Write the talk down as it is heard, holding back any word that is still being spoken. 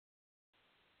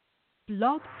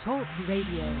Blog Talk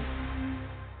Radio.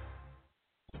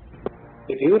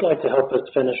 If you would like to help us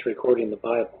finish recording the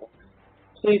Bible,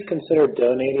 please consider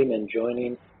donating and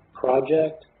joining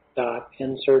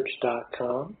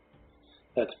project.nsearch.com.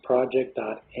 That's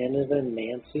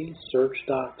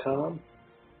project.nancysearch.com,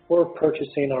 or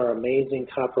purchasing our amazing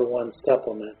Copper One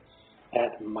supplement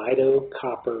at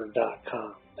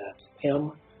mitocopper.com. That's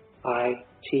M-I-T-O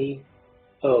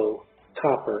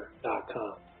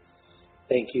copper.com.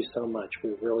 Thank you so much.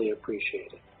 We really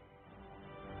appreciate it.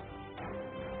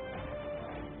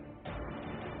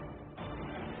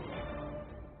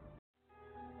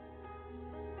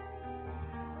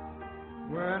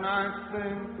 When I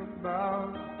think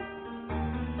about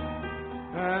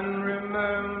and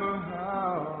remember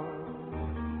how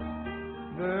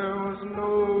there was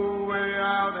no way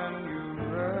out and you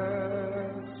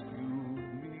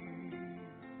rescued me.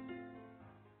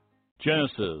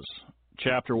 Genesis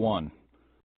chapter 1.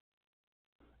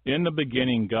 In the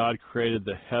beginning God created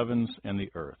the heavens and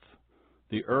the earth.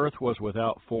 The earth was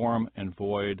without form and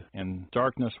void, and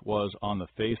darkness was on the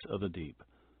face of the deep.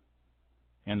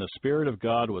 And the Spirit of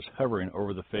God was hovering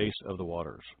over the face of the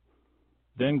waters.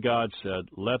 Then God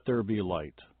said, "Let there be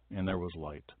light," and there was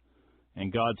light.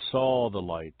 And God saw the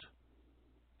light,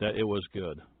 that it was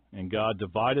good. And God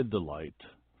divided the light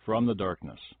from the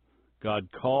darkness.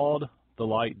 God called the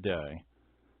light day,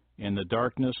 and the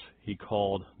darkness he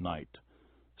called night.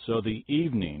 So the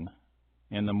evening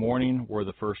and the morning were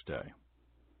the first day.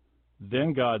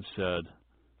 Then God said,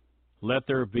 "Let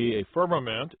there be a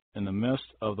firmament in the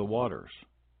midst of the waters,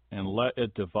 and let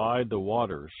it divide the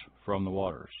waters from the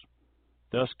waters."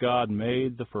 Thus God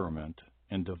made the firmament,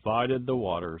 and divided the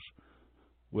waters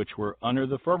which were under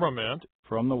the firmament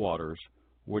from the waters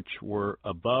which were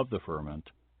above the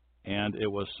firmament, and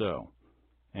it was so.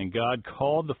 And God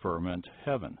called the firmament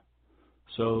heaven.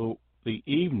 So the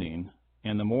evening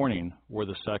and the morning were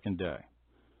the second day.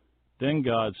 Then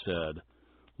God said,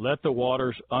 "Let the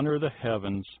waters under the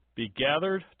heavens be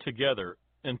gathered together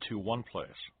into one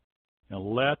place, and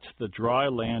let the dry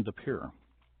land appear."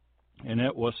 And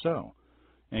it was so.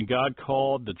 And God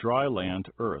called the dry land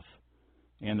earth,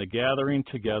 and the gathering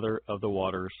together of the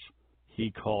waters he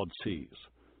called seas.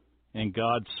 And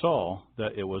God saw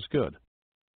that it was good.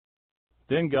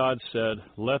 Then God said,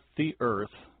 "Let the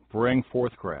earth bring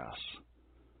forth grass,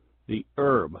 the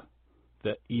herb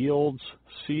that yields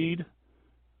seed,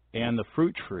 and the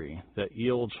fruit tree that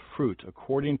yields fruit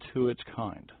according to its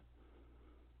kind,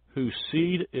 whose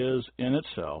seed is in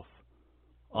itself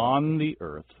on the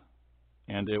earth."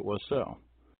 And it was so.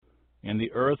 And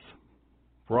the earth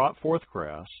brought forth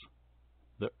grass,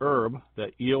 the herb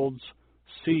that yields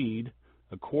seed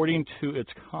according to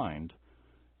its kind,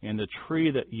 and the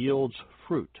tree that yields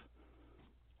fruit,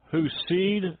 whose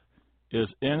seed is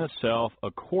in itself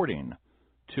according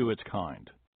to its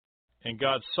kind. And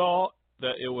God saw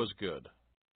that it was good.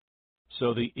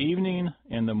 So the evening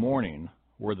and the morning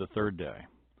were the third day.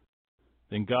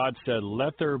 Then God said,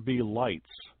 "Let there be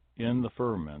lights in the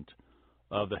firmament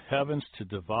of the heavens to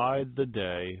divide the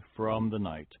day from the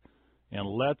night, and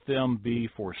let them be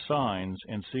for signs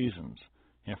and seasons,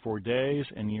 and for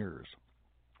days and years.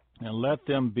 And let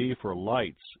them be for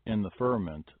lights in the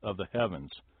firmament of the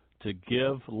heavens, to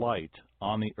give light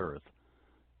on the earth."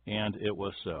 And it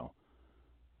was so.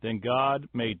 Then God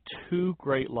made two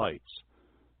great lights,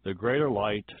 the greater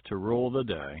light to rule the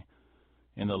day,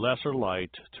 and the lesser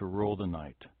light to rule the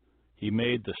night. He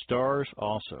made the stars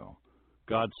also.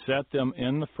 God set them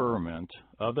in the firmament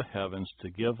of the heavens to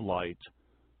give light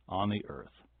on the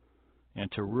earth,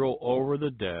 and to rule over the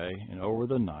day and over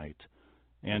the night,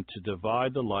 and to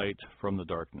divide the light from the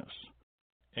darkness.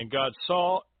 And God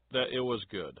saw that it was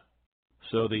good.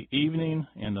 So the evening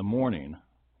and the morning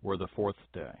were the fourth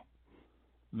day.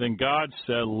 Then God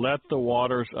said, "Let the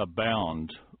waters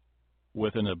abound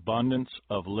with an abundance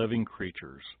of living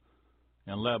creatures,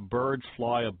 and let birds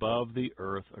fly above the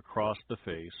earth across the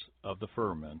face of the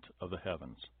firmament of the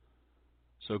heavens."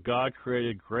 So God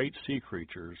created great sea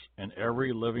creatures and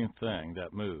every living thing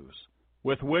that moves,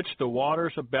 with which the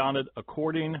waters abounded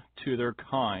according to their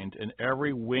kind, and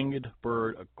every winged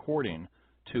bird according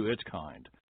to its kind.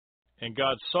 And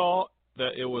God saw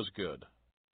that it was good.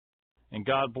 And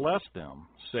God blessed them,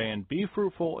 saying, "Be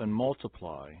fruitful and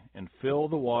multiply, and fill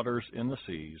the waters in the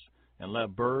seas, and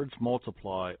let birds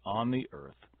multiply on the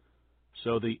earth."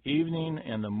 So the evening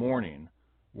and the morning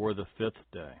were the fifth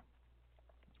day.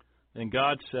 Then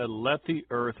God said, "Let the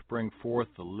earth bring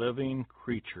forth the living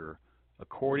creature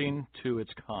according to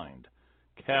its kind,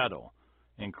 cattle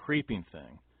and creeping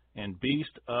thing, and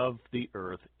beast of the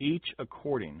earth, each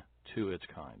according to its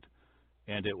kind."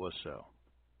 And it was so.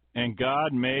 And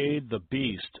God made the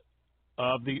beast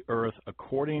of the earth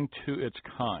according to its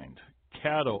kind,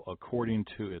 cattle according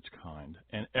to its kind,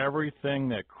 and everything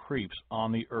that creeps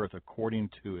on the earth according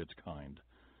to its kind.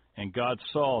 And God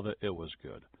saw that it was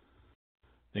good.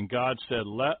 Then God said,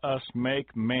 Let us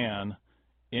make man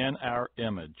in our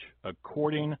image,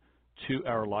 according to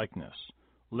our likeness.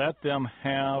 Let them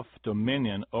have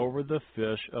dominion over the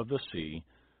fish of the sea,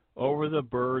 over the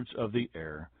birds of the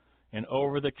air, and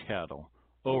over the cattle,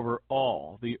 over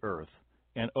all the earth,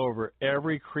 and over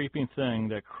every creeping thing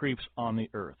that creeps on the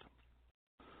earth.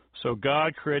 So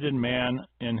God created man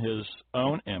in his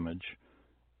own image.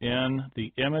 In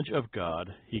the image of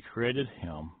God he created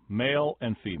him, male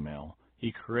and female,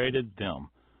 he created them.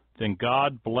 Then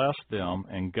God blessed them,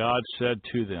 and God said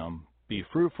to them, Be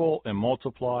fruitful and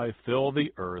multiply, fill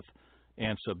the earth,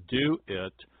 and subdue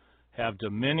it, have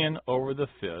dominion over the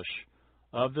fish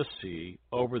of the sea,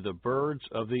 over the birds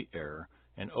of the air,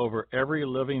 and over every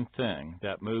living thing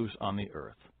that moves on the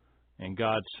earth. And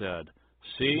God said,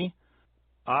 See,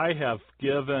 I have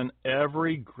given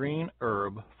every green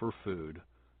herb for food,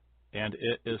 and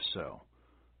it is so.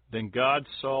 Then God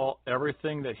saw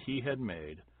everything that he had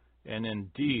made, and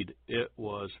indeed it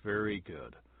was very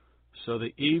good. So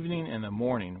the evening and the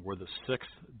morning were the sixth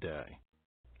day.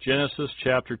 Genesis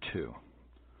chapter 2.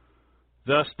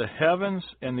 Thus the heavens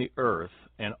and the earth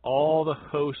and all the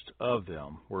host of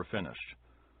them were finished.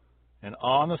 And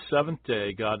on the seventh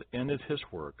day God ended his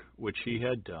work which he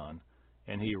had done,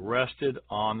 and he rested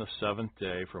on the seventh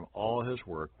day from all his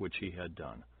work which he had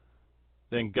done.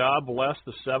 Then God blessed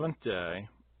the seventh day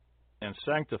and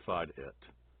sanctified it,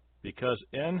 because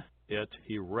in it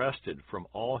he rested from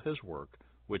all his work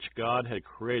which God had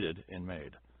created and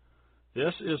made.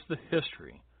 This is the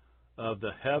history of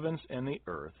the heavens and the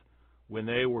earth when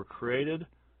they were created,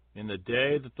 in the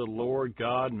day that the Lord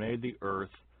God made the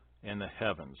earth and the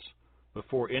heavens,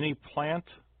 before any plant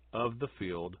of the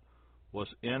field was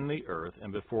in the earth,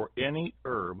 and before any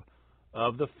herb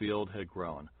of the field had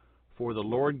grown. For the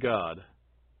Lord God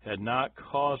had not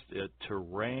caused it to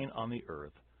rain on the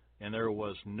earth, and there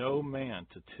was no man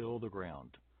to till the ground.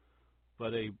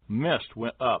 But a mist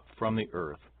went up from the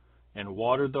earth, and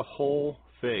watered the whole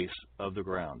face of the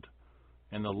ground.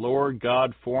 And the Lord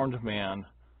God formed man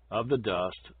of the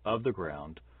dust of the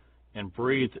ground, and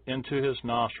breathed into his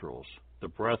nostrils the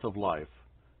breath of life.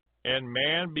 And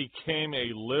man became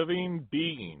a living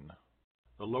being.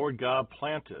 The Lord God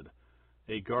planted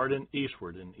a garden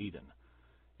eastward in Eden,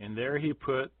 and there he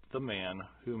put the man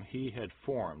whom he had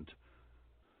formed.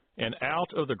 And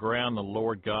out of the ground the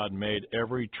Lord God made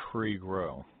every tree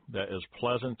grow, that is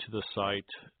pleasant to the sight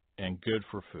and good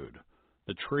for food.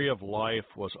 The tree of life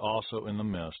was also in the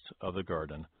midst of the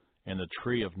garden, and the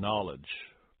tree of knowledge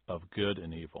of good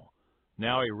and evil.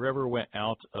 Now a river went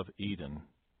out of Eden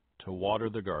to water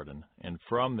the garden, and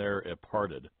from there it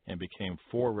parted and became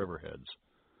 4 riverheads.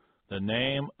 The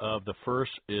name of the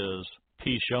first is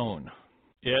Pishon.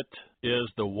 It is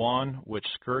the one which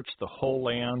skirts the whole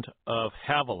land of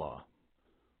Havilah,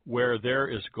 where there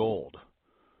is gold,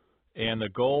 and the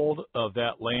gold of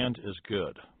that land is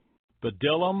good.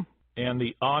 Bdellium and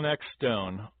the onyx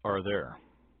stone are there.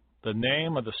 The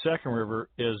name of the second river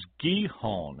is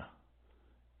Gihon.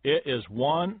 It is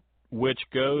one which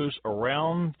goes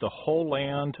around the whole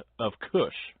land of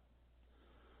Cush.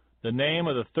 The name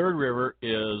of the third river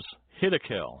is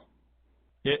Hiddekel.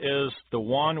 It is the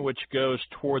one which goes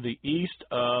toward the east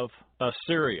of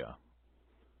Assyria.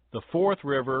 The fourth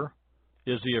river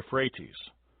is the Euphrates.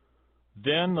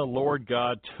 Then the Lord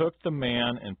God took the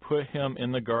man and put him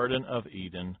in the Garden of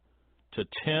Eden to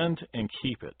tend and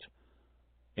keep it.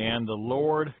 And the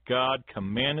Lord God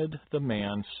commanded the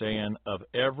man, saying, Of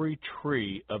every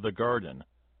tree of the garden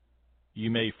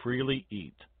you may freely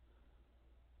eat,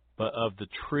 but of the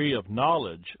tree of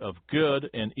knowledge of good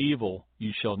and evil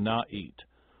you shall not eat.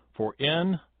 For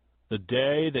in the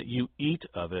day that you eat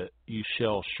of it you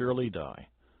shall surely die.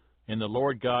 And the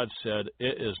Lord God said,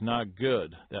 It is not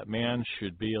good that man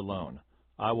should be alone.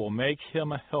 I will make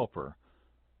him a helper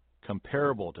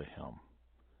comparable to him.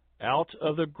 Out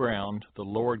of the ground the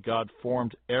Lord God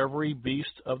formed every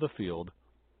beast of the field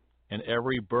and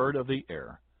every bird of the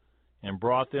air, and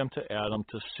brought them to Adam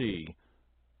to see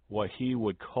what he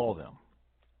would call them.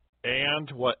 And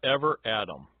whatever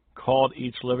Adam called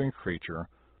each living creature,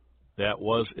 that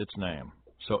was its name.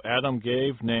 So Adam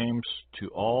gave names to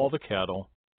all the cattle,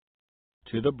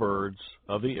 to the birds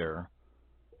of the air,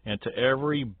 and to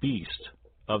every beast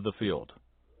of the field.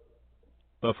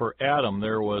 But for Adam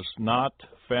there was not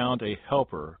found a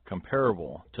helper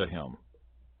comparable to him.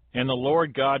 And the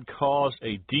Lord God caused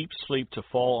a deep sleep to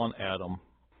fall on Adam,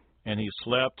 and he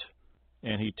slept,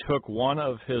 And he took one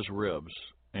of his ribs,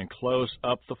 and closed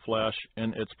up the flesh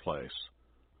in its place.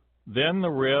 Then the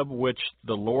rib which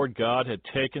the Lord God had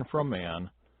taken from man,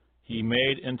 he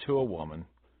made into a woman,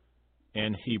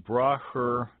 and he brought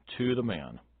her to the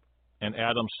man. And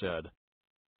Adam said,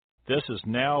 This is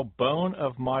now bone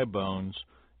of my bones,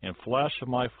 and flesh of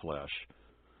my flesh.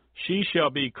 She shall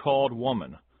be called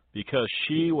woman, because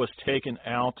she was taken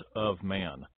out of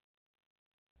man.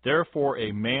 Therefore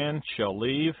a man shall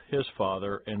leave his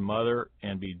father and mother,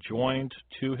 and be joined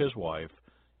to his wife,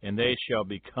 and they shall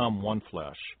become one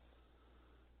flesh.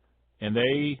 And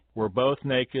they were both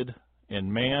naked,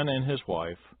 and man and his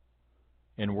wife,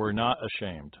 and were not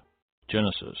ashamed.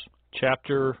 Genesis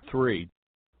chapter 3.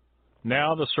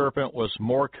 Now the serpent was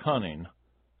more cunning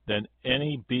than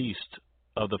any beast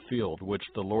of the field which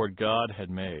the Lord God had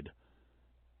made.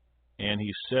 And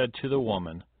he said to the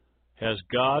woman, Has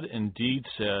God indeed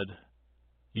said,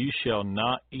 You shall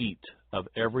not eat of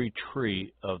every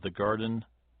tree of the garden?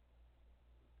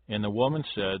 And the woman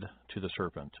said to the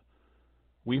serpent,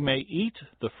 We may eat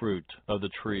the fruit of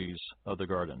the trees of the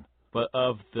garden, but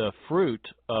of the fruit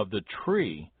of the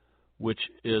tree which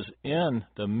is in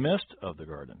the midst of the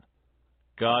garden,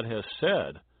 God has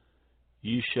said,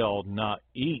 You shall not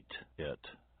eat it,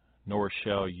 nor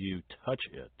shall you touch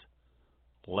it,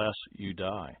 lest you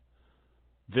die.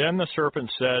 Then the serpent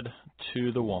said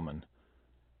to the woman,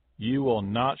 You will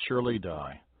not surely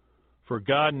die. For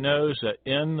God knows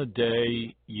that in the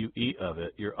day you eat of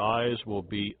it, your eyes will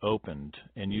be opened,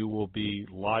 and you will be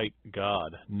like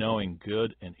God, knowing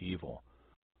good and evil.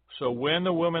 So when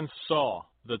the woman saw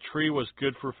the tree was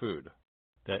good for food,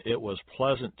 that it was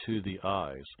pleasant to the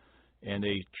eyes, and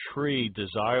a tree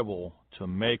desirable to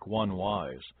make one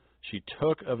wise, she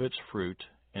took of its fruit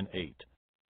and ate.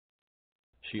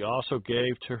 She also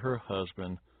gave to her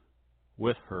husband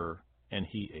with her, and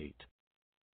he ate.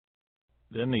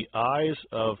 Then the eyes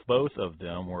of both of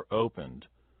them were opened,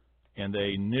 and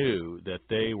they knew that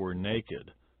they were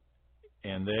naked,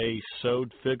 and they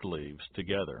sewed fig leaves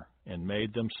together, and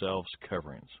made themselves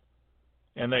coverings.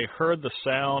 And they heard the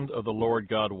sound of the Lord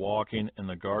God walking in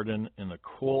the garden in the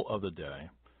cool of the day.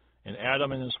 And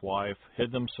Adam and his wife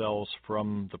hid themselves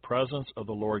from the presence of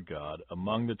the Lord God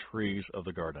among the trees of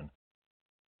the garden.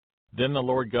 Then the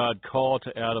Lord God called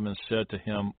to Adam and said to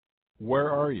him, Where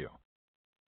are you?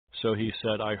 So he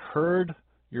said, I heard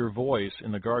your voice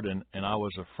in the garden, and I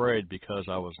was afraid because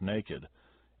I was naked,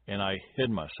 and I hid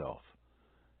myself.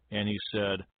 And he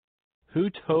said, Who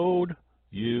told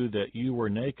you that you were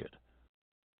naked?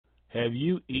 Have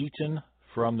you eaten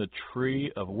from the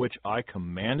tree of which I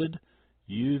commanded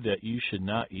you that you should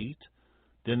not eat?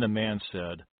 Then the man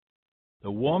said,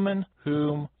 The woman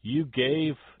whom you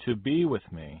gave to be with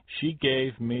me, she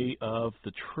gave me of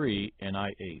the tree, and I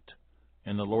ate.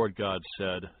 And the Lord God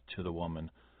said to the woman,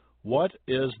 What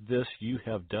is this you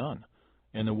have done?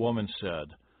 And the woman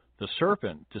said, The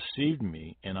serpent deceived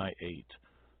me, and I ate.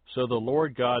 So the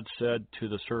Lord God said to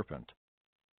the serpent,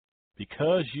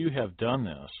 Because you have done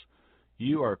this,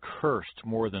 you are cursed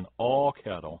more than all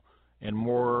cattle, and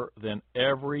more than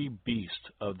every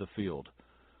beast of the field.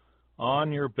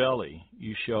 On your belly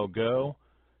you shall go,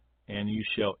 and you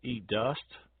shall eat dust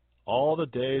all the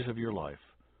days of your life.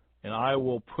 And I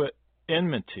will put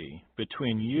enmity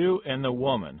between you and the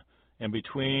woman, and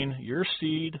between your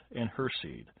seed and her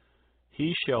seed.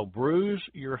 He shall bruise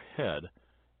your head,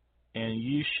 and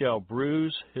ye shall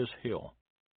bruise his heel.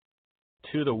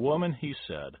 To the woman he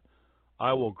said,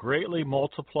 I will greatly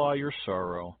multiply your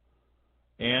sorrow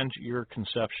and your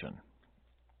conception.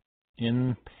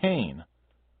 In pain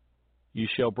you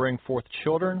shall bring forth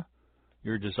children.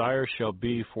 Your desire shall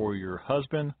be for your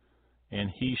husband,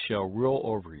 and he shall rule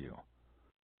over you.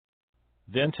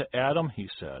 Then to Adam he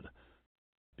said,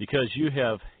 Because you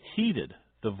have heeded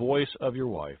the voice of your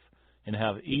wife, and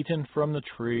have eaten from the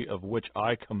tree of which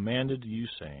I commanded you,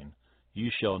 saying, You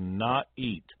shall not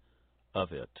eat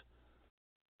of it.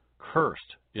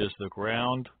 Cursed is the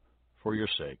ground for your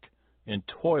sake. In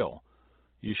toil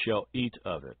you shall eat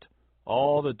of it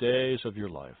all the days of your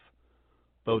life.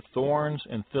 Both thorns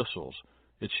and thistles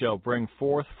it shall bring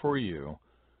forth for you,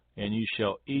 and you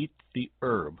shall eat the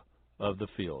herb of the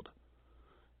field.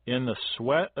 In the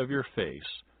sweat of your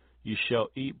face you shall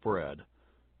eat bread,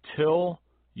 till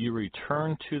you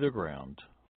return to the ground.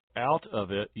 Out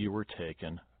of it you were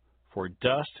taken, for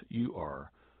dust you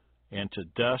are, and to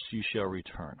dust you shall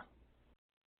return.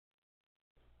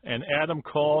 And Adam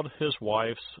called his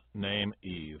wife's name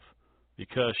Eve,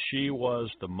 because she was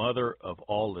the mother of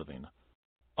all living.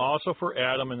 Also for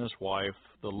Adam and his wife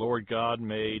the Lord God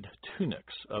made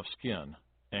tunics of skin,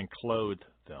 and clothed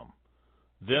them.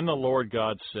 Then the Lord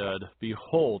God said,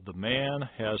 Behold, the man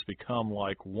has become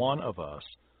like one of us,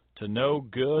 to know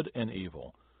good and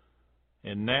evil.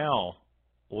 And now,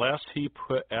 lest he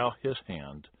put out his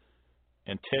hand,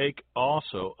 and take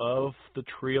also of the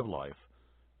tree of life,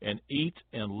 and eat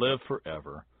and live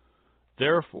forever.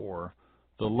 Therefore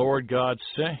the Lord God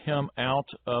sent him out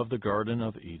of the Garden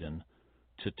of Eden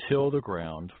to till the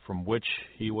ground from which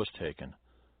he was taken.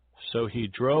 So he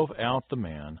drove out the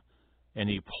man, and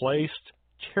he placed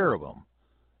cherubim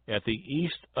at the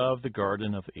east of the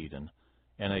Garden of Eden,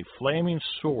 and a flaming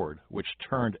sword which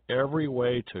turned every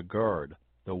way to guard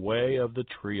the way of the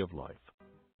tree of life.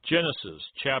 Genesis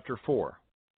chapter 4.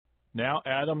 Now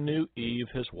Adam knew Eve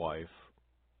his wife,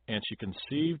 and she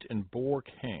conceived and bore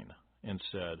Cain, and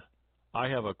said, I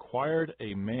have acquired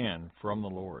a man from the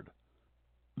Lord.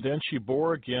 Then she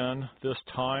bore again, this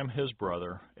time his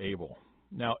brother Abel.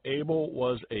 Now Abel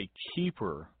was a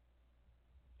keeper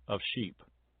of sheep,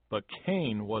 but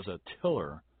Cain was a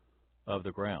tiller of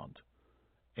the ground.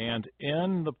 And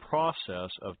in the process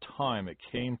of time it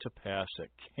came to pass that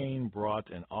Cain brought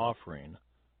an offering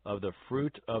of the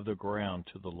fruit of the ground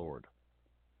to the Lord.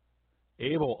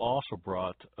 Abel also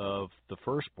brought of the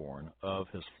firstborn of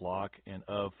his flock and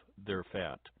of their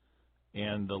fat.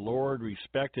 And the Lord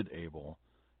respected Abel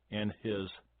and his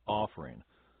offering,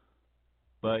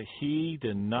 but he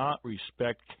did not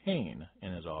respect Cain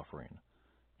and his offering.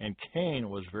 And Cain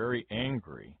was very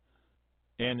angry,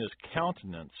 and his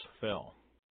countenance fell.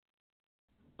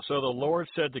 So the Lord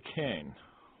said to Cain,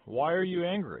 Why are you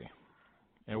angry?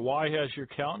 And why has your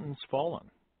countenance fallen?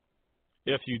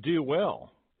 If you do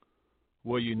well,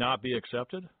 will you not be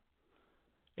accepted?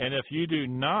 And if you do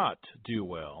not do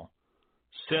well,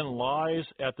 sin lies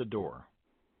at the door,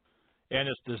 and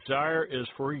its desire is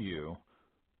for you,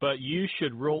 but you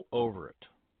should rule over it.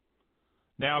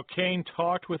 Now Cain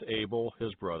talked with Abel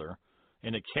his brother,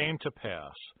 and it came to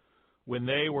pass, when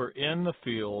they were in the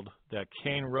field, that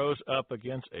Cain rose up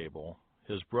against Abel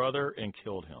his brother and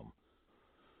killed him.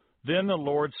 Then the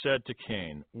Lord said to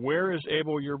Cain, Where is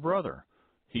Abel your brother?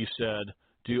 He said,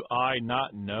 Do I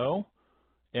not know?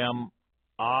 Am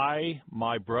I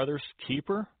my brother's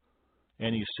keeper?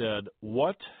 And he said,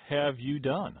 What have you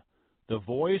done? The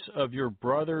voice of your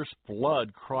brother's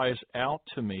blood cries out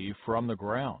to me from the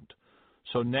ground.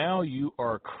 So now you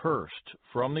are cursed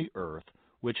from the earth,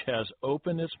 which has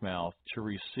opened its mouth to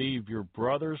receive your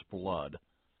brother's blood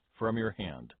from your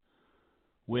hand.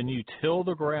 When you till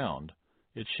the ground,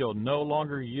 it shall no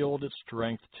longer yield its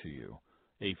strength to you.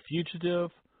 A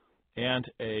fugitive and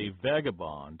a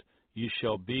vagabond you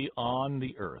shall be on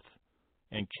the earth.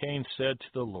 And Cain said to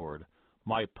the Lord,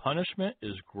 My punishment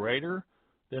is greater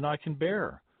than I can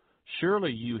bear.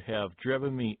 Surely you have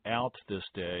driven me out this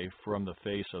day from the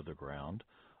face of the ground.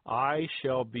 I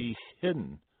shall be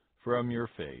hidden from your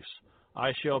face.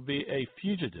 I shall be a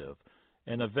fugitive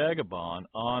and a vagabond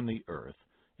on the earth,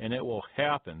 and it will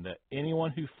happen that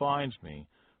anyone who finds me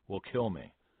will kill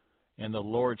me. And the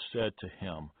Lord said to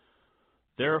him,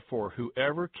 Therefore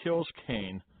whoever kills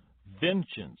Cain,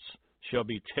 vengeance shall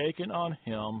be taken on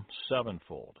him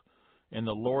sevenfold. And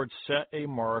the Lord set a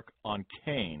mark on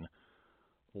Cain,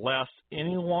 lest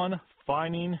anyone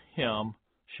finding him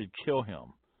should kill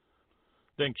him.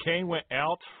 Then Cain went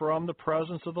out from the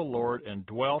presence of the Lord and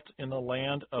dwelt in the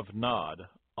land of Nod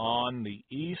on the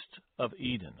east of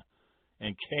Eden.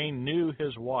 And Cain knew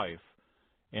his wife,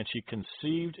 and she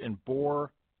conceived and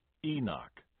bore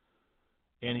Enoch.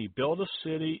 And he built a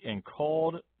city and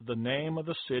called the name of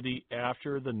the city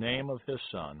after the name of his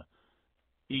son,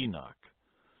 Enoch.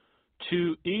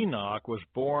 To Enoch was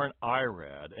born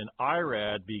Irad, and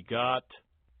Irad begot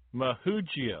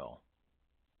Mehujael.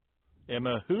 And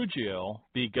Mehujael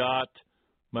begot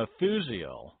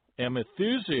Methusael, and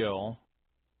Methusael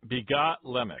begot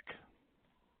Lamech.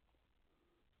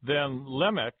 Then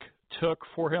Lamech took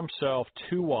for himself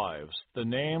 2 wives. The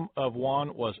name of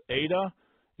one was Adah,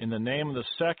 and the name of the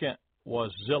second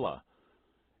was Zillah.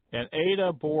 And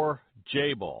Adah bore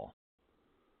Jabal.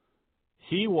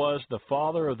 He was the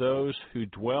father of those who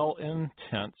dwell in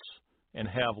tents and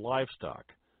have livestock.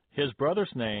 His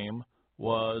brother's name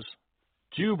was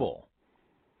Jubal.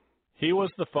 He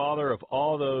was the father of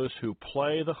all those who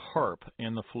play the harp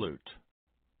and the flute.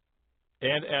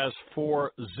 And as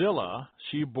for Zillah,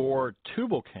 she bore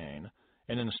Tubal-Cain,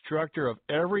 an instructor of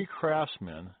every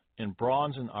craftsman in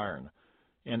bronze and iron.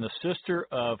 And the sister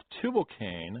of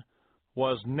Tubal-Cain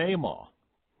was Naamah.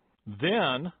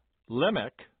 Then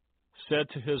Lamech said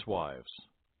to his wives,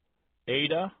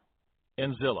 Adah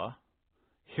and Zillah,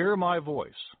 Hear my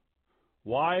voice.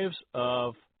 Wives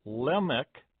of Lamech,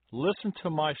 listen to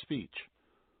my speech.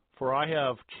 For I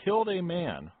have killed a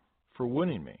man for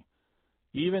wounding me,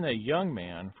 even a young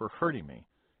man for hurting me.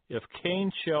 If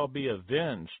Cain shall be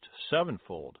avenged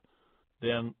sevenfold,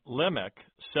 then Lamech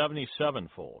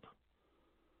 77-fold.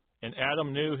 And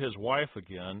Adam knew his wife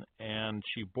again, and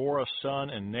she bore a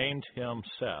son and named him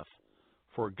Seth.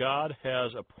 For God has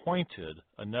appointed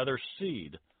another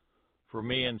seed for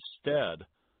me instead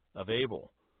of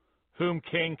Abel, whom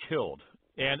Cain killed.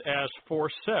 And as for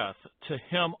Seth, to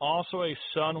him also a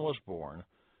son was born,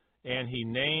 and he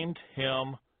named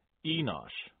him Enosh.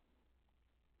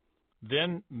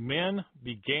 Then men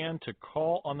began to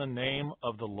call on the name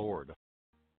of the Lord.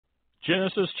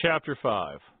 Genesis chapter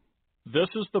 5. This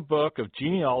is the book of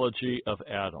genealogy of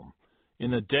Adam. In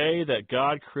the day that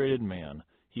God created man,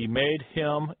 he made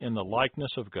him in the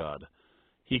likeness of God.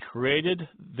 He created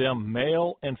them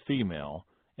male and female,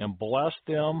 and blessed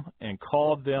them and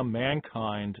called them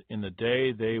mankind in the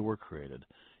day they were created.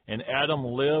 And Adam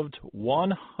lived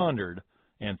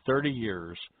 130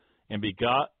 years, and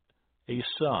begot a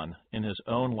son in his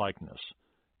own likeness,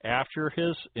 after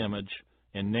his image,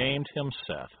 and named him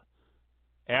Seth.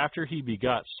 After he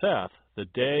begot Seth, the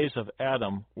days of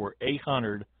Adam were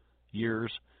 800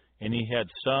 years, and he had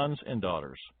sons and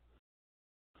daughters.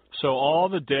 So all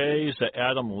the days that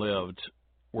Adam lived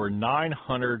were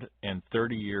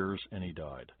 930 years, and he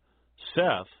died.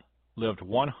 Seth lived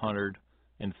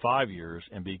 105 years,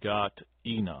 and begot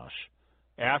Enosh.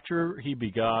 After he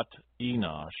begot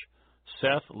Enosh,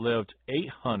 Seth lived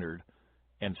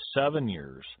 807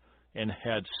 years, and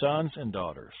had sons and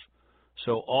daughters.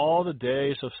 So all the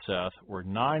days of Seth were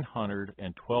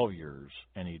 912 years,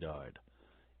 and he died.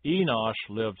 Enosh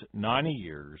lived 90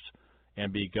 years,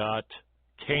 and begot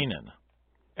Canaan.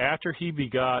 After he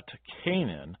begot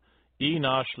Canaan,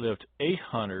 Enosh lived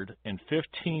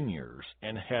 815 years,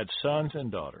 and had sons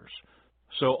and daughters.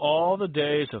 So all the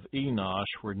days of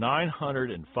Enosh were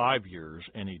 905 years,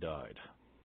 and he died.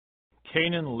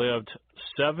 Canaan lived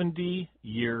 70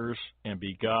 years, and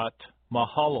begot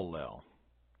Mahalalel.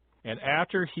 And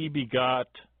after he begot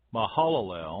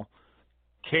Mahalalel,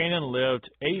 Canaan lived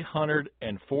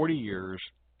 840 years,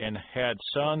 and had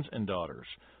sons and daughters.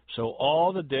 So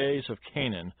all the days of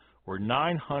Canaan were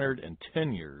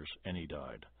 910 years, and he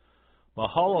died.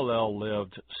 Mahalalel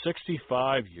lived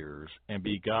 65 years, and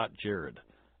begot Jared.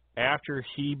 After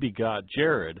he begot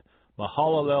Jared,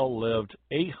 Mahalalel lived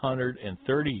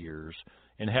 830 years,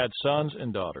 and had sons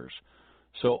and daughters.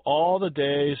 So all the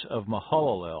days of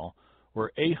Mahalalel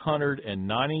were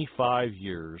 895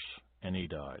 years, and he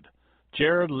died.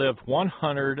 Jared lived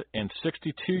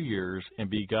 162 years, and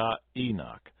begot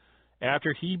Enoch.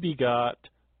 After he begot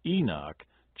Enoch,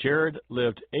 Jared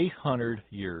lived 800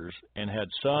 years, and had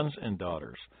sons and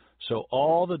daughters. So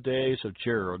all the days of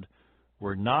Jared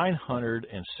were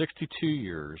 962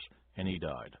 years, and he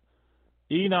died.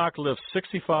 Enoch lived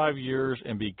 65 years,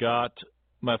 and begot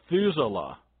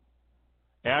Methuselah.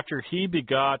 After he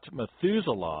begot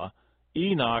Methuselah,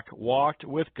 Enoch walked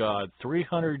with God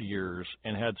 300 years,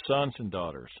 and had sons and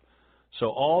daughters. So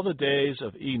all the days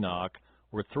of Enoch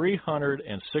were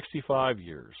 365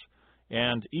 years.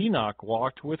 And Enoch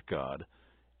walked with God,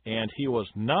 and he was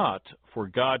not, for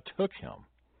God took him.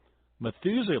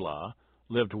 Methuselah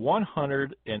lived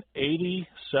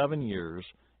 187 years,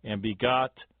 and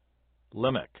begot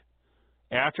Lamech.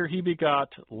 After he begot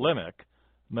Lamech,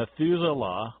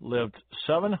 Methuselah lived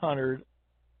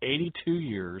 782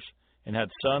 years, and had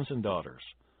sons and daughters.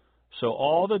 So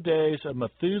all the days of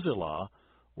Methuselah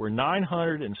were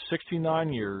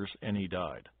 969 years, and he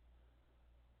died.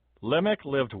 Lamech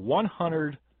lived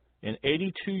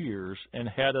 182 years, and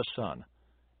had a son,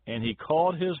 and he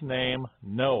called his name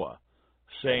Noah,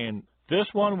 saying, This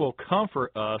one will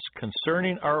comfort us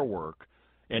concerning our work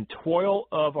and toil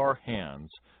of our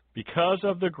hands, because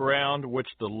of the ground which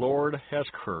the Lord has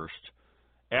cursed.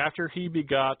 After he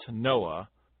begot Noah,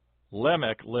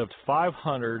 Lamech lived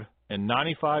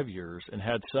 595 years, and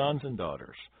had sons and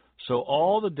daughters. So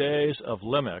all the days of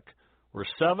Lamech were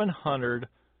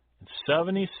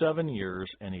 777 years,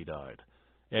 and he died.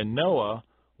 And Noah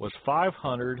was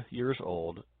 500 years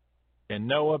old, and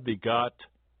Noah begot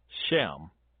Shem,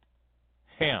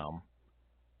 Ham,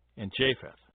 and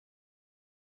Japheth.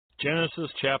 Genesis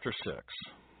chapter 6.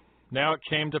 Now it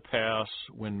came to pass,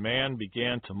 when man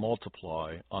began to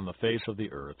multiply on the face of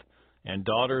the earth, and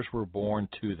daughters were born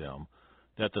to them,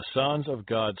 that the sons of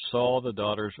God saw the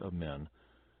daughters of men,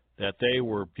 that they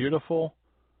were beautiful,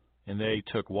 and they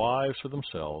took wives for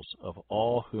themselves of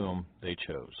all whom they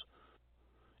chose.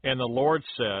 And the Lord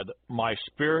said, My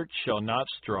spirit shall not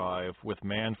strive with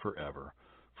man forever,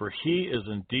 for he is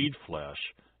indeed flesh,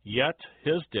 yet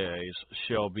his days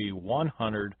shall be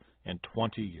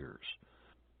 120 years.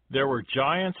 There were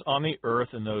giants on the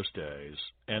earth in those days,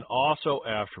 and also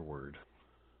afterward,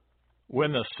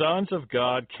 when the sons of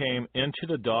God came into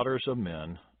the daughters of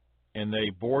men, and they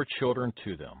bore children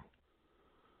to them.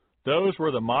 Those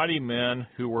were the mighty men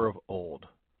who were of old,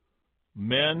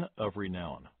 men of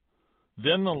renown.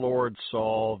 Then the Lord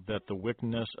saw that the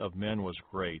wickedness of men was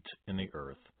great in the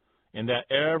earth, and that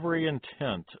every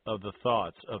intent of the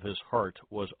thoughts of his heart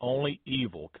was only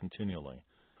evil continually.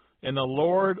 And the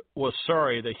Lord was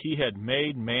sorry that he had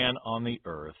made man on the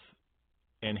earth,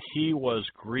 and he was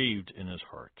grieved in his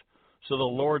heart. So the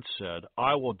Lord said,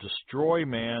 I will destroy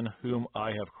man whom I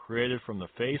have created from the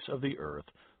face of the earth,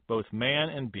 both man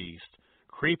and beast,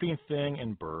 creeping thing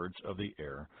and birds of the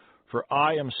air, for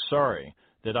I am sorry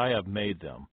that I have made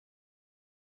them.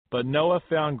 But Noah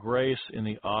found grace in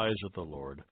the eyes of the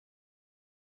Lord.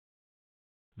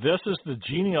 This is the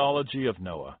genealogy of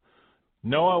Noah.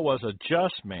 Noah was a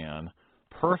just man,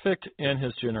 perfect in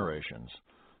his generations.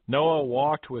 Noah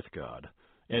walked with God,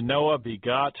 and Noah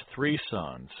begot 3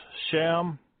 sons,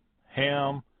 Shem,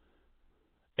 Ham,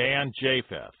 and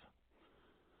Japheth.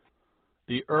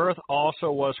 The earth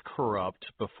also was corrupt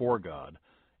before God,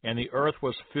 and the earth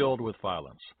was filled with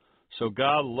violence. So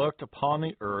God looked upon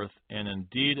the earth, and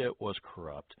indeed it was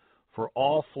corrupt, for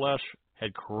all flesh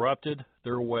had corrupted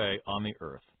their way on the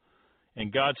earth.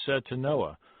 And God said to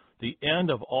Noah, the end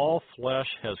of all flesh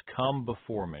has come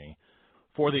before me,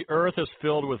 for the earth is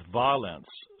filled with violence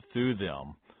through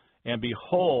them, and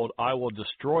behold, I will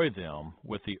destroy them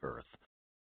with the earth.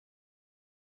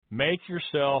 Make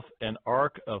yourself an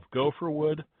ark of gopher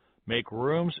wood, make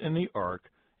rooms in the ark,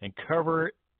 and cover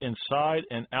it inside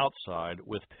and outside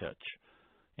with pitch.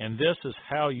 And this is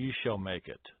how you shall make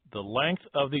it. The length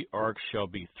of the ark shall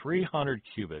be 300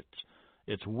 cubits,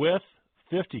 its width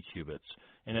 50 cubits,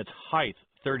 and its height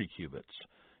 30 cubits.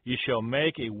 You shall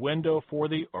make a window for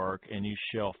the ark, and you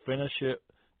shall finish it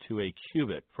to a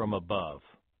cubit from above,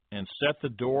 and set the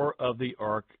door of the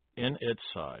ark in its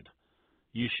side.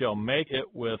 You shall make it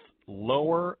with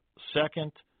lower,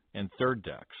 second, and third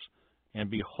decks. And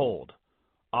behold,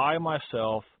 I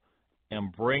myself am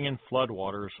bringing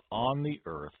floodwaters on the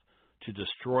earth to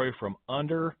destroy from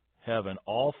under heaven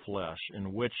all flesh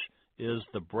in which is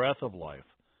the breath of life.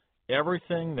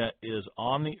 Everything that is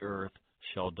on the earth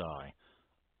shall die.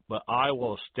 But I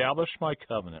will establish my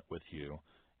covenant with you,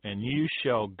 and you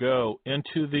shall go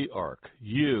into the ark,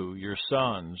 you, your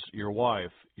sons, your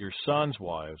wife, your sons'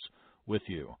 wives, with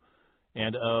you.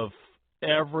 And of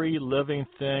every living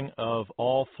thing of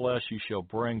all flesh you shall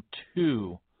bring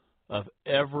 2 of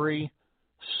every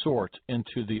sort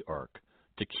into the ark,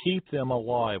 to keep them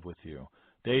alive with you.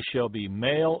 They shall be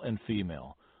male and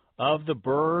female. Of the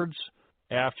birds,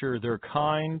 after their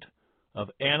kind,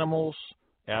 of animals,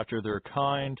 after their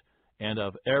kind, and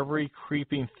of every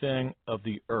creeping thing of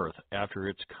the earth after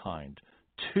its kind.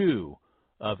 2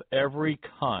 of every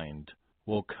kind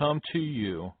will come to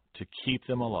you to keep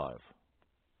them alive.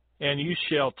 And you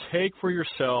shall take for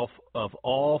yourself of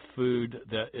all food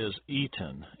that is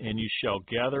eaten, and you shall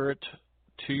gather it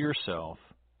to yourself,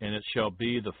 and it shall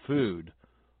be the food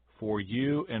for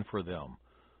you and for them.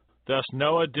 Thus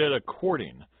Noah did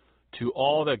according to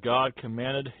all that God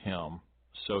commanded him,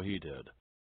 so he did.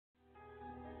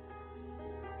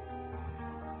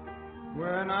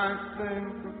 When I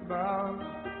think about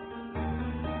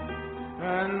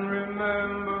and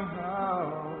remember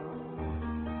how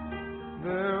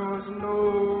there was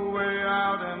no way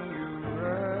out and you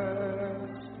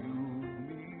rescued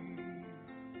me.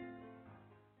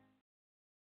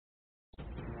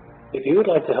 If you would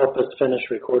like to help us finish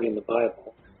recording the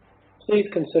Bible, please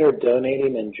consider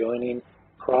donating and joining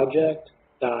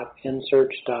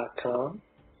project.nsearch.com.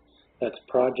 That's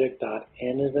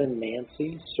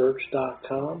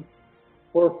project.n-as-in-Nancy-search.com,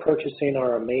 or purchasing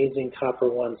our amazing Copper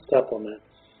One supplement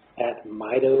at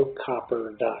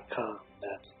mitocopper.com.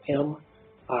 That's M-I-T-O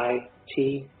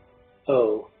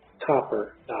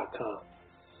copper.com.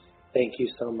 Thank you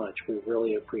so much. We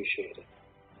really appreciate it.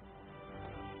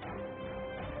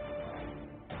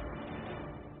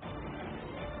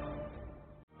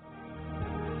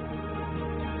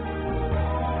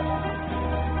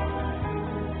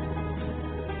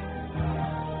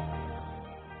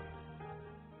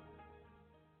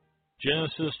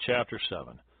 Genesis chapter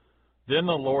 7. Then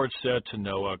the Lord said to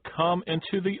Noah, come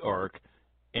into the ark,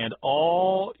 and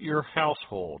all your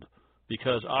household,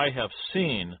 because I have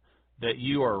seen that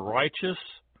you are righteous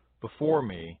before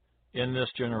me in this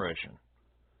generation.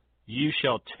 You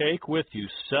shall take with you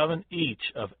 7 each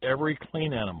of every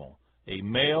clean animal, a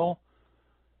male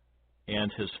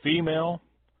and his female,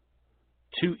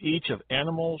 2 each of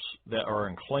animals that are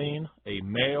unclean, a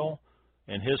male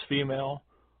and his female,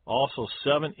 also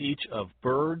 7 each of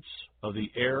birds of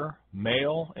the air,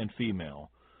 male and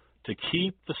female, to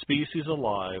keep the species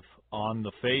alive on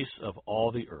the face of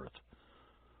all the earth.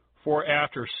 For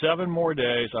after 7 more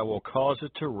days I will cause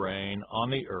it to rain on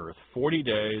the earth 40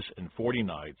 days and 40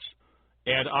 nights,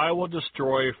 and I will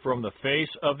destroy from the face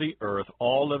of the earth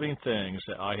all living things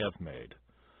that I have made.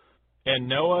 And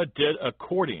Noah did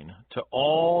according to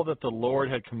all that the Lord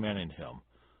had commanded him.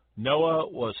 Noah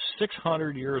was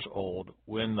 600 years old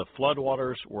when the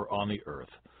floodwaters were on the earth.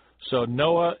 So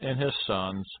Noah and his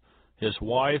sons, his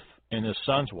wife and his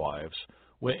sons' wives,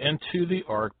 went into the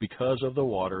ark because of the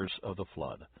waters of the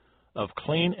flood, of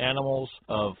clean animals,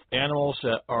 of animals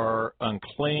that are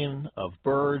unclean, of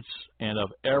birds, and of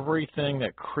everything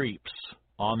that creeps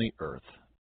on the earth.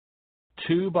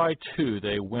 2 by 2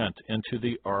 they went into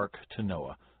the ark to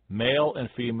Noah, male and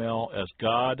female, as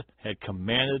God had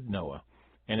commanded Noah.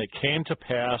 And it came to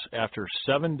pass after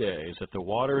 7 days that the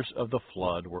waters of the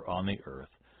flood were on the earth.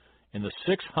 In the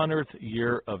 600th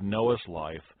year of Noah's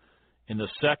life, in the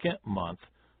 2nd month,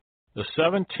 the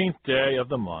 17th day of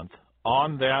the month,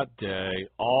 on that day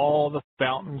all the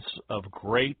fountains of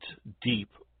great deep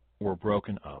were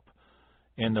broken up,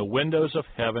 and the windows of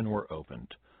heaven were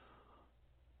opened.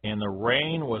 And the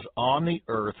rain was on the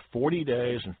earth 40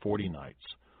 days and 40 nights.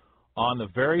 On the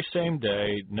very same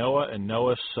day, Noah and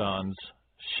Noah's sons,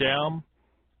 Shem,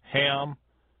 Ham,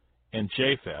 and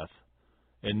Japheth,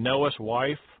 and Noah's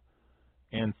wife,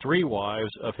 and 3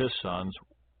 wives of his sons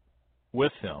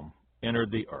with him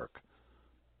entered the ark.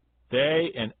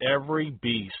 They and every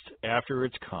beast after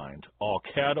its kind, all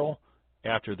cattle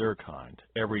after their kind,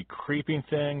 every creeping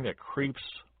thing that creeps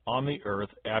on the earth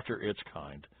after its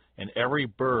kind, and every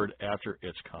bird after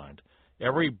its kind,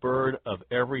 every bird of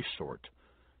every sort.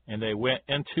 And they went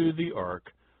into the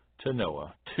ark to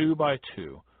Noah, 2 by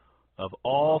 2, of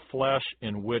all flesh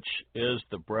in which is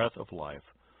the breath of life.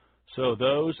 So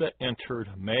those that entered,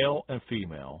 male and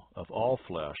female, of all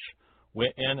flesh,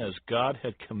 went in as God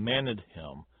had commanded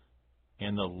him,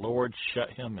 and the Lord shut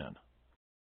him in.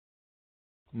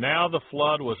 Now the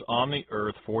flood was on the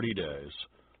earth 40 days.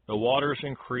 The waters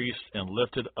increased and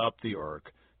lifted up the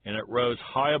ark, and it rose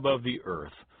high above the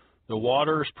earth. The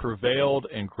waters prevailed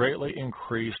and greatly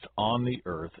increased on the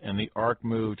earth, and the ark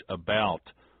moved about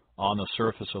on the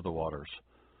surface of the waters.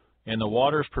 And the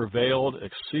waters prevailed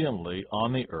exceedingly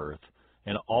on the earth,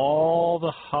 and all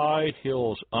the high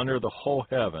hills under the whole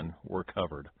heaven were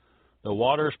covered. The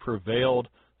waters prevailed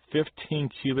 15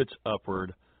 cubits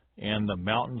upward, and the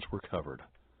mountains were covered.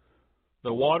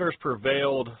 The waters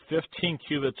prevailed 15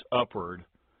 cubits upward,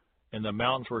 and the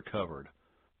mountains were covered.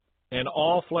 And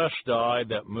all flesh died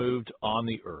that moved on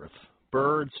the earth,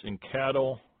 birds and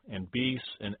cattle and beasts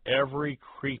and every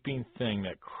creeping thing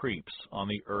that creeps on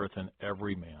the earth, and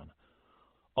every man.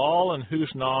 All in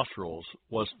whose nostrils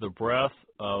was the breath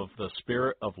of the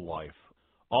Spirit of life.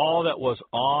 All that was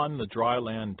on the dry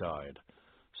land died.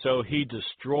 So he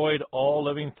destroyed all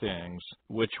living things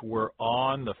which were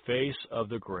on the face of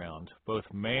the ground, both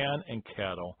man and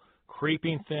cattle,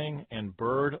 creeping thing and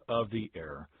bird of the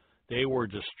air. They were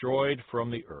destroyed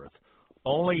from the earth.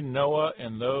 Only Noah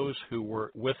and those who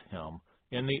were with him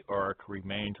in the ark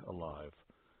remained alive.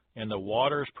 And the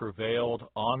waters prevailed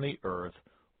on the earth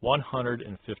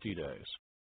 150 days.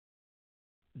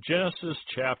 Genesis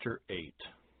chapter 8.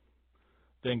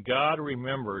 Then God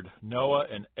remembered Noah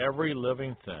and every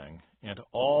living thing, and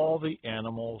all the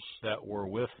animals that were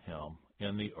with him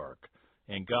in the ark.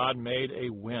 And God made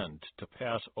a wind to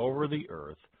pass over the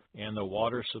earth, and the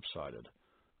waters subsided.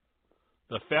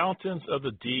 The fountains of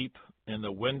the deep and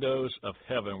the windows of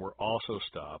heaven were also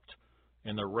stopped,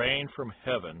 and the rain from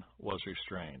heaven was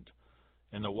restrained,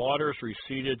 and the waters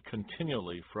receded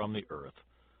continually from the earth.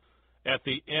 At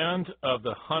the end of the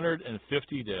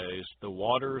 150 days, the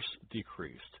waters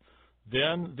decreased.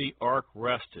 Then the ark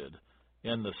rested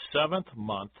in the 7th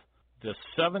month, the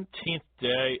 17th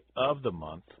day of the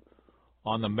month,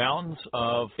 on the mountains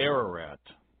of Ararat.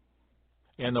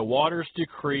 And the waters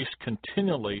decreased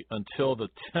continually until the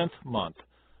 10th month.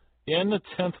 In the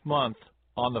 10th month,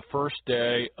 on the first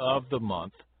day of the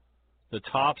month, the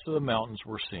tops of the mountains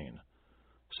were seen.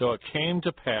 So it came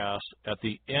to pass at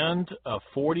the end of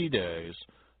 40 days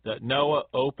that Noah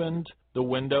opened the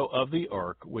window of the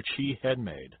ark which he had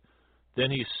made.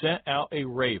 Then he sent out a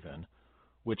raven,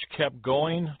 which kept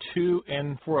going to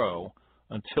and fro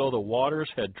until the waters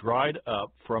had dried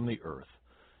up from the earth.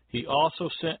 He also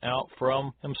sent out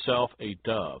from himself a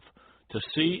dove, to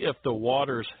see if the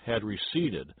waters had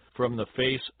receded from the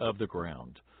face of the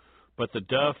ground. But the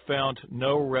dove found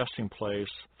no resting place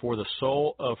for the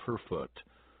sole of her foot,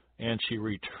 and she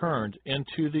returned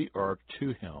into the ark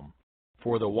to him.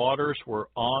 for the waters were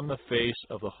on the face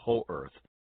of the whole earth.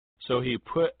 So he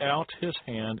put out his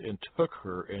hand and took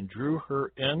her and drew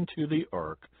her into the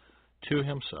ark to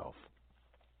himself.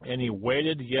 And he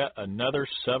waited yet another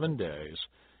 7 days,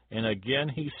 and again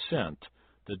he sent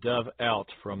the dove out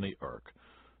from the ark.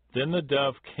 Then the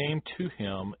dove came to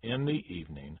him in the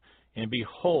evening, and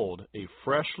behold, a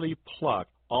freshly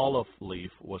plucked olive leaf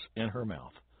was in her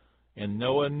mouth. And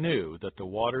Noah knew that the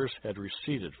waters had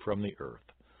receded from the earth.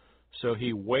 So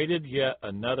he waited yet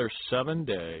another 7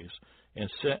 days, and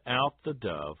sent out the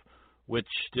dove, which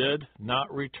did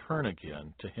not return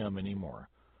again to him any more.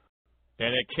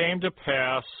 And it came to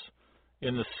pass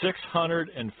in the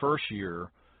 601st year,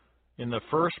 in the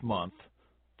first month,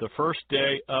 the first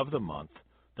day of the month,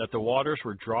 that the waters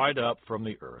were dried up from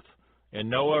the earth. And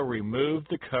Noah removed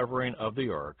the covering of the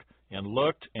ark, and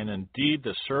looked, and indeed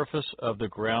the surface of the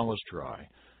ground was dry.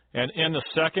 And in the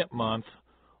 2nd month,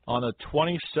 on the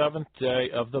 27th day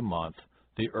of the month,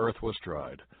 the earth was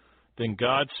dried. Then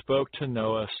God spoke to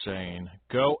Noah, saying,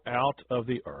 Go out of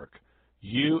the ark,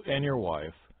 you and your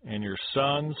wife, and your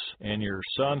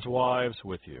sons wives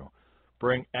with you.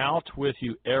 Bring out with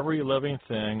you every living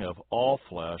thing of all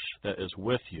flesh that is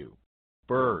with you,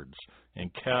 birds and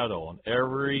cattle, and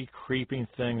every creeping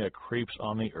thing that creeps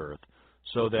on the earth,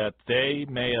 so that they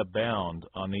may abound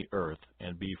on the earth,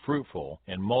 and be fruitful,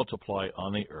 and multiply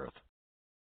on the earth.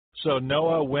 So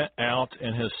Noah went out,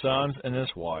 and his sons and his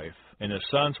wife, and his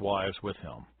sons' wives with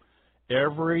him.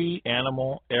 Every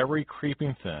animal, every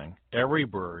creeping thing, every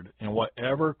bird, and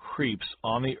whatever creeps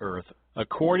on the earth,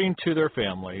 according to their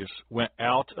families, went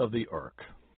out of the ark.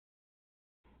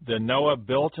 Then Noah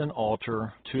built an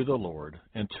altar to the Lord,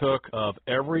 and took of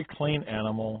every clean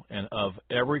animal and of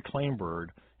every clean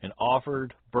bird, and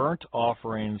offered burnt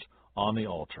offerings on the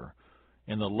altar.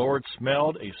 And the Lord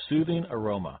smelled a soothing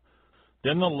aroma.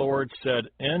 Then the Lord said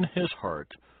in his heart,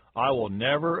 I will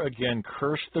never again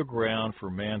curse the ground for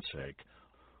man's sake,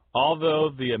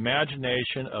 although the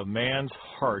imagination of man's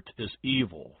heart is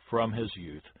evil from his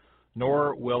youth,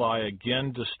 nor will I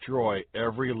again destroy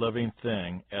every living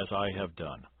thing as I have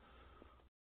done.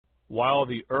 While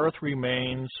the earth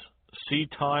remains,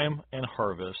 seedtime and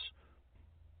harvest,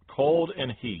 cold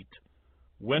and heat,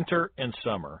 winter and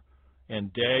summer,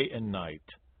 and day and night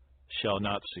shall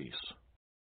not cease.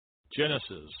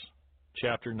 Genesis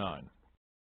chapter 9.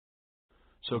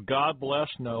 So God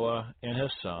blessed Noah and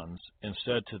his sons, and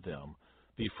said to them,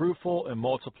 Be fruitful and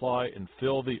multiply and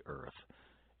fill the earth.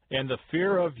 And the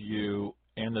fear of you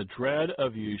and the dread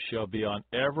of you shall be on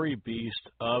every beast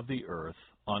of the earth,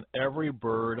 on every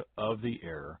bird of the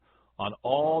air, on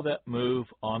all that move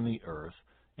on the earth,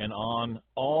 and on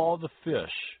all the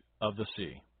fish of the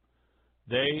sea.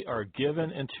 They are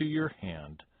given into your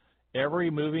hand. Every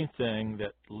moving thing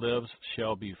that lives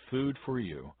shall be food for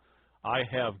you. I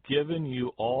have given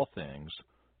you all things,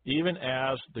 even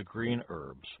as the green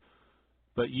herbs.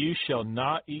 But you shall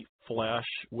not eat flesh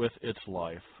with its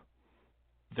life,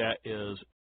 that is,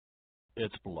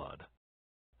 its blood.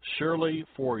 Surely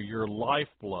for your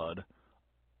lifeblood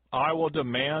I will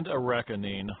demand a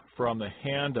reckoning. From the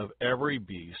hand of every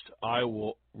beast I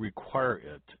will require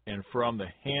it, and from the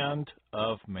hand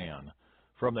of man.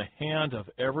 From the hand of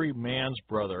every man's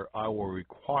brother I will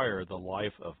require the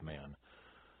life of man.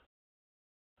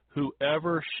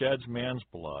 Whoever sheds man's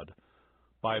blood,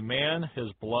 by man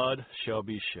his blood shall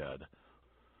be shed.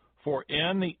 For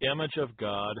in the image of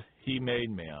God he made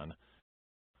man.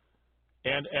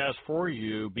 And as for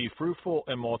you, be fruitful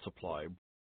and multiply.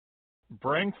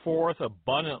 Bring forth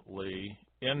abundantly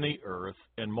in the earth,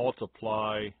 and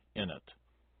multiply in it.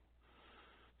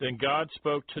 Then God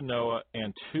spoke to Noah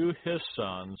and to his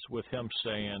sons with him,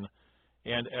 saying,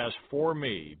 And as for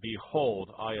me,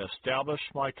 behold, I establish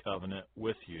my covenant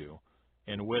with you,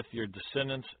 and with your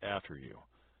descendants after you,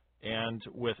 and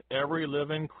with every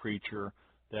living creature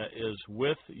that is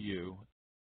with you,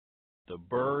 the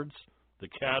birds, the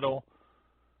cattle,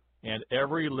 and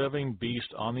every living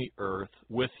beast on the earth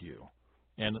with you,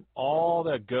 and all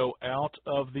that go out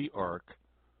of the ark,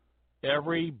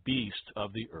 every beast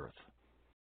of the earth.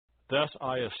 Thus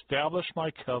I establish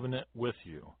my covenant with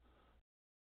you.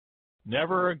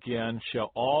 Never again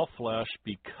shall all flesh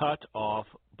be cut off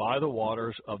by the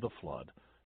waters of the flood.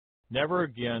 Never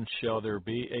again shall there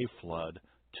be a flood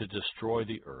to destroy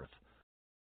the earth.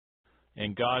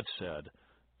 And God said,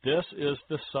 This is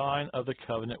the sign of the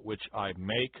covenant which I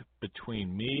make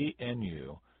between me and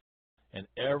you, and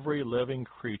every living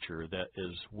creature that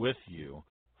is with you,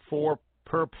 for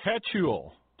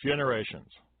perpetual generations.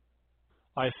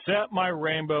 I set my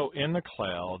rainbow in the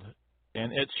cloud,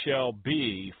 and it shall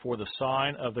be for the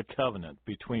sign of the covenant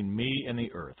between me and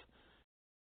the earth.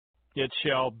 It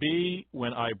shall be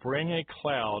when I bring a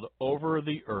cloud over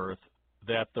the earth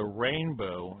that the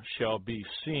rainbow shall be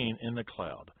seen in the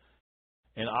cloud.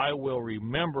 And I will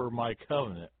remember my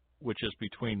covenant, which is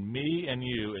between me and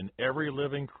you and every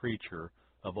living creature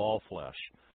of all flesh.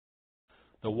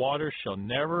 The waters shall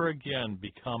never again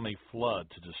become a flood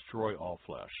to destroy all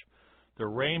flesh. The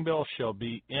rainbow shall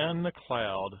be in the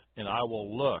cloud, and I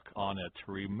will look on it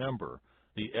to remember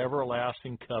the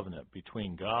everlasting covenant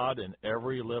between God and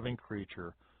every living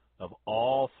creature of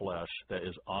all flesh that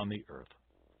is on the earth.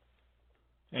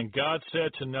 And God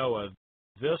said to Noah,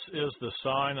 This is the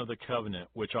sign of the covenant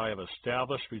which I have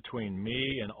established between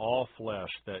me and all flesh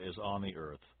that is on the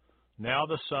earth. Now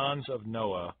the sons of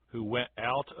Noah who went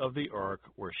out of the ark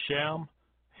were Shem,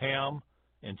 Ham,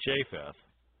 and Japheth.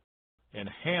 And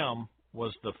Ham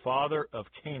was the father of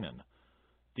Canaan.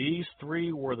 These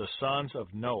three were the sons of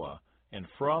Noah, and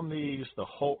from these the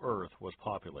whole earth was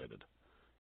populated.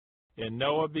 And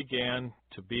Noah began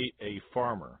to be a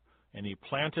farmer, and he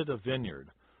planted a vineyard.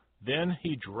 Then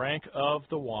he drank of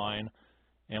the wine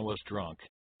and was drunk,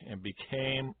 and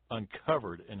became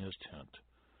uncovered in his tent.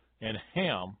 And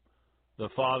Ham, the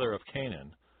father of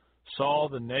Canaan, saw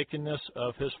the nakedness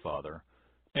of his father,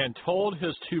 and told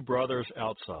his two brothers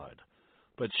outside.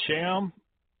 But Shem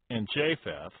and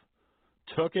Japheth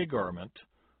took a garment,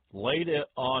 laid it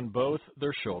on both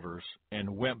their shoulders,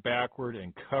 and went backward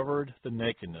and covered the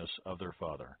nakedness of their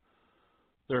father.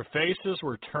 Their faces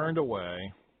were turned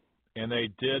away, and they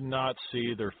did not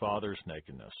see their father's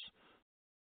nakedness.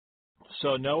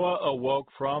 So Noah awoke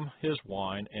from his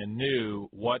wine and knew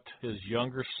what his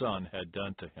younger son had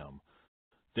done to him.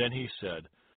 Then he said,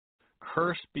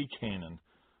 Cursed be Canaan,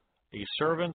 a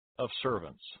servant of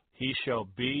servants. He shall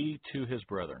be to his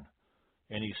brethren.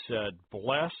 And he said,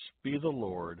 Blessed be the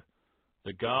Lord,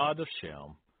 the God of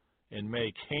Shem, and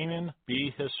may Canaan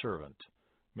be his servant.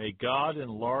 May God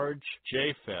enlarge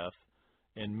Japheth,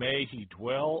 and may he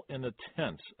dwell in the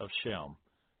tents of Shem,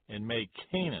 and may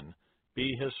Canaan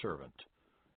be his servant.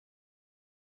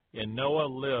 And Noah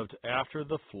lived after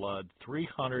the flood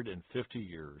 350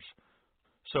 years.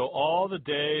 So all the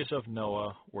days of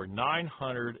Noah were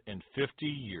 950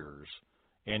 years,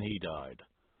 and he died.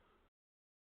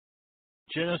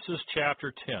 Genesis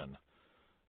chapter 10.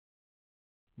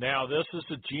 Now this is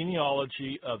the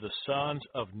genealogy of the sons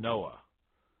of Noah: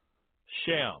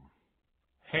 Shem,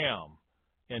 Ham,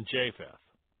 and Japheth.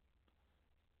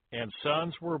 And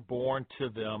sons were born to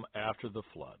them after the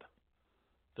flood.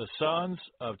 The sons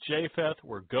of Japheth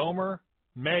were Gomer,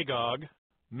 Magog,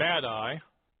 Madai,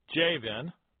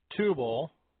 Javan,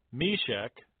 Tubal,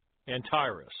 Meshech, and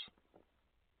Tyrus.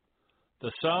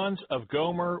 The sons of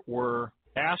Gomer were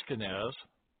Ashkenaz,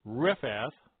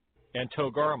 Riphath, and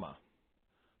Togarmah.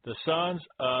 The sons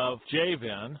of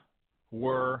Javan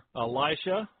were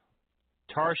Elisha,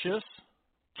 Tarshish,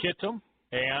 Kittim,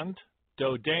 and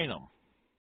Dodanim.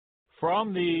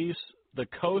 From these, the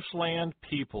coastland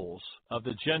peoples of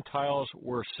the Gentiles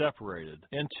were separated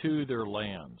into their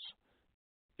lands,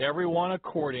 everyone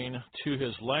according to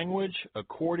his language,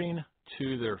 according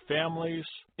to their families,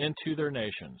 into their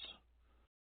nations.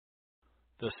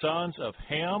 The sons of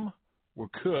Ham were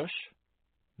Cush,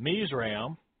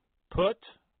 Mizraim, Put,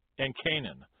 and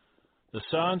Canaan. The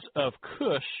sons of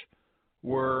Cush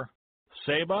were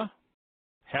Seba,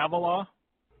 Havilah,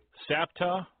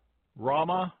 Sapta,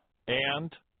 Ramah,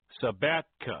 and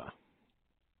Sabbatka.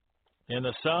 And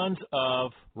the sons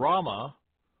of Ramah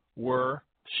were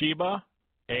Sheba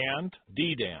and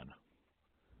Dedan.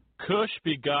 Cush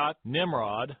begot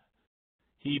Nimrod.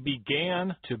 He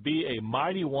began to be a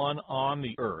mighty one on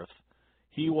the earth.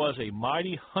 He was a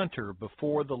mighty hunter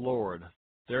before the Lord.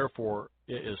 Therefore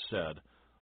it is said,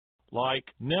 like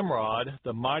Nimrod,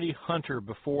 the mighty hunter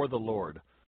before the Lord.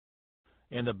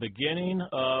 And the beginning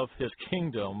of his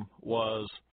kingdom was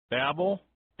Babel,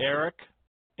 Erech,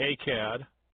 Akkad,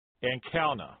 and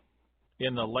Calneh,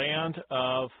 in the land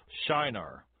of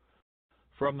Shinar.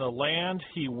 From the land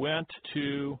he went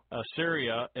to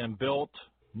Assyria and built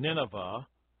Nineveh,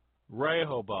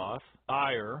 Rehoboth,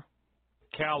 Ir,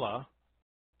 Calah,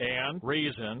 and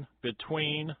Rezin,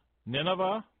 between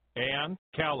Nineveh and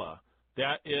Calah.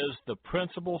 That is the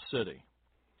principal city.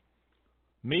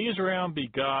 Mizraim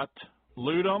begot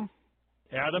Ludum,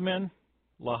 Adamin,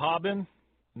 Lahabin,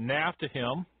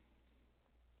 Naphtahim,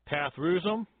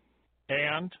 Pathruzim,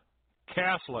 and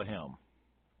Casluhim,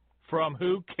 from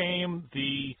who came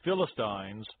the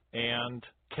Philistines and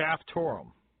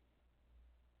Caphtorim.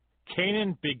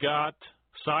 Canaan begot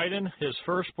Sidon, his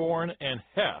firstborn, and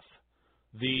Heth,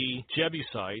 the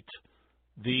Jebusite,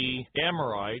 the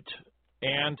Amorite,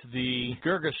 and the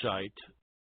Girgashite,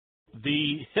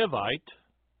 the Hivite,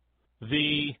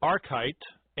 the Archite,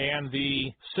 and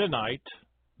the Sinite,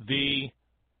 the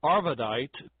Arvadite,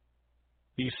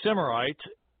 the Simerite,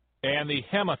 and the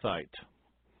Hamathite.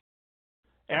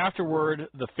 Afterward,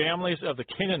 the families of the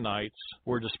Canaanites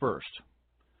were dispersed,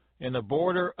 and the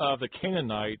border of the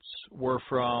Canaanites were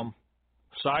from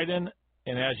Sidon,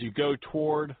 and as you go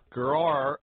toward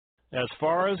Gerar, as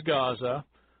far as Gaza,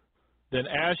 then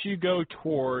as you go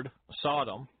toward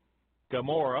Sodom,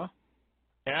 Gomorrah,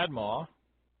 Admah,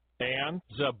 and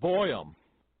Zeboim,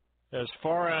 as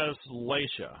far as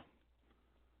Lasha.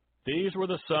 These were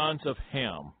the sons of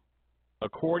Ham,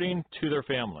 according to their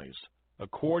families,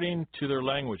 according to their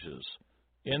languages,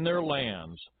 in their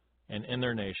lands, and in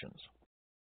their nations.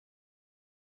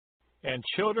 And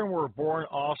children were born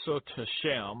also to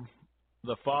Shem,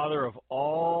 the father of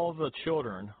all the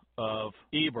children of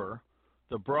Eber,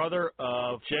 the brother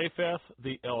of Japheth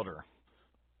the elder.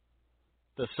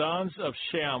 The sons of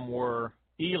Shem were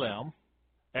Elam,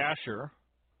 Asher,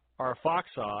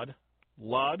 Arphaxad,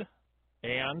 Lud,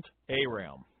 and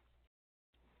Aram.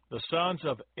 The sons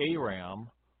of Aram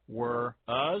were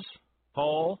Uz,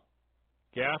 Hul,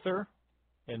 Gather,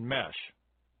 and Mesh.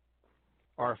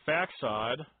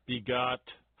 Arphaxad begot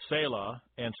Selah,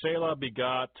 and Selah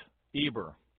begot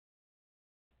Eber.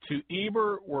 To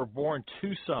Eber were born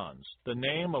two sons. The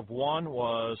name of one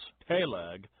was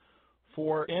Peleg,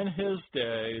 for in his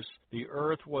days the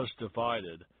earth was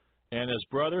divided, and his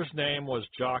brother's name was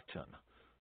Joktan.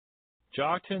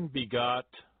 Joktan begot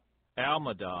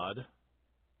Almadad,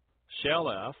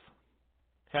 Sheleph,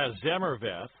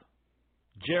 Hazemerveth,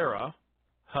 Jerah,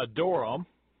 Hadoram,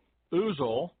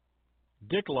 Uzal,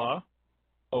 Diklah,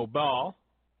 Obal,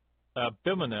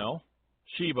 Abimanel,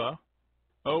 Sheba,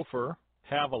 Ophir,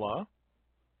 Havilah,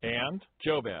 and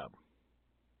Jobab.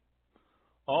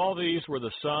 All these were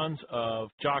the sons of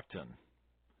Joktan,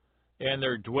 and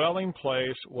their dwelling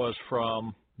place was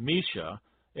from Mesha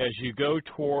as you go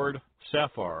toward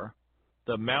Sephar,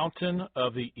 the mountain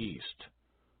of the east.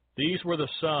 These were the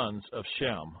sons of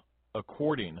Shem,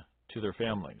 according to their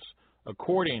families,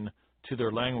 according to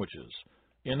their languages,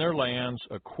 in their lands,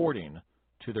 according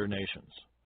to their nations.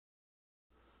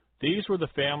 These were the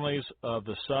families of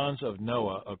the sons of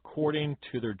Noah, according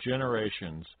to their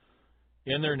generations,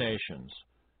 in their nations,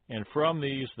 and from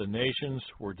these the nations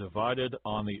were divided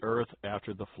on the earth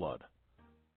after the flood.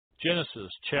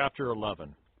 Genesis chapter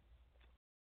 11.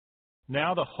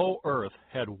 Now the whole earth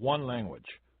had one language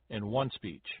and one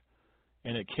speech,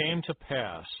 and it came to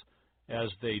pass, as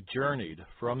they journeyed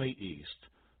from the east,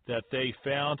 that they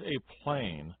found a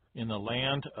plain in the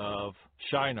land of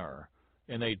Shinar,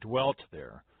 and they dwelt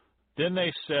there. Then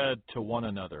they said to one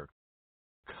another,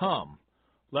 Come,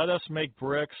 let us make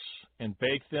bricks and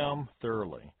bake them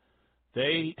thoroughly.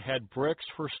 They had bricks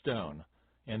for stone,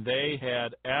 and they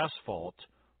had asphalt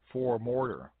for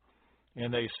mortar.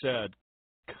 And they said,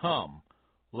 Come,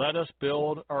 let us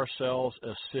build ourselves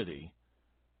a city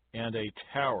and a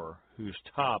tower whose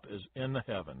top is in the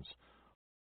heavens.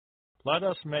 Let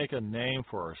us make a name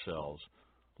for ourselves,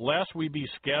 lest we be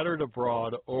scattered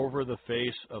abroad over the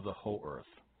face of the whole earth.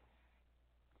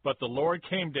 But the Lord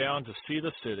came down to see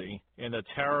the city and the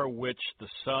tower which the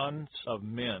sons of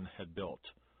men had built.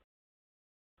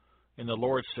 And the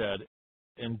Lord said,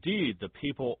 Indeed, the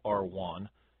people are one,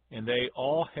 and they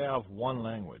all have one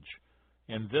language,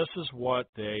 and this is what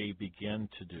they begin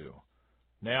to do.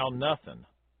 Now nothing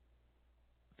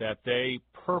that they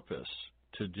purpose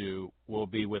to do will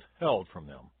be withheld from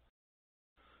them.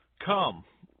 Come,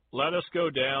 let us go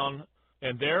down,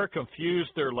 and there confuse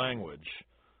their language,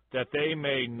 that they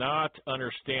may not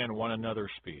understand one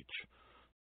another's speech.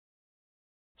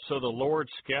 So the Lord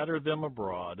scattered them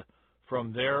abroad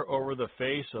from there over the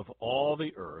face of all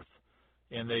the earth,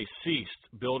 and they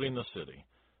ceased building the city.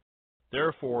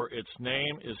 Therefore its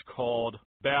name is called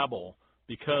Babel,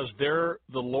 because there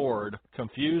the Lord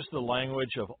confused the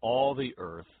language of all the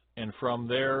earth, and from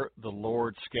there the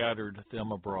Lord scattered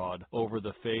them abroad over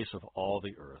the face of all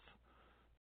the earth.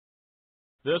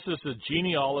 This is the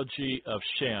genealogy of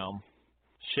Shem.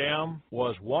 Shem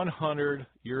was 100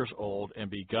 years old and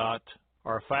begot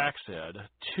Arphaxad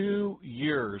 2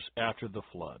 years after the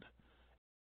flood.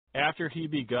 After he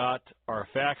begot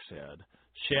Arphaxad,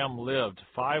 Shem lived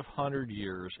 500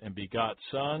 years and begot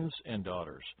sons and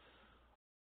daughters.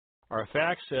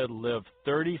 Arphaxad lived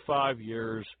 35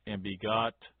 years and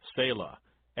begot Selah.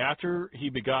 After he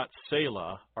begot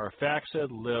Selah, Arphaxad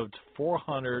lived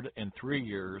 403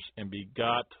 years and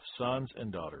begot sons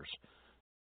and daughters.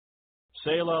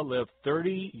 Selah lived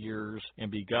 30 years and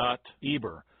begot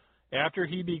Eber. After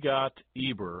he begot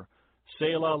Eber,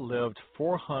 Selah lived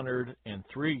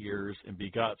 403 years and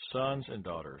begot sons and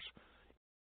daughters.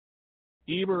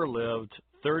 Eber lived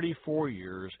 34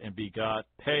 years and begot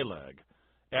Peleg.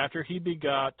 After he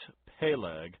begot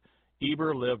Peleg,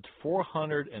 Eber lived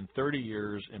 430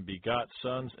 years and begot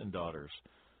sons and daughters.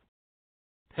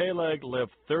 Peleg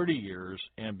lived 30 years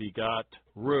and begot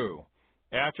Reu.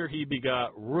 After he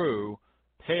begot Reu,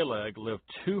 Peleg lived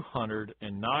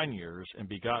 209 years and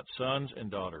begot sons and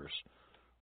daughters.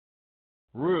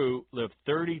 Reu lived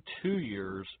 32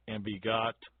 years and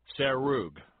begot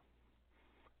Serug.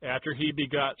 After he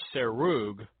begot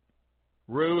Serug,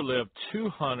 Reu lived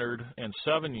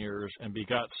 207 years and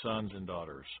begot sons and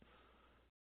daughters.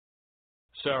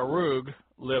 Serug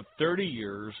lived 30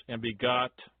 years and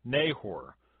begot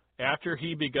Nahor. After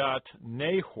he begot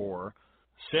Nahor,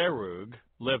 Serug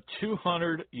lived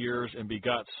 200 years and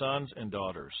begot sons and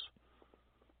daughters.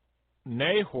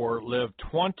 Nahor lived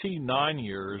 29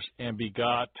 years and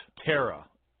begot Terah.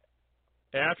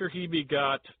 After he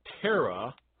begot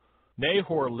Terah,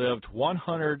 Nahor lived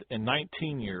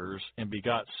 119 years and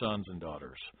begot sons and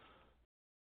daughters.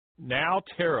 Now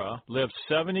Terah lived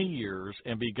 70 years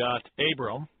and begot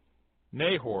Abram,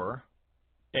 Nahor,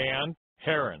 and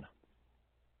Haran.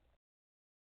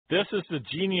 This is the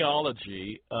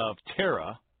genealogy of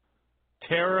Terah.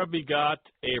 Terah begot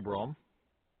Abram,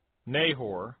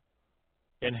 Nahor,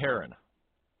 and Haran.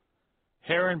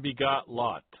 Haran begot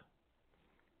Lot.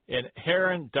 And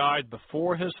Haran died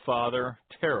before his father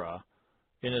Terah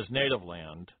in his native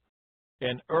land,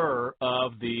 in Ur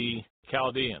of the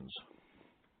Chaldeans.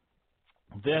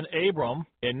 Then Abram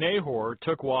and Nahor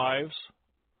took wives.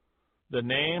 The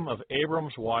name of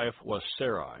Abram's wife was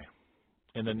Sarai,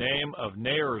 and the name of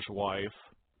Nahor's wife,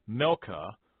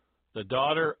 Milcah, the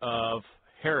daughter of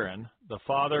Haran, the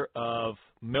father of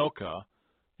Milcah,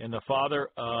 and the father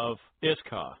of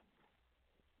Iscah.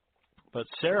 But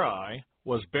Sarai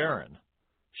was barren.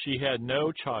 She had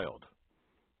no child.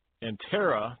 And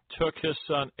Terah took his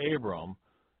son Abram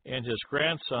and his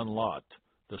grandson Lot,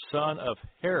 the son of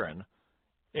Haran,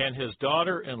 and his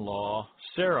daughter-in-law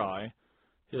Sarai,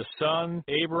 his son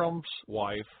Abram's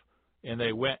wife, and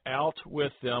they went out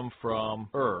with them from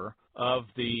Ur of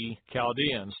the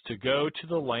Chaldeans to go to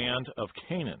the land of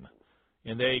Canaan.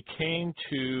 And they came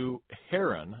to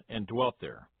Haran and dwelt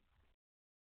there.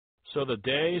 So the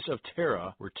days of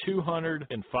Terah were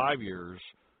 205 years,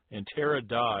 and Terah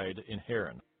died in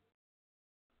Haran.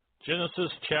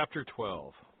 Genesis chapter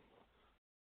 12.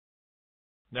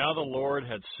 Now the Lord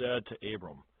had said to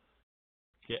Abram,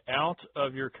 "Get out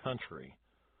of your country,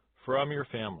 from your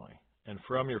family, and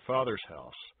from your father's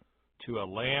house, to a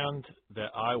land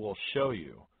that I will show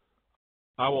you.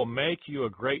 I will make you a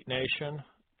great nation.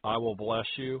 I will bless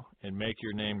you and make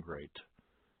your name great,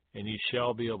 and ye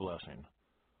shall be a blessing.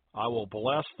 I will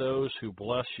bless those who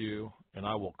bless you, and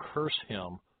I will curse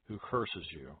him who curses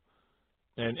you.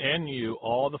 And in you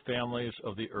all the families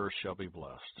of the earth shall be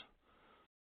blessed."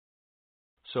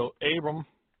 So Abram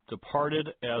departed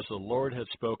as the Lord had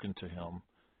spoken to him,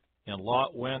 and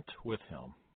Lot went with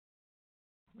him.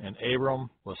 And Abram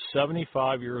was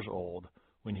 75 years old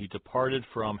when he departed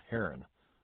from Haran.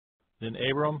 Then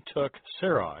Abram took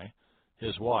Sarai,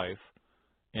 his wife,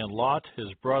 and Lot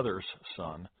his brother's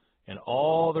son, and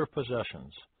all their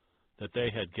possessions that they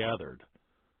had gathered,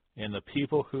 and the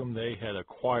people whom they had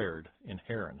acquired in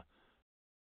Haran.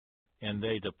 And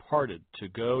they departed to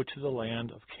go to the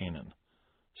land of Canaan.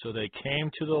 So they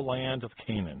came to the land of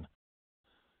Canaan.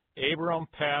 Abram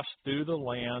passed through the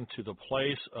land to the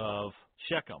place of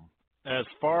Shechem, as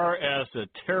far as the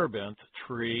terebinth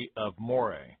tree of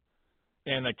Moreh.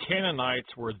 And the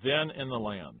Canaanites were then in the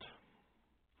land.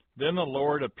 Then the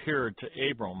Lord appeared to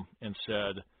Abram and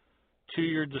said, "To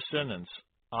your descendants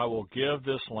I will give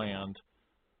this land."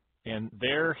 And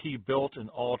there he built an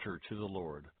altar to the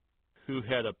Lord, who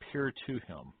had appeared to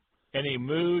him. And he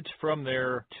moved from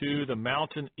there to the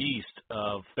mountain east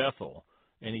of Bethel,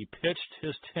 and he pitched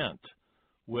his tent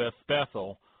with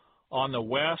Bethel on the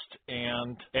west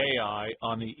and Ai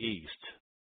on the east.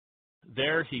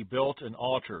 There he built an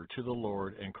altar to the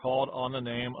Lord and called on the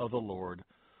name of the Lord.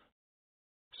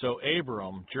 So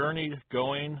Abram journeyed,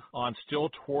 going on still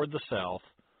toward the south.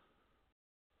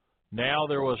 Now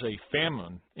there was a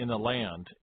famine in the land,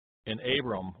 and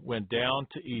Abram went down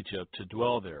to Egypt to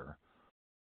dwell there.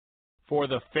 For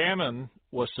the famine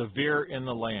was severe in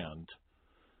the land.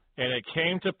 And it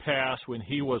came to pass when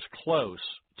he was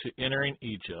close to entering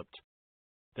Egypt,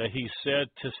 that he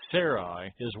said to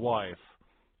Sarai, his wife,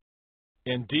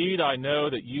 "Indeed, I know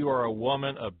that you are a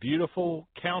woman of beautiful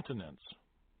countenance.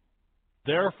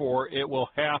 Therefore it will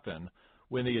happen,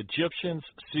 when the Egyptians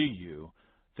see you,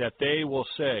 that they will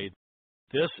say,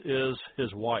 'This is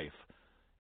his wife,'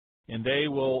 and they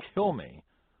will kill me.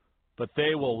 but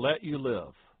they will let you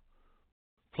live.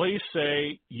 Please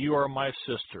say you are my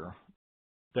sister,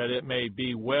 that it may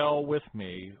be well with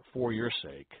me for your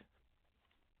sake,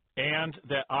 and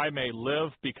that I may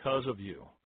live because of you."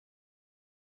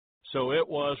 So it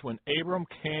was when Abram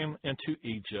came into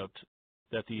Egypt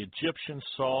that the Egyptians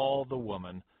saw the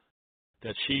woman,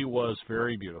 that she was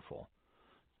very beautiful.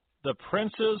 The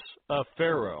princes of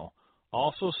Pharaoh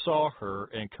also saw her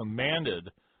and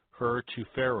commanded her to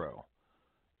Pharaoh.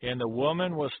 And the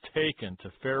woman was taken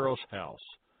to Pharaoh's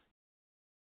house.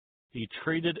 He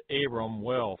treated Abram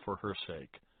well for her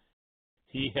sake.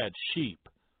 He had sheep,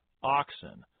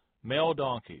 oxen, male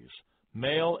donkeys,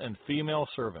 male and female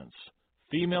servants,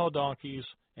 female donkeys,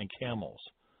 and camels.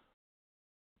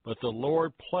 But the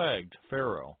Lord plagued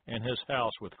Pharaoh and his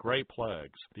house with great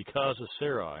plagues because of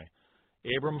Sarai,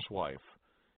 Abram's wife.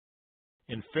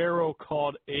 And Pharaoh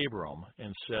called Abram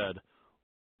and said,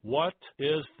 "What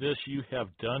is this you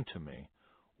have done to me?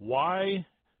 Why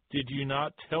did you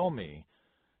not tell me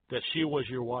that she was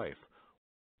your wife?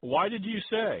 Why did you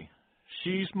say,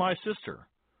 'She's my sister'?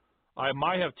 I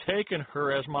might have taken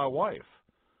her as my wife.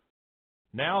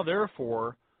 Now,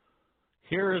 therefore,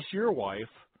 here is your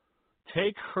wife.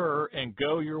 Take her and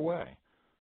go your way."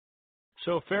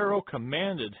 So Pharaoh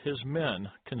commanded his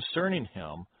men concerning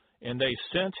him, and they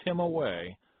sent him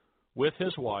away with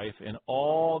his wife and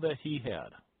all that he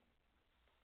had.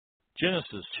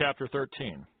 Genesis chapter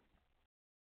 13.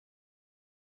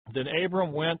 Then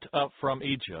Abram went up from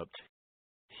Egypt,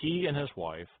 he and his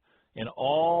wife, and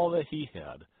all that he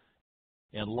had,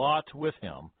 and Lot with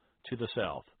him to the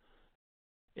south.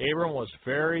 Abram was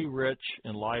very rich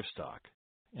in livestock,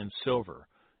 in silver,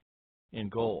 in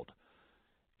gold.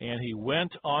 And he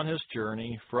went on his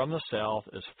journey from the south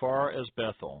as far as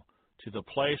Bethel, to the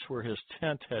place where his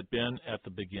tent had been at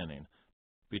the beginning,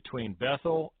 between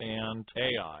Bethel and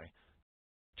Ai,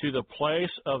 to the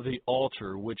place of the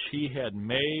altar which he had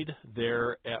made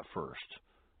there at first.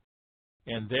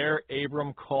 And there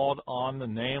Abram called on the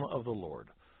name of the Lord.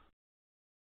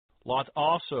 Lot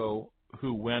also,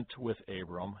 who went with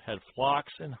Abram, had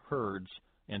flocks and herds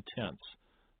and tents.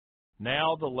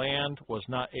 Now the land was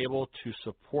not able to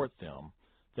support them,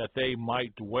 that they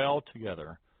might dwell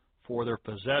together, for their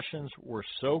possessions were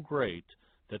so great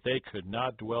that they could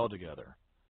not dwell together.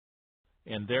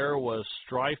 And there was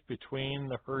strife between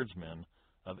the herdsmen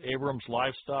of Abram's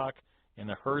livestock and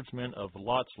the herdsmen of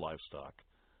Lot's livestock.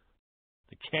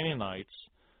 The Canaanites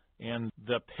and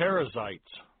the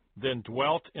Perizzites then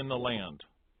dwelt in the land.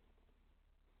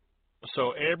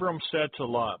 So Abram said to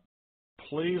Lot,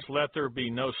 "Please let there be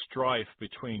no strife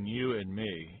between you and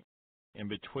me, and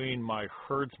between my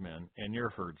herdsmen and your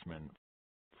herdsmen,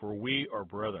 for we are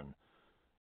brethren.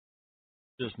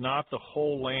 Is not the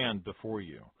whole land before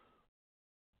you?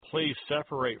 Please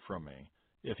separate from me.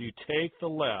 If you take the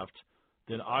left,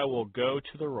 then I will go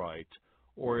to the right,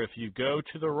 or if you go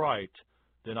to the right,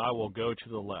 then I will go to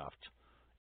the left."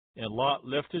 And Lot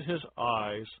lifted his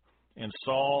eyes and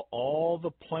saw all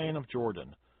the plain of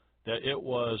Jordan, that it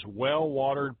was well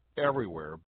watered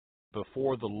everywhere,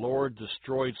 before the Lord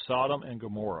destroyed Sodom and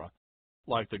Gomorrah,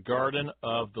 like the garden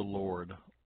of the Lord,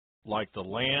 like the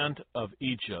land of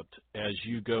Egypt, as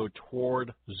you go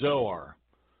toward Zoar.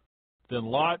 Then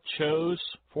Lot chose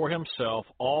for himself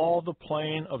all the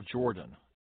plain of Jordan,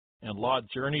 and Lot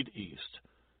journeyed east,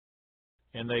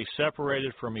 and they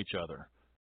separated from each other.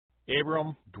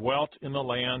 Abram dwelt in the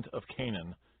land of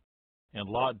Canaan, and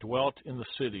Lot dwelt in the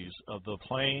cities of the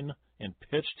plain, and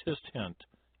pitched his tent,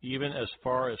 even as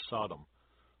far as Sodom.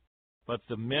 But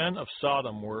the men of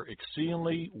Sodom were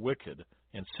exceedingly wicked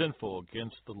and sinful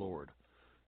against the Lord.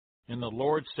 And the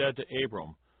Lord said to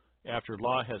Abram, after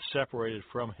Lot had separated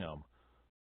from him,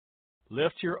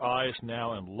 "Lift your eyes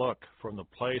now and look from the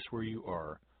place where you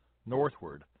are,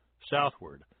 northward,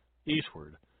 southward,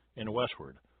 eastward, and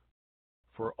westward.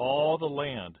 For all the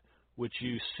land which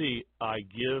you see I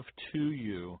give to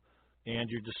you and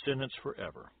your descendants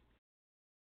forever.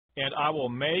 And I will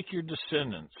make your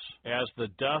descendants as the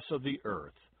dust of the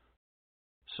earth,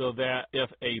 so that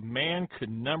if a man could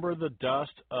number the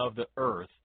dust of the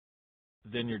earth,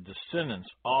 then your descendants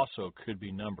also could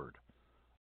be numbered.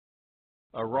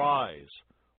 Arise,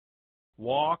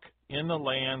 walk in the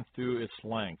land through its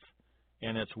length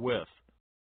and its width,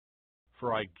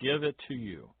 for I give it to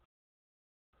you."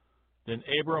 Then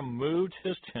Abram moved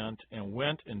his tent and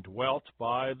went and dwelt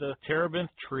by the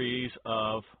terebinth trees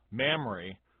of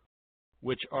Mamre,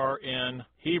 which are in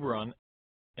Hebron,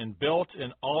 and built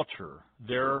an altar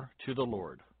there to the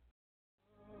Lord.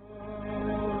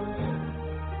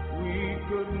 We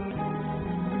couldn't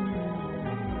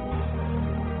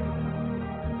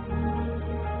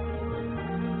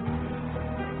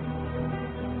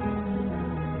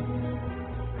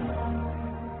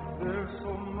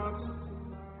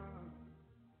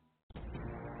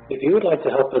If you would like to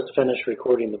help us finish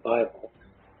recording the Bible,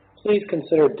 please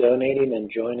consider donating and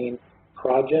joining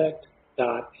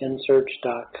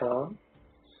project.nsearch.com.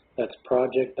 That's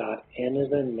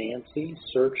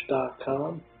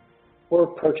project.nancysearch.com, or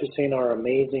purchasing our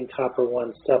amazing Copper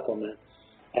One supplement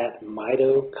at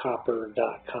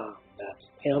mitocopper.com. That's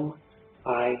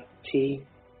M-I-T-O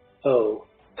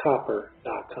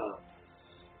copper.com.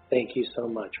 Thank you so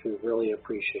much. We really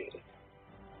appreciate it.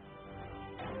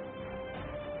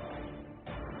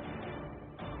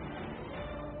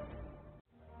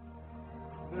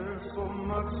 There's so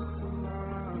much to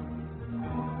learn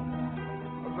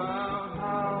about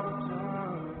how to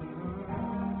turn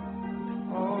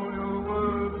all your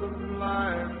words of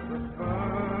life that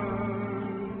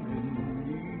burn in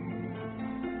me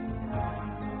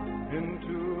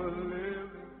into a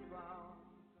living fountain.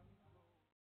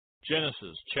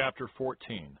 Genesis chapter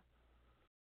 14.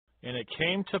 And it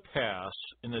came to pass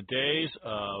in the days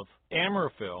of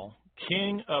Amraphel,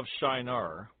 king of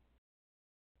Shinar,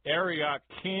 Arioch,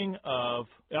 king of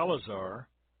Elazar,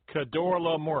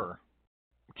 Kedorlaomer,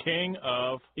 king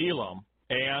of Elam,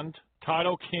 and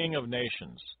Tidal, king of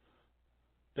nations,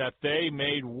 that they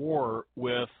made war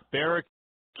with Barak,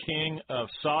 king of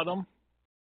Sodom,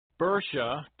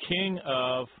 Bersha, king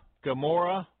of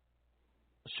Gomorrah,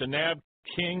 Shinab,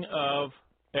 king of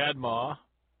Admah,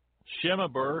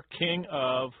 Shemeber, king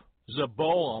of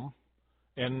Zeboim,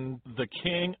 and the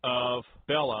king of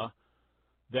Bela,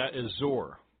 that is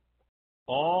Zor.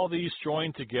 All these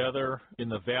joined together in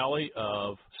the valley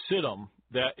of Siddim,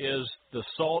 that is the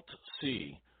Salt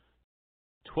Sea.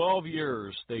 12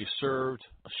 years they served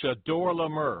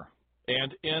Kedorlaomer,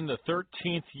 and in the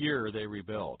 13th year they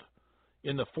rebelled.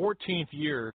 In the 14th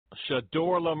year,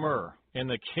 Kedorlaomer and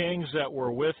the kings that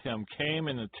were with him came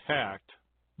and attacked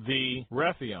the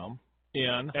Rephaim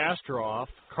in Ashtaroth,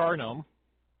 Karnam,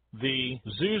 the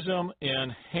Zuzim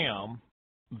in Ham,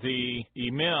 the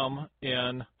Emim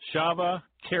in Shaveh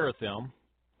Kirathim,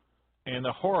 and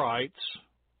the Horites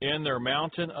in their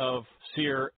mountain of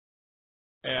Seir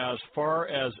as far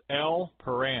as El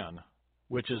Paran,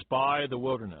 which is by the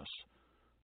wilderness.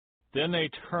 Then they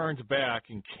turned back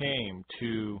and came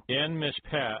to En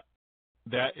Mishpat,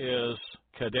 that is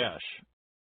Kadesh,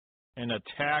 and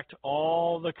attacked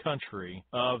all the country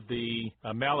of the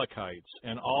Amalekites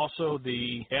and also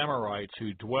the Amorites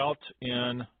who dwelt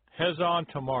in Hezon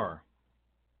Tamar.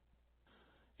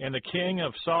 And the king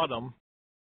of Sodom,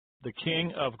 the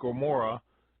king of Gomorrah,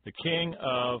 the king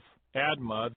of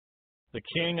Admah, the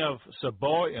king of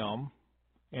Zeboim,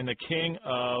 and the king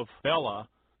of Bela,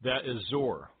 that is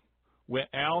Zor,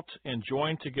 went out and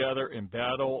joined together in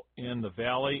battle in the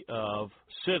valley of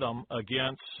Siddim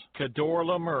against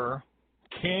Kedorlaomer,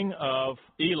 king of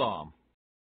Elam,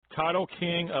 Tidal,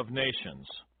 king of nations,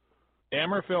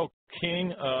 Amraphel,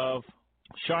 king of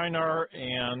Shinar,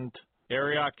 and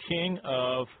Arioch, king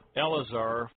of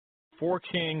Elazar, 4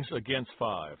 kings against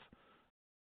 5.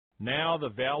 Now the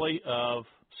valley of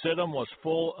Siddim was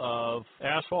full of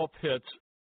asphalt pits,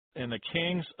 and the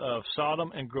kings of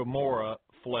Sodom and Gomorrah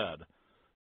fled.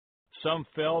 Some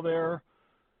fell there,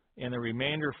 and the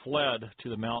remainder fled to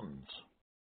the mountains.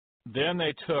 Then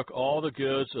they took all the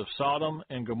goods of Sodom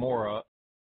and Gomorrah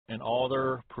and all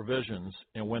their provisions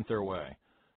and went their way.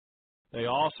 They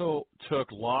also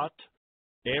took Lot,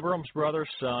 Abram's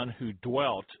brother's son, who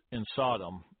dwelt in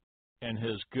Sodom, and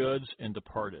his goods, and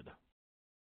departed.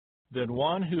 Then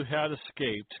one who had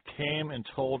escaped came and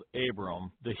told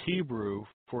Abram the Hebrew,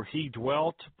 for he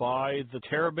dwelt by the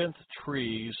terebinth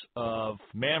trees of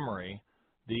Mamre,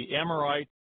 the Amorite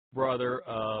brother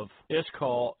of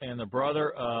Eshcol and the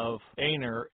brother of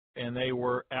Aner, and they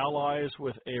were allies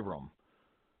with Abram.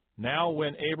 Now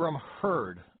when Abram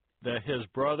heard that his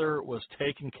brother was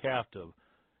taken captive,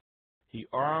 he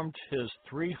armed his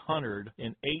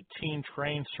 318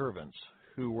 trained servants,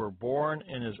 who were born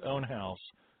in his own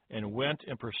house, and went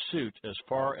in pursuit as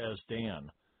far as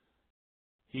Dan.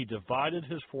 He divided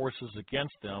his forces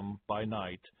against them by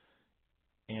night,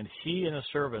 and he and his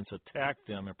servants attacked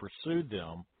them and pursued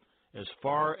them as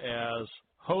far as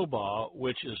Hobah,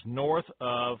 which is north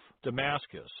of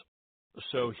Damascus.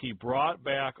 So he brought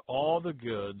back all the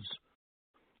goods,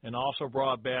 and also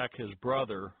brought back his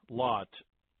brother Lot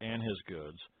and his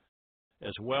goods,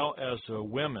 as well as the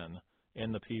women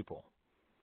and the people.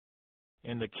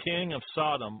 And the king of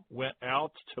Sodom went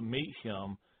out to meet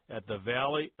him at the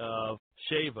valley of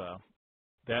Shaveh,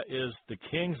 that is the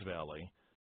king's valley,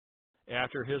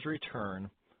 after his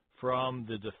return from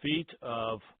the defeat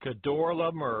of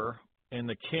Kedorlaomer and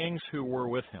the kings who were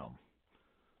with him.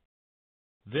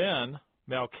 Then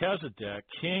Melchizedek,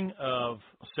 king of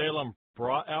Salem,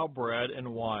 brought out bread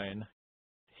and wine,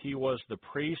 he was the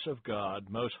priest of God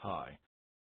Most High.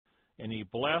 And he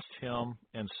blessed him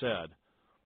and said,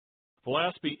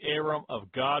 Blessed be Abram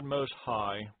of God Most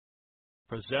High,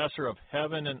 possessor of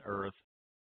heaven and earth,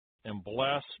 and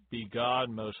blessed be God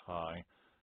Most High,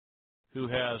 who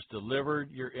has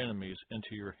delivered your enemies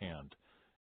into your hand.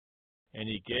 And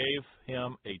he gave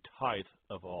him a tithe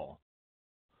of all.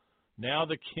 Now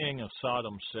the king of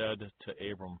Sodom said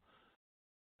to Abram,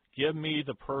 Give me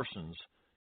the persons,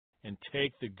 and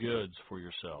take the goods for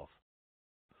yourself.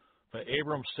 But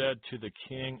Abram said to the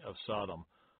king of Sodom,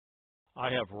 I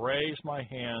have raised my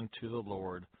hand to the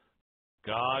Lord,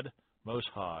 God Most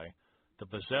High, the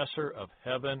possessor of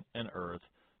heaven and earth,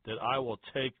 that I will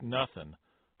take nothing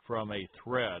from a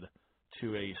thread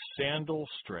to a sandal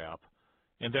strap,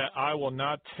 and that I will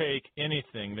not take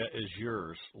anything that is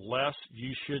yours, lest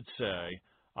you should say,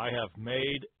 I have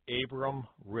made Abram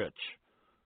rich,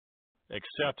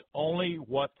 except only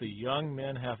what the young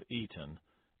men have eaten,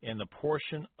 and the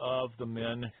portion of the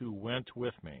men who went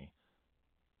with me,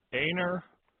 Aner,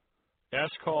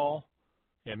 Eshcol,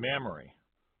 and Mamre.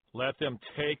 Let them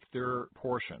take their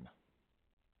portion.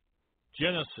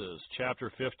 Genesis chapter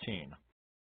 15.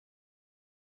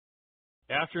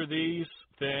 After these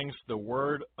things, the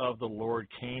word of the Lord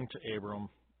came to Abram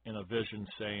in a vision,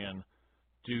 saying,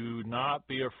 Do not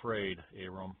be afraid,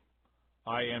 Abram.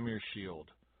 I am your shield,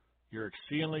 your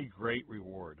exceedingly great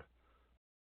reward.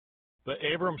 But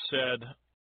Abram said,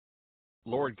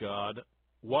 Lord God,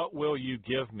 what will you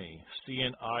give me,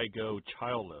 seeing I go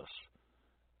childless,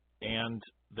 and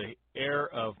the heir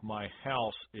of my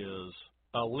house is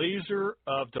Eliezer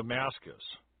of Damascus?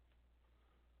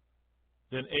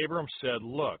 Then Abram said,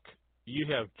 Look, you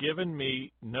have given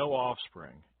me no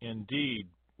offspring. Indeed,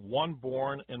 one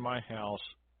born in my house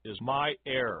is my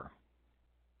heir.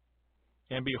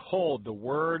 And behold, the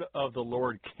word of the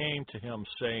Lord came to him,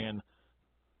 saying,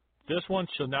 This one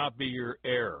shall not be your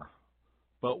heir,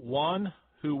 but one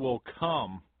who will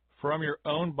come from your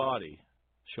own body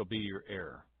shall be your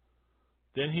heir.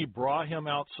 Then he brought him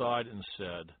outside and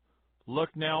said, Look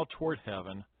now toward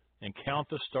heaven, and count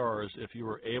the stars, if you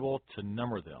are able to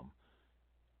number them.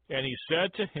 And he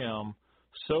said to him,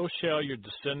 So shall your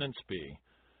descendants be.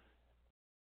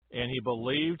 And he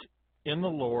believed in the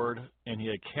Lord, and he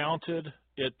accounted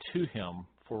it to him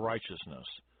for righteousness.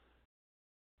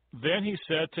 Then he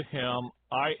said to him,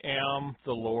 I am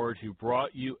the Lord who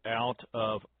brought you out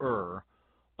of Ur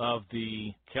of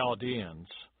the Chaldeans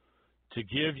to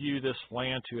give you this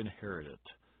land to inherit it.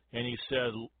 And he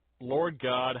said, Lord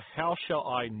God, how shall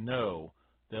I know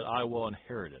that I will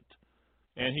inherit it?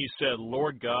 And he said,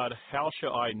 Lord God, how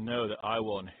shall I know that I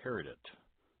will inherit it?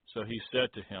 So he said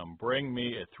to him, Bring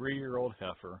me a 3-year-old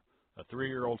heifer, a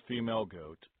 3-year-old female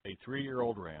goat, a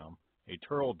 3-year-old ram, a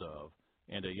turtle dove,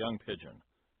 and a young pigeon.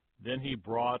 Then he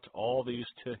brought all these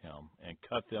to him and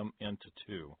cut them into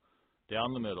 2,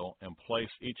 down the middle, and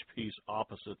placed each piece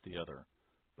opposite the other.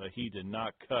 But he did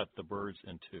not cut the birds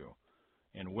in 2.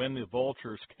 And when the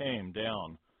vultures came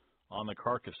down on the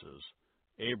carcasses,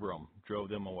 Abram drove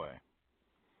them away.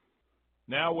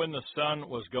 Now when the sun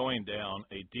was going down,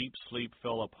 a deep sleep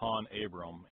fell upon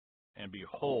Abram, and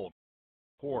behold,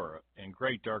 horror and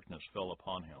great darkness fell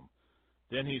upon him.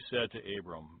 Then he said to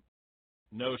Abram,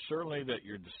 Know certainly that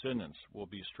your descendants will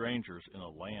be strangers in a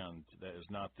land that is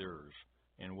not theirs,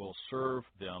 and will serve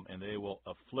them, and they will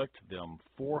afflict them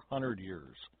 400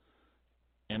 years.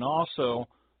 And also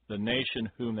the nation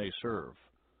whom they serve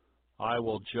I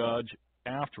will judge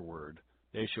afterward.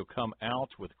 They shall come out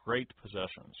with great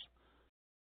possessions.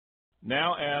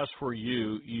 Now as for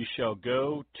you, you shall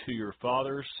go to your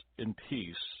fathers in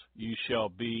peace. You shall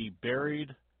be buried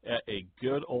at a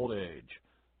good old age.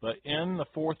 But in the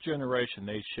 4th generation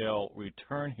they shall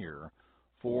return here,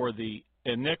 for the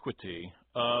iniquity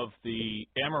of the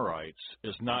Amorites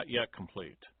is not yet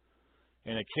complete.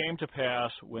 And it came to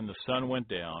pass, when the sun went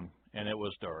down, and it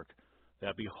was dark,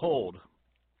 that behold,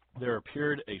 there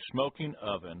appeared a smoking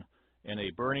oven and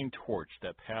a burning torch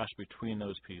that passed between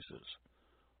those pieces.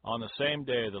 On the same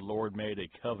day the Lord made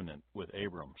a covenant with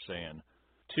Abram, saying,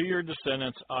 To your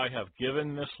descendants I have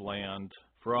given this land,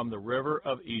 from the river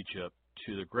of Egypt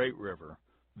to the great river,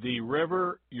 the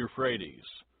river Euphrates,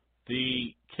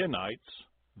 the Kenites,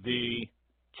 the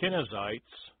Kenizzites,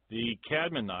 the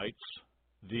Cadmonites,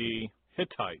 the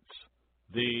Hittites,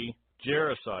 the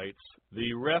Jerusites,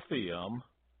 the Rephaim,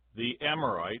 the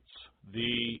Amorites,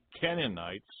 the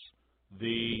Canaanites,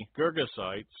 the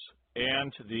Girgasites,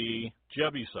 and the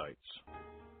Jebusites.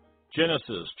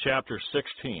 Genesis chapter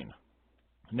 16.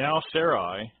 Now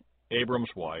Sarai, Abram's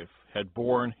wife, had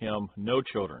borne him no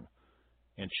children,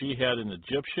 and she had an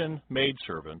Egyptian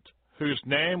maidservant whose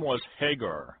name was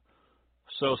Hagar.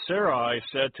 So Sarai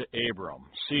said to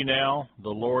Abram, "See now, the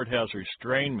Lord has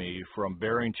restrained me from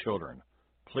bearing children.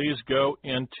 Please go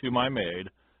in to my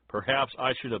maid. Perhaps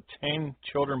I should obtain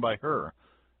children by her."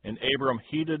 And Abram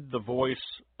heeded the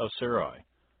voice of Sarai.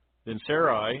 Then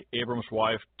Sarai, Abram's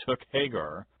wife, took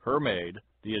Hagar, her maid,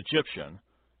 the Egyptian,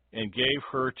 and gave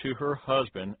her to her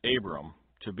husband Abram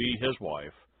to be his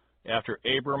wife, after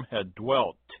Abram had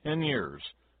dwelt 10 years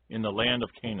in the land of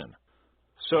Canaan.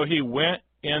 So he went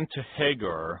in to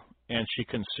Hagar, and she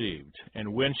conceived.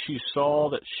 And when she saw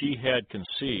that she had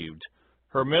conceived,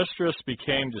 her mistress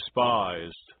became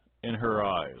despised in her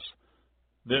eyes.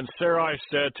 Then Sarai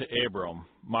said to Abram,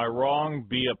 "My wrong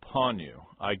be upon you.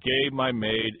 I gave my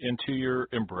maid into your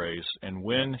embrace, and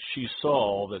when she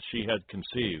saw that she had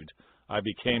conceived, I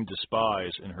became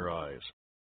despised in her eyes.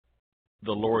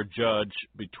 The Lord judge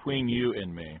between you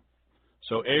and me."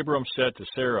 So Abram said to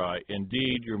Sarai,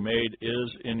 "Indeed, your maid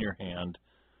is in your hand.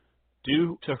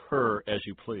 Do to her as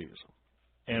you please."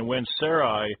 And when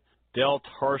Sarai dealt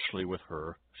harshly with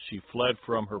her, she fled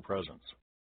from her presence.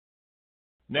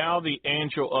 Now the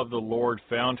angel of the Lord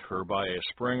found her by a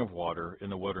spring of water in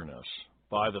the wilderness,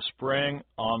 by the spring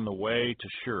on the way to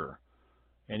Shur.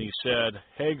 And he said,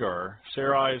 "Hagar,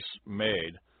 Sarai's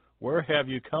maid, where have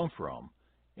you come from,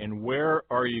 and where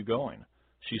are you going?"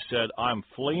 She said, "I'm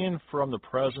fleeing from the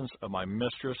presence of my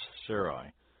mistress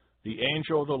Sarai." The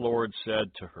angel of the Lord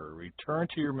said to her, "Return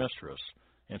to your mistress,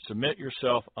 and submit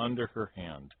yourself under her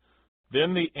hand."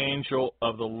 Then the angel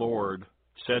of the Lord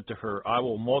said to her, "I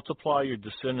will multiply your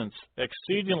descendants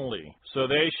exceedingly, so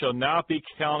they shall not be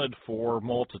counted for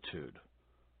multitude."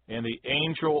 And the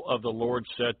angel of the Lord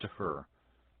said to her,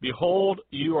 "Behold,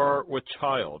 you are with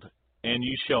child, and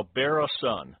you shall bear a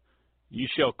son. You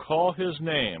shall call his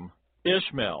name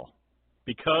Ishmael,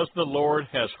 because the Lord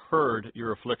has heard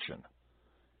your affliction.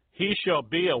 He shall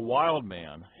be a wild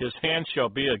man. His hand shall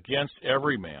be against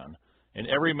every man, and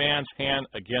every man's hand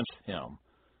against him.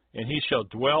 And he shall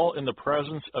dwell in the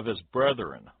presence of his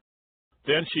brethren."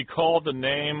 Then she called the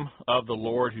name of the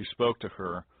Lord who spoke to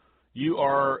her, "You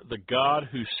are the God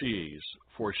who sees,"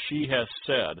 for she has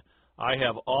said, "I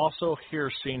have also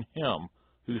here seen him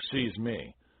who sees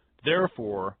me."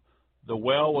 Therefore the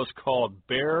well was called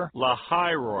Beer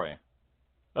Lahairoi.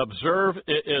 Observe,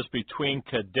 it is between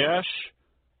Kadesh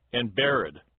and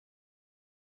Bered.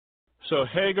 So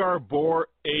Hagar bore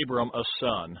Abram a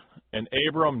son, and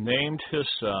Abram named his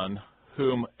son,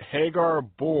 whom Hagar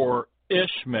bore,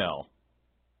 Ishmael.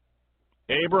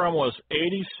 Abram was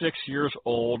 86 years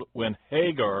old when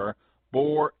Hagar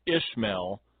bore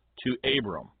Ishmael to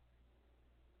Abram.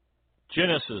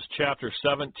 Genesis chapter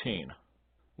 17.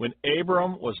 When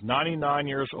Abram was 99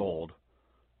 years old,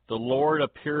 the Lord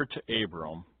appeared to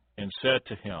Abram and said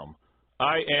to him,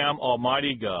 "I am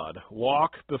Almighty God.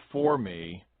 Walk before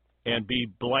me and be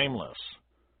blameless,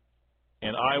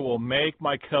 and I will make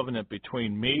my covenant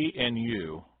between me and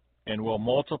you, and will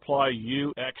multiply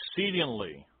you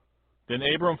exceedingly." Then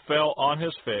Abram fell on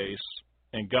his face,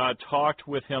 and God talked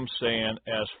with him, saying,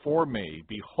 "As for me,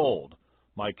 behold,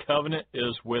 my covenant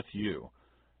is with you,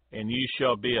 and you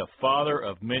shall be a father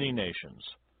of many nations.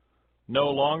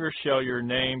 No longer shall your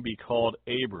name be called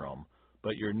Abram,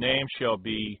 but your name shall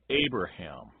be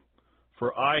Abraham.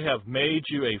 For I have made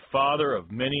you a father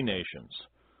of many nations.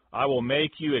 I will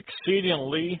make you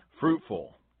exceedingly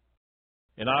fruitful,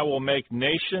 and I will make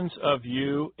nations of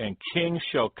you, and kings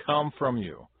shall come from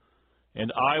you.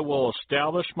 And I will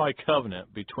establish my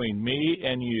covenant between me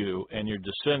and you and your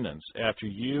descendants after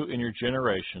you in your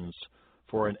generations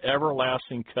for an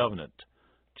everlasting covenant,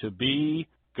 to be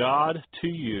God to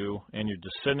you and your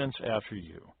descendants after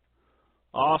you.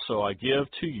 Also I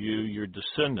give to you your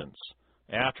descendants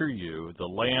after you the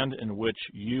land in which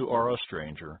you are a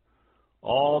stranger,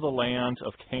 all the land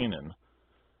of Canaan,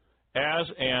 as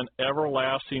an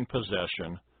everlasting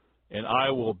possession, and I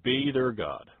will be their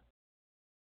God."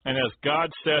 And as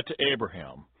God said to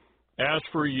Abraham, "As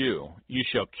for you, you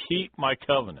shall keep my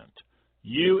covenant,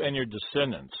 you and your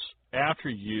descendants after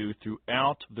you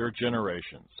throughout their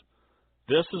generations.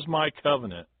 This is my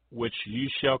covenant which you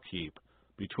shall keep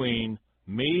between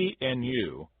me and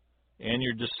you and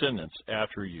your descendants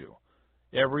after you.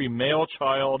 Every male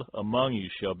child among you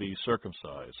shall be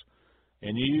circumcised,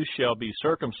 and you shall be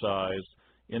circumcised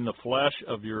in the flesh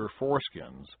of your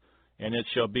foreskins, and it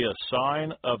shall be a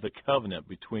sign of the covenant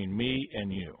between me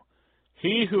and you.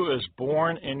 He who is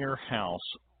born in your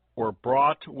house or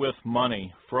brought with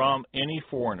money from any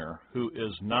foreigner who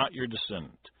is not your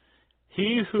descendant,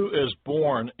 he who is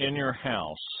born in your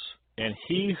house and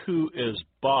he who is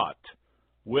bought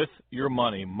with your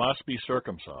money must be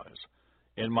circumcised,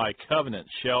 and my covenant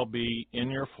shall be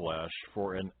in your flesh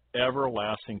for an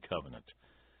everlasting covenant.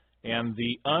 And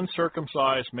the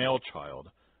uncircumcised male child,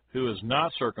 who is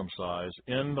not circumcised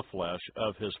in the flesh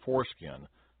of his foreskin,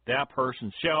 that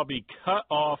person shall be cut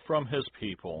off from his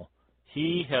people.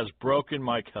 He has broken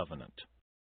my covenant.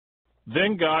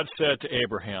 Then God said to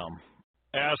Abraham,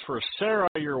 As for Sarai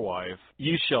your wife,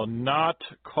 you shall not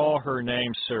call her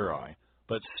name Sarai,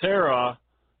 but Sarah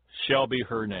shall be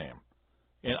her name.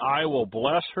 And I will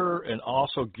bless her and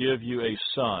also give you a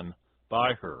son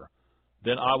by her.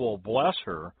 Then I will bless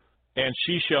her, and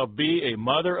she shall be a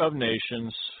mother of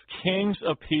nations. Kings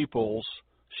of peoples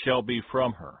shall be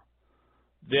from her.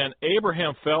 Then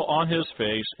Abraham fell on his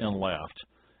face and laughed,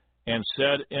 and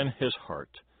said in his heart,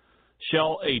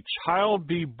 Shall a child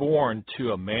be born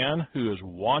to a man who is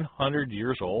 100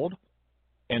 years old?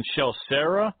 And shall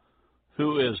Sarah,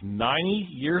 who is 90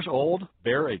 years old,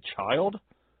 bear a child?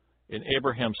 And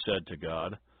Abraham said to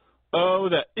God, Oh,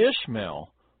 that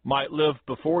Ishmael might live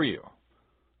before you.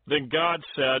 Then God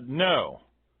said, No,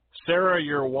 Sarah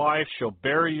your wife shall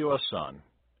bear you a son,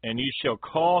 and you shall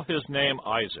call his name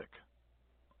Isaac.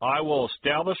 I will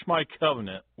establish my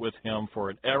covenant with him for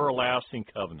an everlasting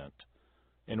covenant,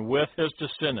 and with his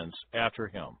descendants after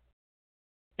him.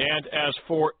 And as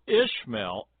for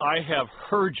Ishmael, I have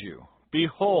heard you.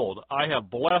 Behold, I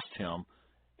have blessed him,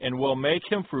 and will make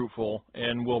him fruitful,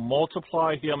 and will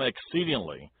multiply him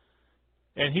exceedingly.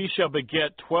 And he shall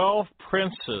beget 12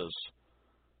 princes,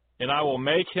 and I will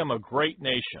make him a great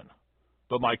nation.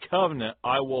 But my covenant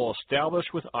I will establish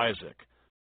with Isaac,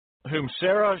 whom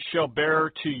Sarah shall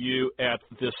bear to you at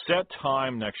the set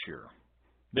time next year.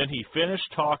 Then he finished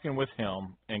talking with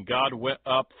him, and God went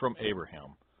up from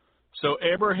Abraham. So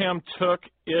Abraham took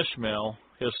Ishmael,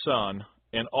 his son,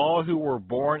 and all who were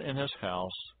born in his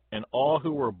house, and all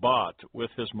who were bought with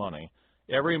his money,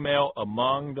 every male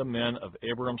among the men of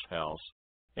Abraham's house,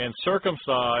 and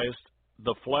circumcised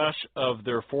the flesh of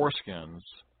their foreskins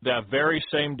that very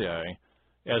same day,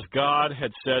 as God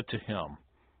had said to him.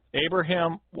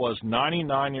 Abraham was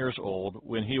 99 years old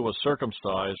when he was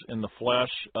circumcised in the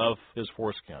flesh of his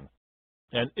foreskin.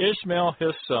 And Ishmael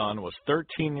his son was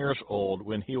 13 years old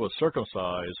when he was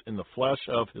circumcised in the flesh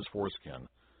of his foreskin.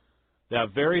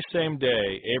 That very same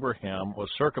day Abraham was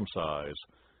circumcised,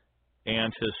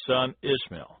 and his son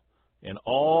Ishmael, and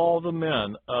all the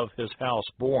men of his house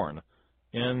born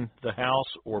in the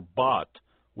house or bought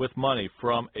with money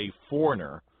from a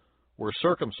foreigner were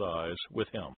circumcised with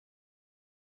him.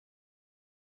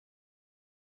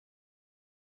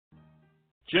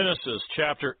 Genesis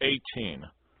chapter 18.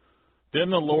 Then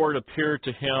the Lord appeared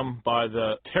to him by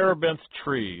the terebinth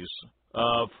trees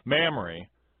of Mamre,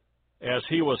 as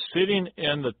he was sitting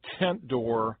in the tent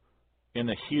door in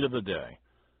the heat of the day.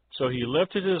 So he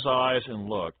lifted his eyes and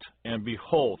looked, and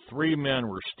behold, 3 men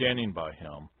were standing by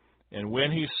him. And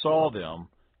when he saw them,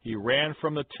 he ran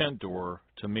from the tent door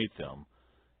to meet them,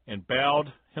 and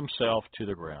bowed himself to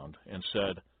the ground, and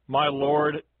said, My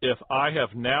Lord, if I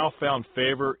have now found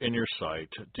favor in your sight,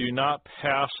 do not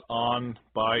pass on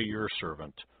by your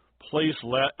servant. Please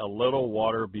let a little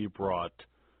water be brought,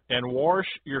 and wash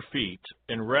your feet,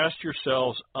 and rest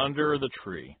yourselves under the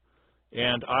tree.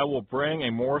 And I will bring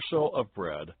a morsel of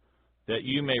bread, that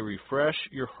you may refresh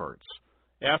your hearts.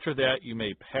 After that you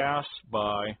may pass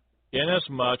by,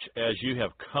 inasmuch as you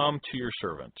have come to your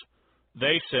servant.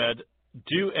 They said,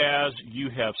 Do as you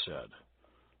have said.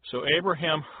 So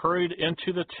Abraham hurried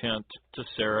into the tent to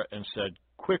Sarah and said,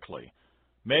 Quickly,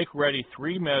 make ready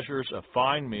 3 measures of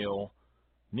fine meal,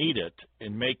 knead it,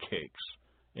 and make cakes.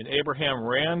 And Abraham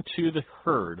ran to the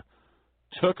herd,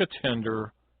 took a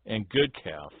tender and good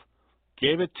calf,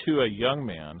 gave it to a young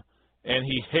man, and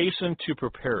he hastened to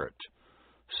prepare it.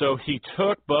 So he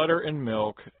took butter and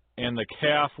milk and the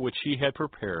calf which he had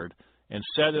prepared, and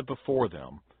set it before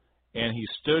them, and he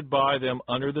stood by them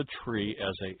under the tree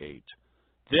as they ate.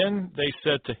 Then they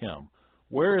said to him,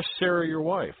 Where is Sarah your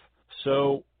wife?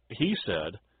 So he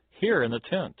said, Here in the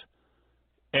tent.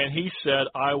 And he said,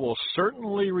 I will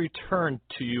certainly return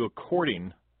to you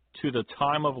according to the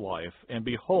time of life, and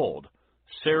behold,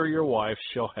 Sarah your wife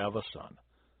shall have a son.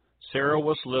 Sarah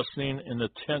was listening in the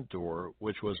tent door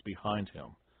which was behind him.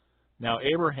 Now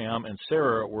Abraham and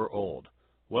Sarah were old,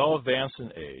 well advanced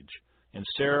in age, and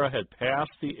Sarah had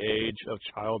passed the age of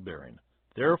childbearing.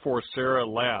 Therefore Sarah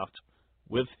laughed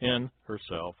within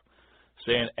herself,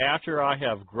 saying, After I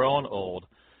have grown old,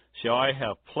 shall I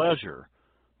have pleasure,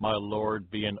 my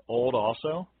Lord, being old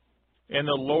also? And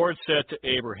the Lord said to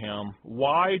Abraham,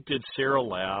 Why did Sarah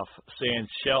laugh, saying,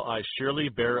 Shall I surely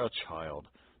bear a child,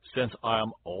 since I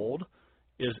am old?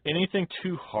 Is anything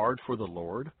too hard for the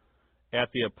Lord? At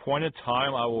the appointed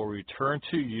time I will return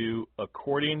to you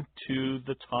according to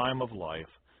the time of life,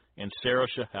 and Sarah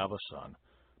shall have a son.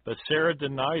 But Sarah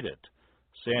denied it,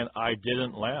 saying, I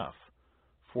didn't laugh,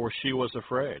 for she was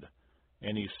afraid.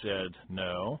 And he said,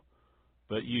 No,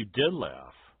 but you did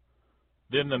laugh.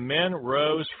 Then the men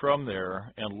rose from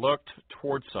there and looked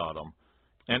toward Sodom,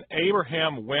 and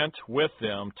Abraham went with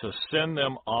them to send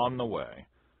them on the way.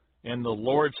 And the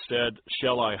Lord said,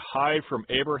 Shall I hide from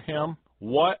Abraham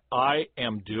what I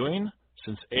am doing,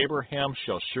 since Abraham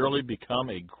shall surely become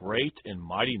a great and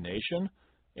mighty nation,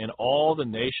 and all the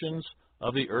nations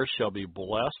of the earth shall be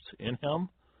blessed in him?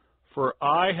 For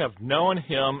I have known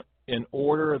him in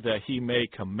order that he may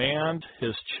command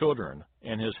his children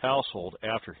and his household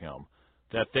after him,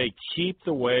 that they keep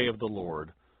the way of the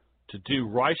Lord, to do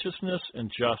righteousness and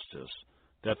justice,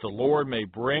 that the Lord may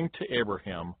bring to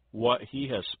Abraham what he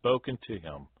has spoken to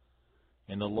him.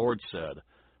 And the Lord said,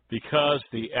 Because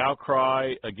the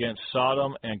outcry against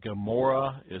Sodom and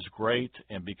Gomorrah is great,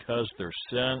 and because their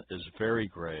sin is very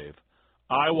grave,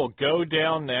 I will go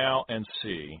down now and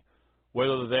see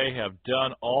whether they have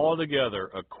done altogether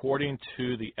according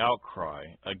to the outcry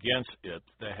against it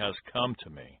that has come to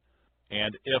me,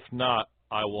 and if not,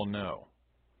 I will know.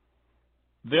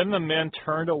 Then the men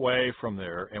turned away from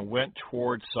there and went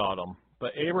toward Sodom,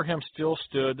 but Abraham still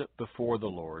stood before the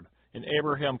Lord. And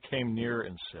Abraham came near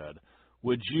and said,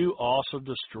 Would you also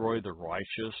destroy the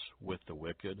righteous with the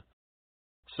wicked?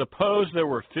 Suppose there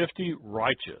were 50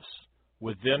 righteous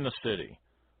within the city.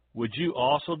 Would you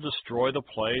also destroy the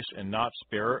place and not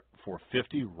spare it for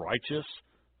 50 righteous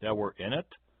that were in it?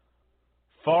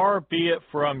 Far be it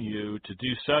from you to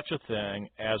do such a thing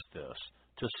as this,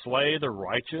 to slay the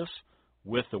righteous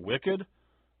with the wicked,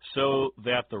 so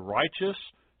that the righteous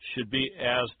should be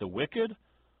as the wicked?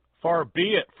 Far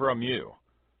be it from you.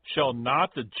 Shall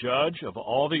not the judge of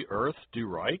all the earth do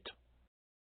right?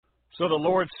 So the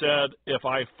Lord said, If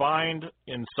I find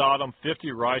in Sodom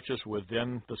 50 righteous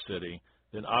within the city,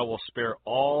 then I will spare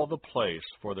all the place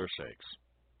for their sakes.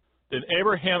 Then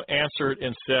Abraham answered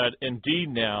and said, Indeed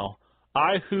now,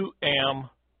 I who am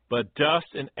but dust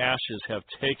and ashes have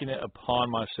taken it upon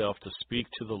myself to speak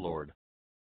to the Lord.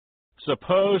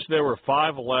 Suppose there were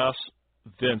 5 less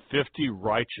than 50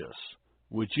 righteous.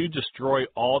 Would you destroy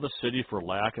all the city for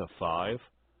lack of 5?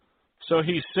 So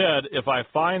he said, If I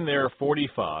find there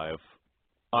 45,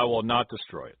 I will not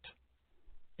destroy it.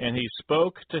 And he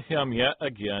spoke to him yet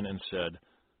again and said,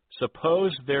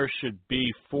 Suppose there should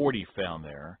be 40 found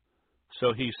there.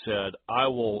 So he said, I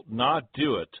will not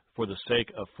do it for the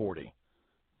sake of 40.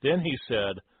 Then he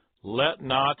said, Let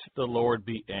not the Lord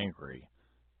be angry,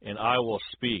 and I will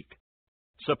speak.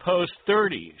 Suppose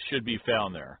 30 should be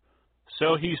found there.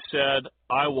 So he said,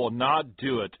 I will not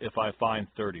do it if I find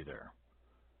 30 there.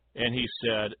 And he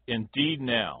said, Indeed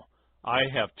now, I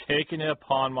have taken it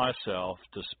upon myself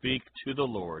to speak to the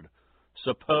Lord.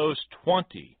 Suppose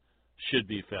 20 should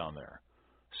be found there.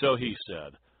 So he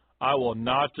said, I will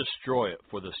not destroy it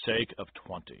for the sake of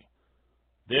 20.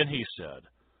 Then he said,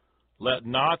 Let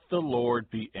not the Lord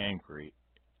be angry.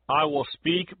 I will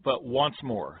speak but once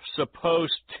more. Suppose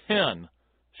 10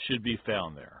 should be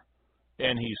found there.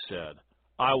 And he said,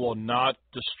 I will not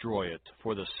destroy it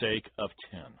for the sake of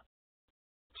 10.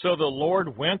 So the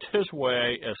Lord went his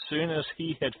way as soon as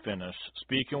he had finished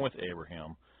speaking with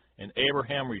Abraham, and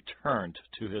Abraham returned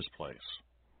to his place.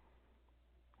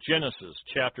 Genesis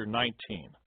chapter 19.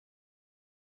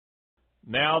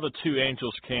 Now the 2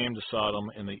 angels came to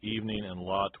Sodom in the evening, and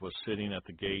Lot was sitting at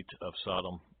the gate of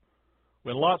Sodom.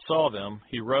 When Lot saw them,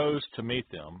 he rose to meet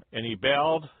them, and he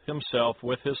bowed himself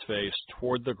with his face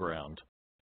toward the ground.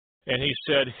 And he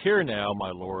said, Hear now,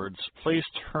 my lords, please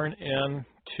turn in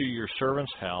to your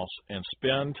servant's house and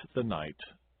spend the night,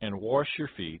 and wash your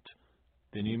feet.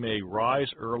 Then you may rise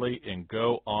early and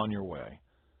go on your way.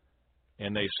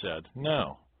 And they said,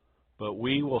 No, but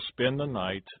we will spend the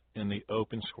night in the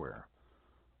open square.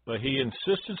 But he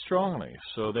insisted strongly,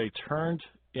 so they turned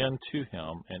in to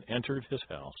him and entered his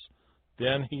house.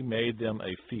 Then he made them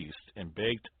a feast and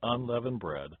baked unleavened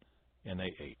bread, and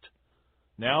they ate.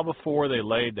 Now before they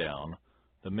lay down,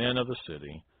 the men of the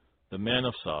city, the men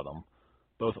of Sodom,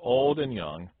 both old and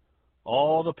young,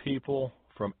 all the people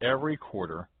from every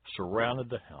quarter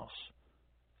surrounded the house.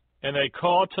 And they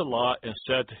called to Lot and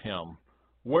said to him,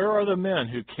 Where are the men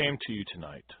who came to you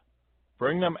tonight?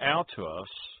 Bring them out to us,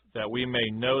 that we may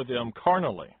know them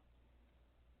carnally.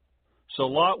 So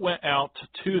Lot went out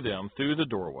to them through the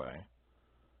doorway,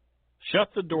 shut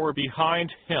the door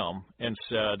behind him, and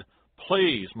said,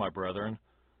 Please, my brethren,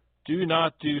 do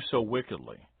not do so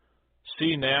wickedly.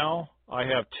 See now, I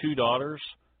have 2 daughters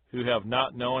who have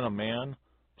not known a man.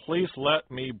 Please let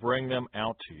me bring them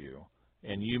out to you,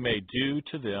 and you may do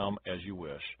to them as you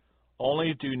wish.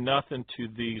 Only do nothing to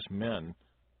these men,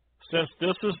 since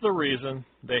this is the reason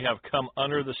they have come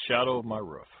under the shadow of my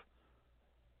roof."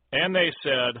 And they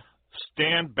said,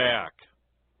 "Stand back."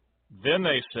 Then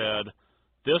they said,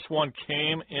 "This one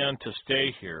came in to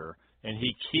stay here, and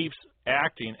he keeps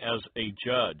acting as a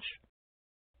judge.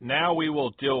 Now we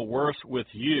will deal worse with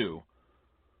you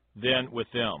than with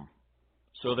them."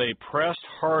 So they pressed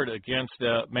hard against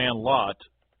the man Lot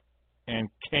and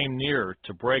came near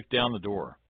to break down the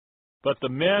door. But the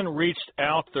men reached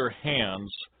out their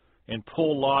hands and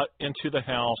pulled Lot into the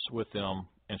house with them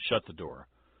and shut the door.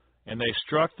 And they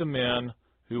struck the men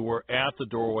who were at the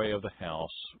doorway of the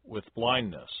house with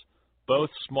blindness, both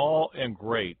small and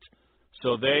great,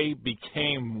 so they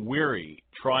became weary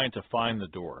trying to find the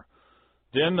door.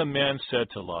 Then the men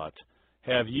said to Lot,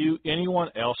 "Have you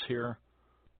anyone else here?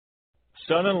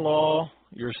 Son-in-law,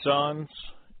 your sons,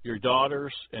 your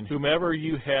daughters, and whomever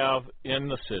you have in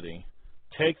the city,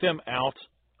 take them out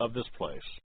of this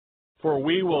place. For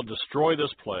we will destroy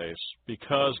this place,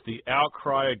 because the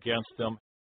outcry against them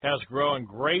has grown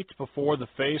great before the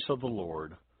face of the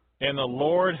Lord, and the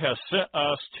Lord has sent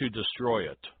us to destroy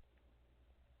it."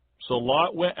 So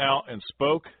Lot went out and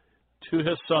spoke to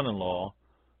his son-in-law,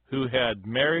 who had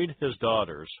married his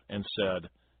daughters, and said,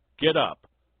 "Get up,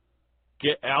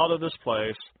 get out of this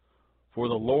place, for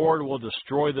the Lord will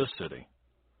destroy this city."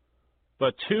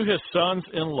 But to his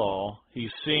sons-in-law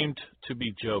he seemed to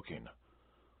be joking.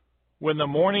 When the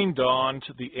morning dawned,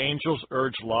 the angels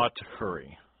urged Lot to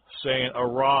hurry, saying,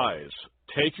 "Arise,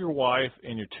 take your wife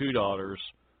and your 2 daughters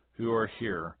who are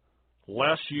here,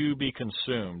 lest you be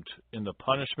consumed in the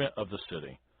punishment of the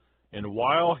city." And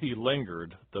while he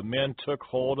lingered, the men took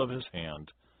hold of his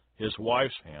hand, his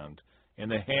wife's hand, and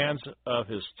the hands of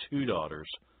his 2 daughters,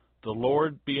 the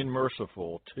Lord being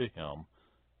merciful to him,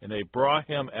 and they brought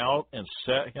him out and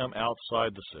set him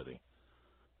outside the city.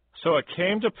 So it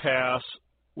came to pass,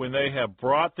 when they had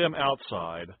brought them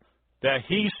outside, that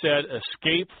he said,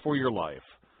 "Escape for your life.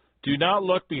 Do not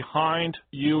look behind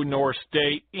you, nor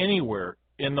stay anywhere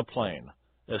in the plain.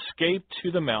 Escape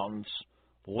to the mountains,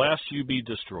 lest you be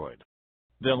destroyed."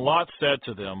 Then Lot said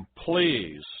to them,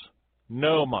 "Please,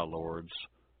 no, my lords.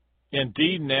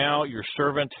 Indeed, now your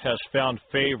servant has found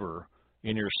favor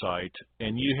in your sight,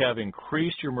 and you have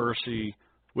increased your mercy,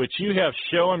 which you have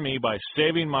shown me by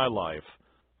saving my life.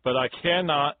 But I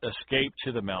cannot escape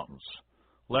to the mountains,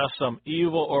 lest some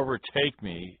evil overtake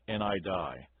me and I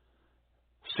die.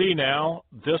 See now,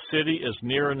 this city is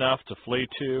near enough to flee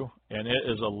to, and it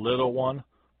is a little one.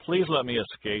 Please let me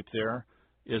escape there.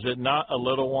 Is it not a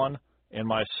little one, and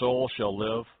my soul shall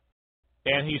live?"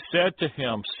 And he said to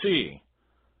him, "See,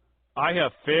 I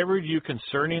have favored you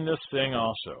concerning this thing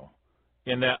also,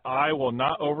 in that I will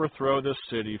not overthrow this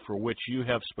city for which you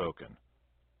have spoken.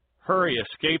 Hurry,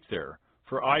 escape there,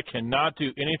 for I cannot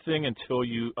do anything until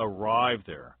you arrive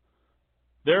there."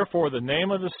 Therefore the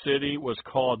name of the city was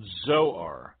called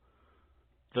Zoar.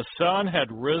 The sun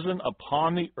had risen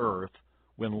upon the earth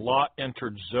when Lot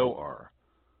entered Zoar.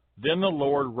 Then the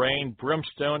Lord rained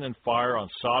brimstone and fire on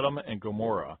Sodom and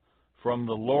Gomorrah from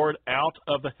the Lord out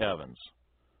of the heavens.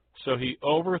 So he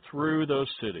overthrew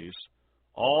those cities,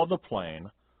 all the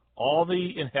plain, all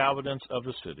the inhabitants of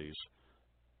the cities,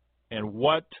 and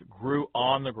what grew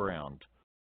on the ground.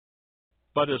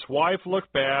 But his wife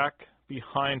looked back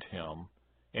behind him,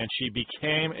 and she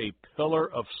became a pillar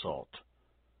of salt.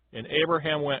 And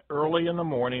Abraham went early in the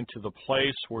morning to the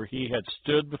place where he had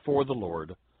stood before the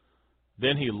Lord.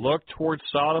 Then he looked toward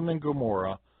Sodom and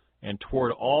Gomorrah, and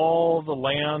toward all the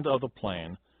land of the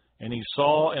plain, and he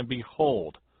saw, and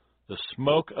behold, the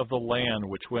smoke of the land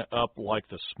which went up like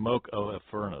the smoke of a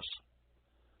furnace.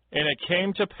 And it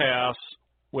came to pass,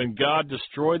 when God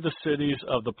destroyed the cities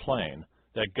of the plain,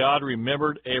 that God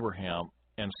remembered Abraham,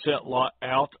 and sent Lot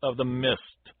out of the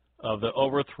midst of the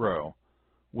overthrow,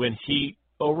 when he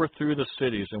overthrew the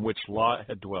cities in which Lot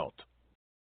had dwelt.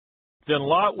 Then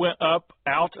Lot went up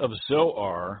out of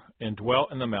Zoar, and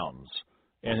dwelt in the mountains,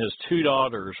 and his 2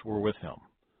 daughters were with him,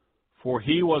 for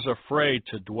he was afraid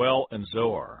to dwell in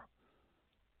Zoar.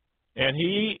 And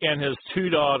he and his 2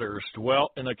 daughters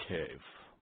dwelt in a cave.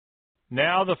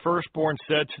 Now the firstborn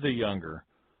said to the younger,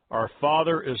 "Our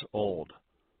father is old,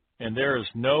 and there is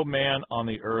no man on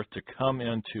the earth to come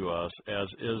in to us,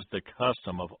 as is the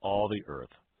custom of all the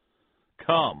earth.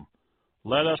 Come,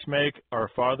 let us make our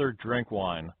father drink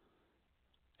wine,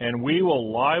 and we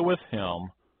will lie with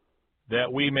him,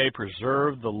 that we may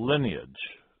preserve the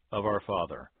lineage of our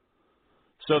father."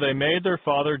 So they made their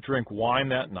father drink wine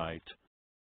that night.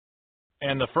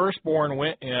 And the firstborn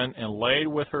went in and laid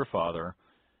with her father,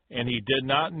 and he did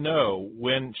not know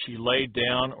when she lay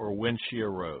down or when she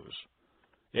arose.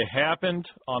 It happened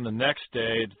on the next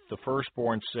day that the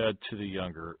firstborn said to the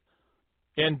younger,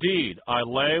 Indeed, I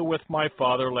lay with my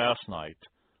father last night.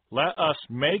 Let us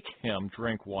make him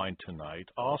drink wine tonight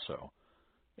also,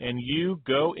 and you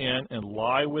go in and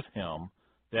lie with him,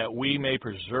 that we may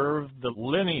preserve the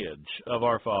lineage of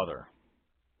our father.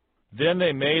 Then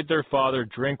they made their father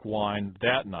drink wine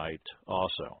that night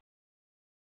also.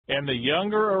 And the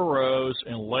younger arose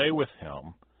and lay with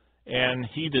him, and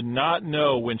he did not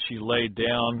know when she lay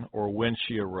down or when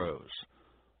she arose.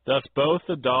 Thus both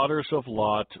the daughters of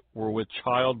Lot were with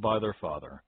child by their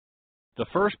father. The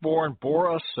firstborn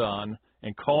bore a son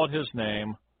and called his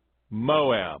name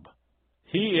Moab.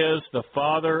 He is the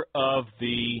father of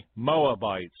the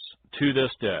Moabites to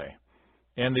this day.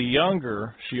 And the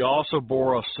younger, she also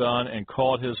bore a son and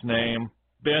called his name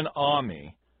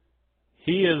Ben-Ami.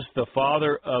 He is the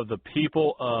father of the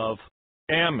people of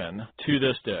Ammon to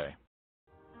this day.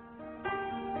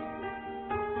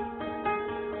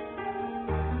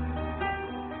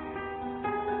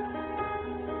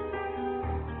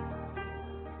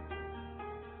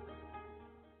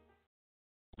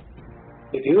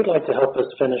 If you would like to help us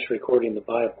finish recording the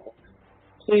Bible,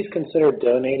 please consider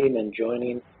donating and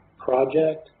joining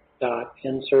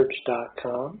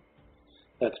project.nsearch.com.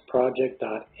 That's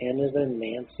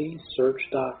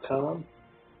project.n-as-in-Nancy-search.com,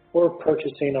 or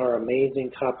purchasing our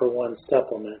amazing Copper One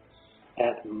supplement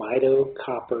at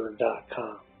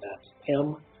mitocopper.com. That's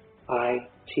M-I-T-O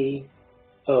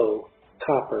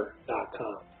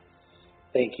copper.com.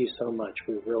 Thank you so much.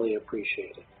 We really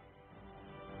appreciate it.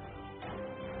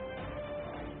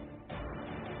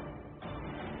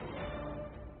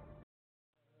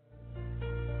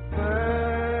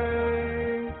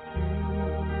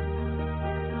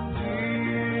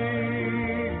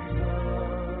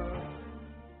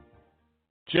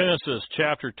 Genesis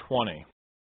chapter 20.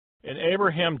 And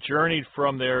Abraham journeyed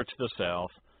from there to the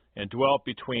south, and dwelt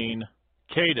between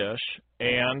Kadesh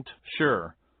and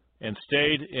Shur, and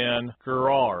stayed in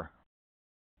Gerar.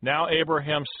 Now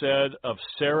Abraham said of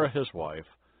Sarah his wife,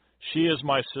 She is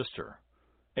my sister.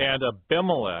 And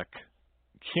Abimelech,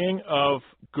 king of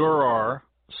Gerar,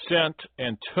 sent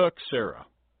and took Sarah.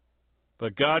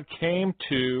 But God came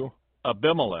to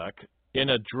Abimelech in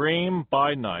a dream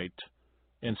by night,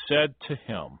 and said to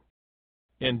him,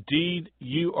 Indeed,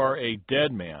 you are a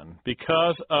dead man,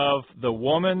 because of the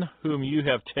woman whom you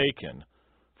have taken,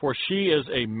 for she is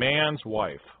a man's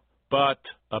wife. But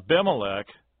Abimelech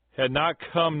had not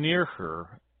come near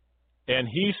her, and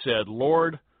he said,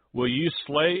 Lord, will you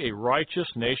slay a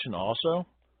righteous nation also?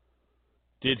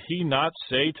 Did he not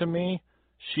say to me,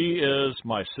 She is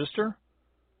my sister?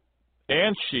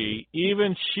 And she,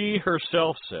 even she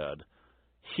herself said,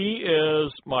 He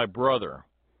is my brother.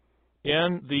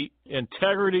 In the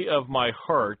integrity of my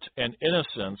heart and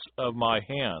innocence of my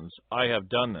hands I have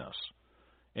done this.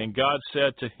 And God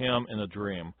said to him in a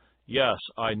dream, Yes,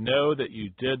 I know that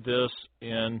you did this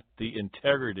in the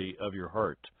integrity of your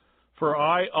heart. For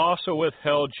I also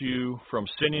withheld you from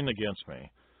sinning against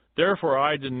me. Therefore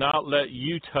I did not let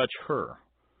you touch her.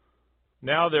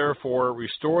 Now therefore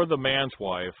restore the man's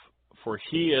wife, for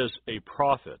he is a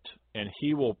prophet, and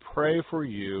he will pray for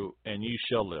you, and you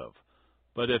shall live.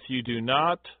 But if you do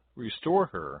not restore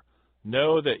her,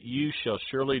 know that you shall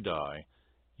surely die,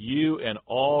 you and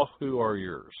all who are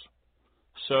yours.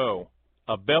 So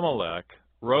Abimelech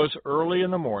rose early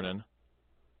in the morning,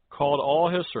 called all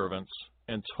his servants,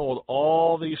 and told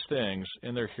all these things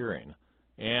in their hearing.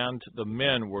 And the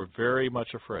men were very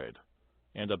much afraid.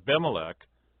 And Abimelech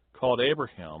called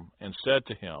Abraham and said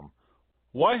to him,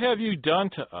 What have you done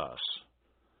to us?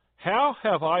 How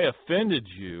have I offended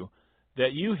you,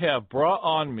 that you have brought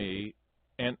on me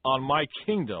and on my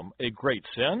kingdom a great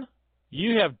sin?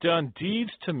 You have done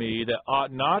deeds to me that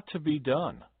ought not to be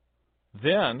done.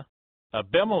 Then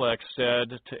Abimelech said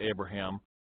to Abraham,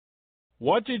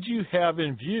 What did you have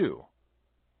in view,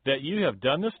 that you have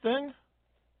done this thing?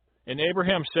 And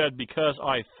Abraham said, Because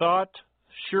I thought,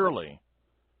 surely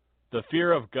the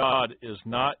fear of God is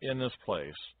not in this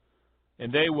place,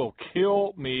 and they will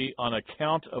kill me on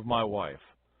account of my wife.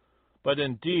 But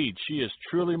indeed, she is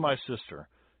truly my sister.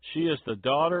 She is the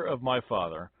daughter of my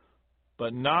father,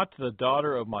 but not the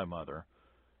daughter of my mother.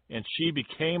 And she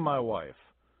became my wife.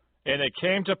 And it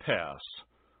came to pass,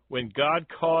 when God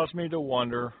caused me to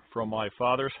wander from my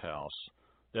father's house,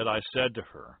 that I said to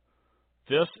her,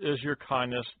 This is your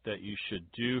kindness that you should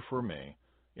do for me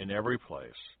in every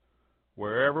place.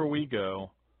 Wherever we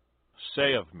go,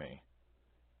 say of me,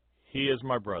 He is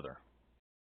my brother.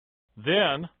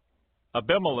 Then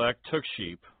Abimelech took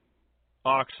sheep,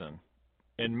 oxen,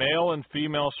 and male and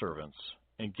female servants,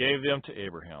 and gave them to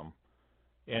Abraham.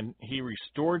 And he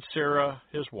restored Sarah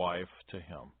his wife to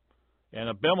him. And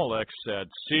Abimelech said,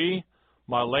 See,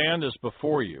 my land is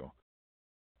before you.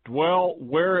 Dwell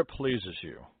where it pleases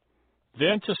you.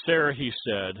 Then to Sarah he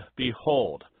said,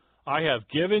 Behold, I have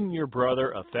given your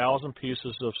brother 1,000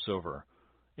 pieces of silver.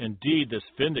 Indeed, this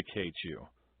vindicates you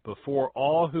before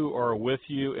all who are with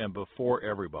you and before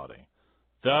everybody.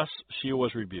 Thus she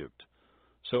was rebuked.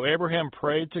 So Abraham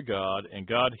prayed to God, and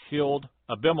God healed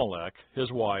Abimelech,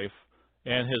 his wife,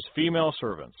 and his female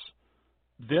servants.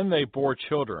 Then they bore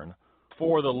children,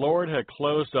 for the Lord had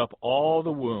closed up all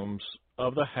the wombs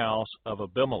of the house of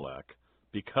Abimelech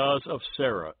because of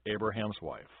Sarah, Abraham's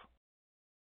wife.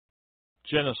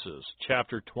 Genesis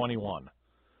chapter 21.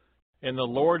 And the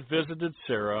Lord visited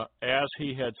Sarah as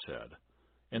he had said,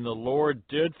 and the Lord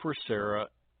did for Sarah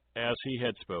as he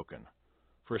had spoken.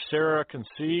 For Sarah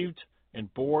conceived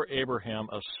and bore Abraham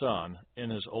a son in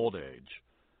his old age,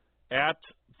 at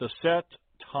the set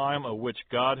time of which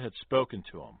God had spoken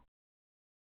to him.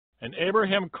 And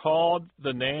Abraham called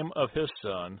the name of his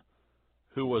son,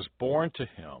 who was born to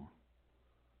him,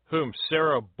 whom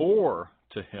Sarah bore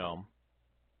to him,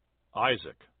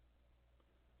 Isaac.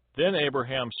 Then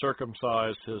Abraham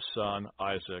circumcised his son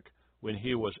Isaac when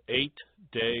he was 8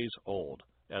 days old,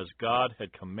 as God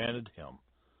had commanded him.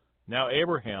 Now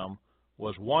Abraham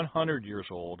was 100 years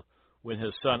old when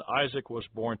his son Isaac was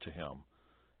born to him.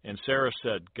 And Sarah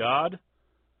said, God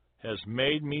has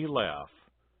made me laugh,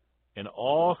 and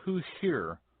all who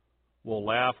hear will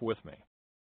laugh with me.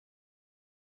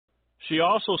 She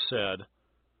also said,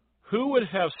 Who would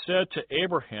have said to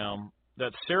Abraham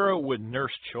that Sarah would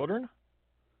nurse children?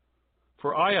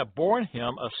 For I have borne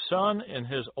him a son in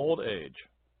his old age.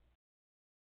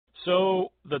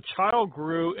 So the child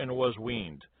grew and was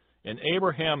weaned, and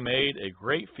Abraham made a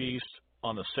great feast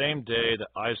on the same day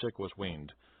that Isaac was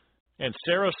weaned. And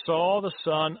Sarah saw the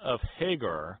son of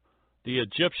Hagar, the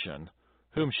Egyptian,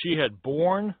 whom she had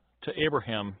borne to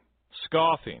Abraham,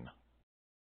 scoffing.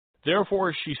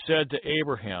 Therefore she said to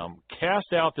Abraham,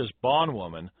 Cast out this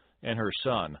bondwoman and her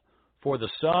son, for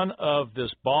the son of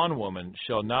this bondwoman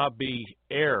shall not be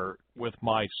heir with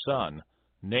my son,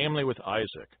 namely with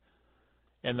Isaac.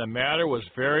 And the matter was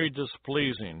very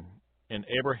displeasing in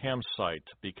Abraham's sight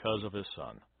because of his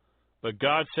son. But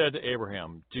God said to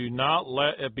Abraham, Do not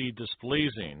let it be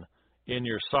displeasing in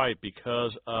your sight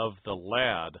because of the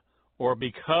lad, or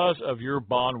because of your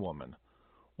bondwoman.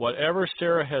 Whatever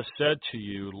Sarah has said to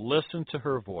you, listen to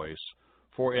her voice,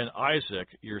 for in Isaac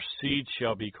your seed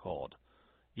shall be called.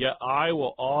 Yet I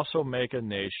will also make a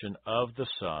nation of the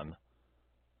son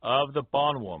of the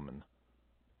bondwoman,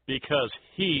 because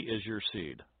he is your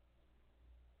seed.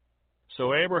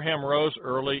 So Abraham rose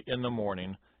early in the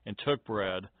morning, and took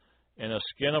bread and a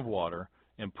skin of water,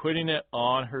 and putting it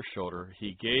on her shoulder,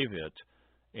 he gave it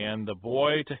and the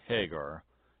boy to Hagar,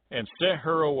 and sent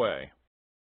her away.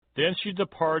 Then she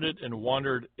departed and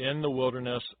wandered in the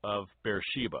wilderness of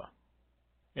Beersheba.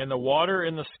 And the water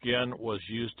in the skin was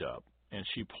used up, and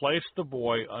she placed the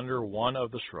boy under one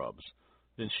of the shrubs.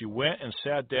 Then she went and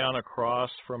sat down across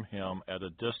from him at a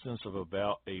distance of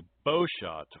about a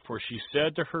bowshot, for she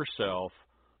said to herself,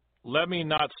 Let me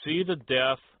not see the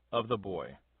death of the boy.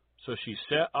 So she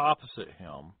sat opposite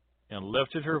him, and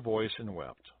lifted her voice and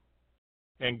wept.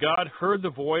 And God heard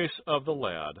the voice of the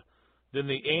lad. Then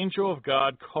the angel of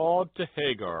God called to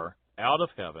Hagar out of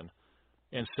heaven,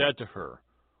 and said to her,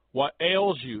 What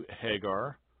ails you,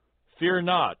 Hagar? Fear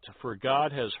not, for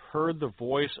God has heard the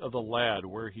voice of the lad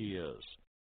where he is.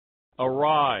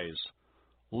 Arise,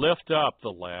 lift up the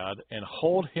lad, and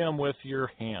hold him with your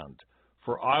hand,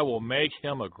 for I will make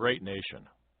him a great nation.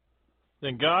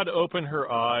 Then God opened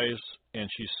her eyes, and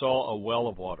she saw a well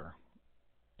of water.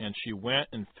 And she went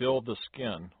and filled the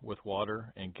skin with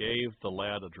water, and gave the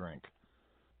lad a drink.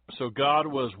 So God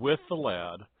was with the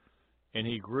lad, and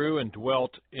he grew and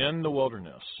dwelt in the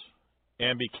wilderness,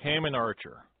 and became an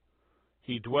archer.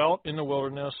 He dwelt in the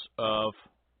wilderness of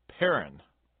Paran,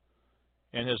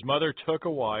 and his mother took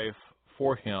a wife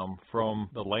for him from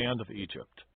the land of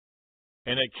Egypt.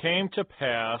 And it came to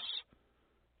pass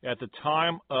at the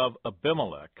time of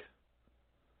Abimelech,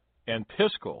 and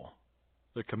Piscal,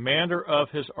 the commander of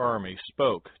his army,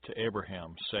 spoke to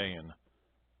Abraham, saying,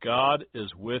 God is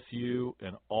with you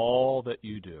in all that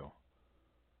you do.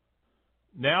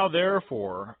 Now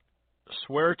therefore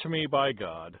swear to me by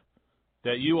God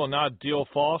that you will not deal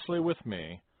falsely with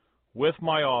me, with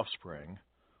my offspring,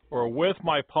 or with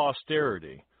my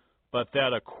posterity, but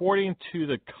that according to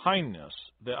the kindness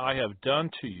that I have done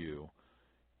to you,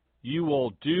 you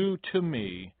will do to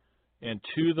me and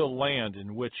to the land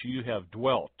in which you have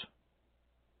dwelt.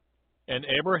 And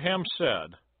Abraham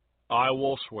said, I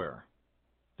will swear.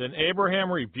 Then Abraham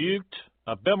rebuked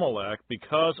Abimelech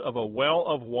because of a well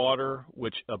of water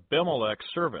which Abimelech's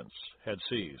servants had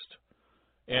seized.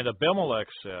 And Abimelech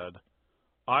said,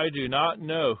 I do not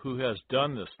know who has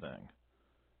done this thing.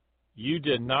 You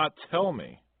did not tell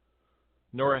me,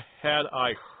 nor had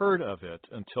I heard of it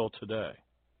until today.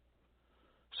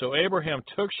 So Abraham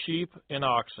took sheep and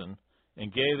oxen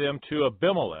and gave them to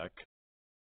Abimelech,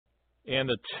 and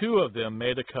the two of them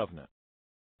made a covenant.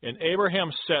 And Abraham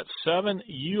set 7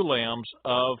 ewe lambs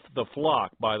of the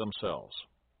flock by themselves.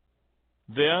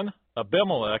 Then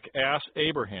Abimelech asked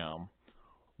Abraham,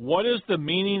 What is the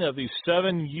meaning of these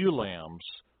 7 ewe lambs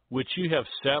which you have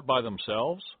set by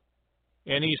themselves?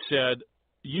 And he said,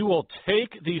 You will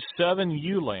take these 7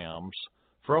 ewe lambs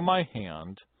from my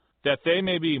hand, that they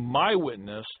may be my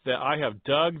witness that I have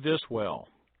dug this well.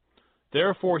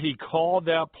 Therefore he called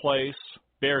that place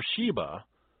Beersheba,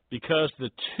 because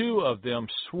the two of them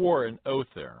swore an oath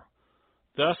there.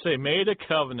 Thus they made a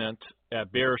covenant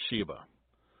at Beersheba.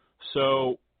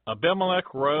 So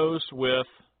Abimelech rose with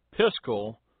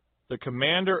Piscal, the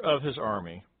commander of his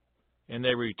army, and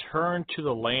they returned to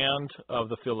the land of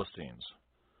the Philistines.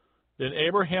 Then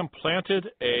Abraham planted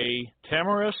a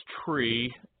tamarisk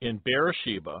tree in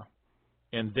Beersheba,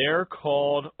 and there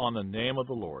called on the name of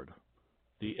the Lord,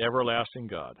 the everlasting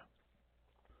God.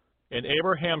 And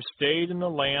Abraham stayed in the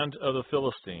land of the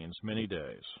Philistines many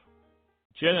days.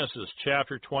 Genesis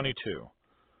chapter 22.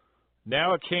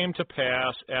 Now it came to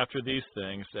pass after these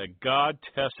things that God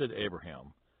tested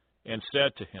Abraham, and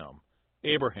said to him,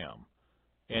 Abraham.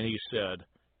 And he said,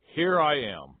 Here I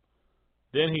am.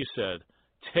 Then he said,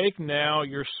 Take now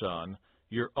your son,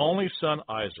 your only son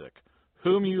Isaac,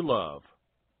 whom you love,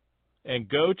 and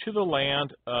go to the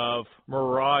land of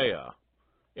Moriah,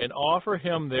 and offer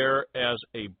him there as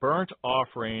a burnt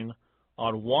offering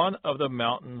on one of the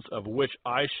mountains of which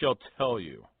I shall tell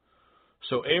you.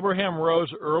 So Abraham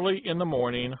rose early in the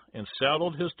morning and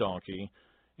saddled his donkey,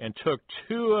 and took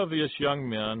 2 of his young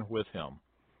men with him,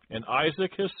 and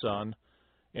Isaac his son,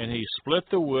 and he split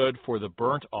the wood for the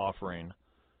burnt offering,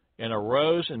 and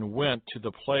arose and went to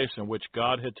the place in which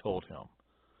God had told him.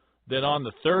 Then on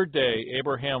the 3rd day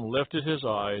Abraham lifted his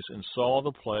eyes and saw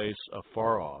the place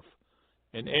afar off.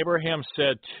 And Abraham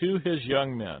said to his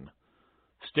young men,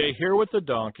 Stay here with the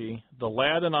donkey, the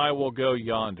lad and I will go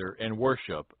yonder and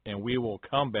worship, and we will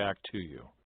come back to you.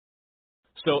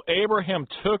 So Abraham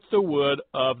took the wood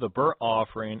of the burnt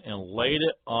offering and laid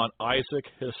it on Isaac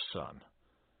his son.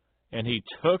 And he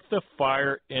took the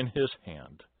fire in his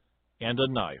hand, and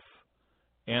a knife,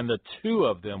 and the 2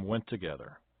 of them went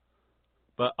together.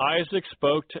 But Isaac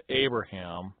spoke to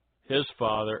Abraham his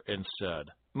father and said,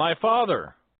 My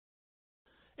father!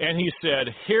 And he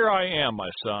said, Here I am, my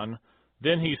son.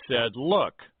 Then he said,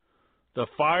 Look, the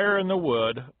fire and the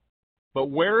wood,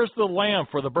 but where is the lamb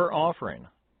for the burnt offering?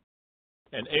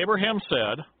 And Abraham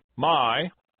said, My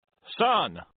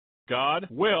son, God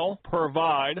will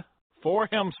provide for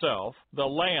himself the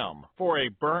lamb for a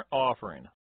burnt offering.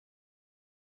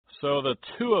 So the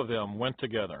 2 of them went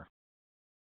together.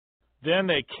 Then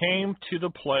they came to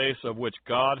the place of which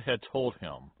God had told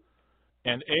him.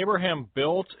 And Abraham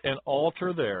built an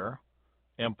altar there,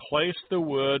 and placed the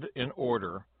wood in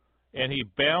order, and he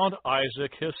bound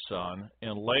Isaac his son,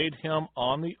 and laid him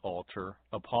on the altar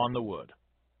upon the wood.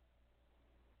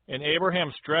 And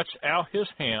Abraham stretched out his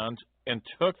hand, and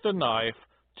took the knife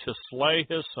to slay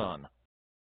his son.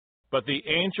 But the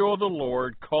angel of the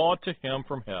Lord called to him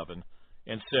from heaven,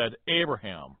 and said,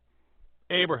 Abraham,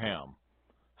 Abraham.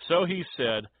 So he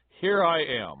said, Here I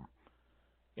am.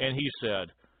 And he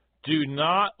said, Do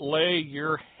not lay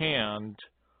your hand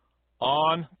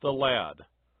on the lad,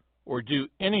 or do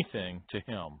anything to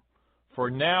him.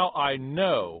 For now I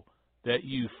know that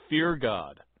you fear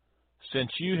God,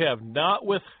 since you have not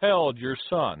withheld your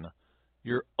son,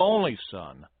 your only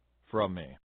son, from me.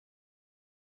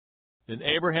 Then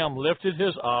Abraham lifted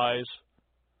his eyes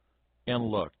and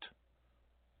looked,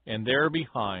 and there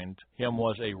behind him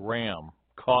was a ram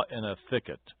caught in a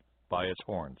thicket by its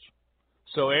horns.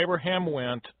 So Abraham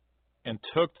went and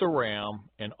took the ram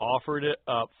and offered it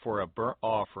up for a burnt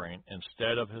offering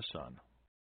instead of his son.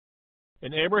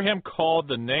 And Abraham called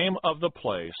the name of the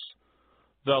place,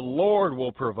 The Lord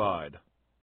will provide.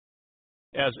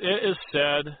 As it is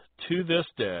said to this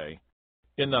day,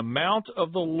 In the mount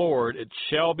of the Lord it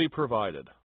shall be provided.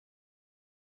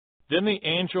 Then the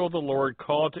angel of the Lord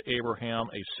called to Abraham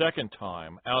a second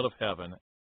time out of heaven,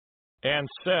 and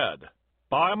said,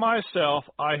 By myself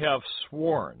I have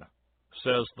sworn,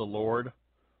 says the Lord,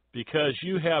 because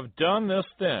you have done this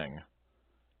thing,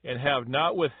 and have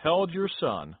not withheld your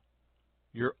son,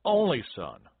 your only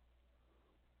son.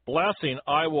 Blessing,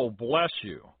 I will bless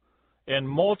you, and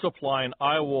multiplying,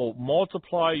 I will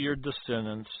multiply your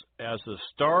descendants as the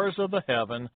stars of the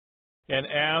heaven and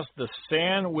as the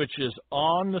sand which is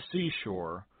on the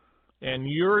seashore, and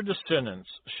your descendants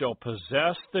shall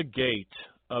possess the gate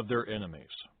of their enemies.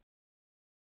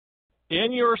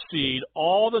 In your seed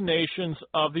all the nations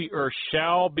of the earth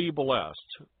shall be blessed,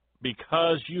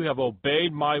 because you have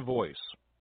obeyed my voice.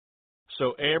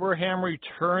 So Abraham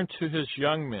returned to his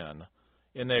young men,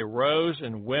 and they rose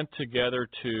and went together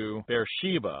to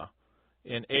Beersheba,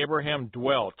 and Abraham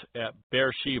dwelt at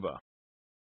Beersheba.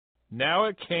 Now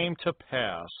it came to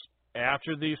pass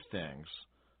after these things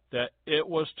that it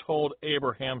was told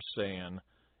Abraham, saying,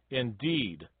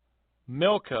 Indeed,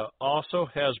 Milcah also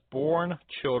has borne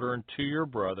children to your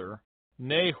brother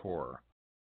Nahor,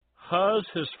 Huz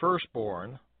his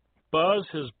firstborn, Buz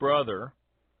his brother,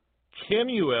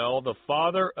 Kemuel the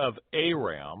father of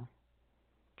Aram,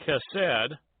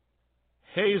 Chesed,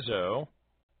 Hazo,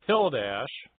 Pildash,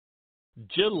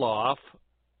 Jidlaph,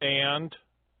 and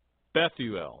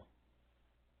Bethuel.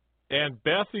 And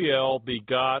Bethuel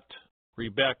begot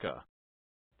Rebekah.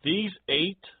 These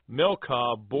 8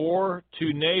 Milcah bore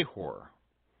to Nahor,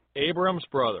 Abram's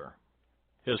brother.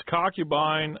 His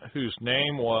concubine, whose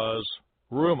name was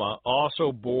Reumah,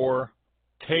 also bore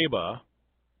Teba,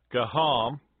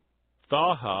 Gaham,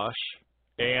 Thahash,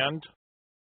 and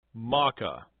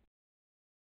Makkah.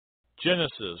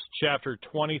 Genesis chapter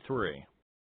 23.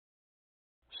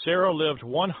 Sarah lived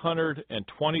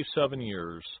 127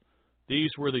 years.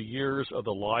 These were the years of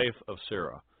the life of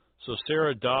Sarah. So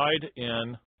Sarah died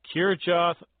in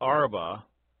Kirjath Arba,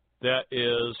 that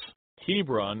is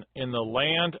Hebron, in the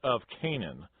land of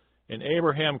Canaan. And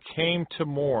Abraham came to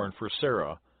mourn for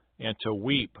Sarah and to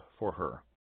weep for her.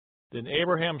 Then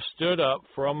Abraham stood up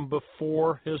from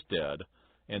before his dead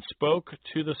and spoke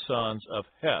to the sons of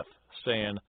Heth,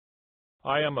 saying,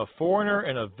 I am a foreigner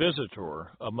and a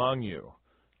visitor among you.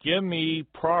 Give me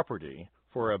property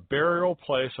for a burial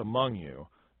place among you,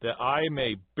 that I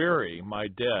may bury my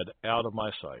dead out of my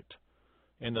sight.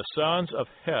 And the sons of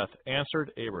Heth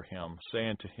answered Abraham,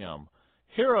 saying to him,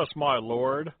 Hear us, my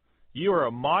lord. You are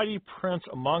a mighty prince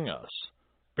among us.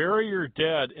 Bury your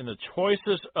dead in the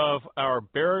choicest of our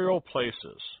burial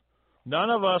places. None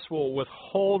of us will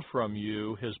withhold from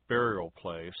you his burial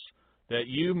place, that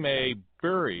you may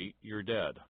bury your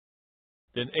dead.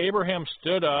 Then Abraham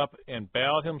stood up and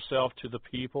bowed himself to the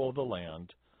people of the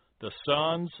land, the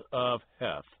sons of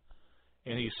Heth,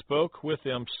 and he spoke with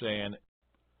them, saying,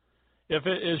 If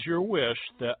it is your wish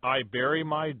that I bury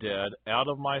my dead out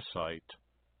of my sight,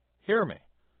 hear me,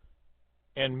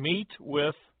 and meet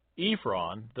with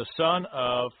Ephron, the son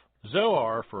of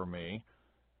Zohar, for me,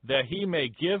 that he may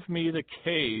give me the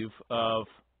cave of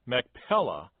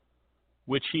Machpelah,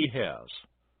 which he has,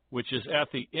 which is at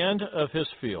the end of his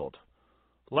field.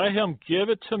 Let him give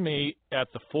it to me at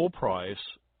the full price,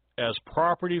 as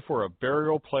property for a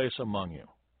burial place among you.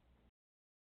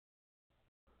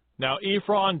 Now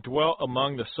Ephron dwelt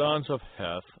among the sons of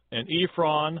Heth, and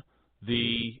Ephron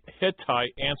the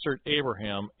Hittite answered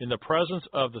Abraham in the presence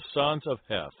of the sons of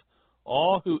Heth,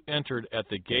 all who entered at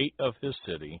the gate of his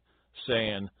city,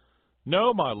 saying,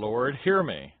 No, my lord, hear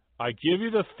me. I give you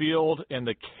the field and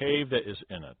the cave that is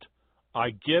in it.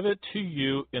 I give it to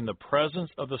you in the presence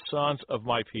of the sons of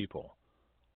my people.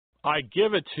 I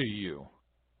give it to you.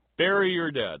 Bury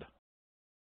your dead.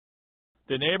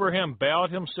 Then Abraham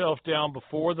bowed himself down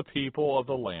before the people of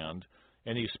the land,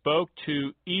 and he spoke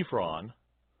to Ephron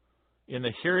in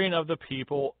the hearing of the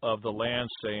people of the land,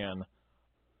 saying,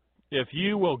 If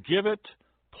you will give it,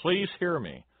 please hear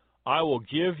me. I will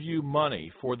give you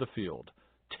money for the field.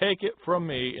 Take it from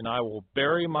me, and I will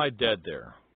bury my dead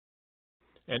there.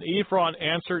 And Ephron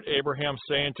answered Abraham,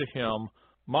 saying to him,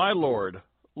 My lord,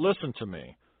 listen to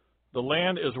me. The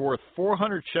land is worth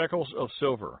 400 shekels of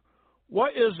silver.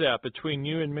 What is that between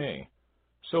you and me?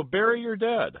 So bury your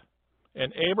dead.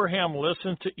 And Abraham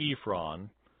listened to Ephron,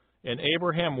 and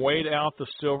Abraham weighed out the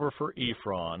silver for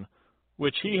Ephron,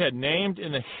 which he had named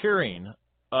in the hearing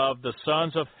of the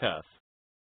sons of Heth,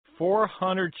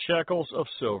 400 shekels of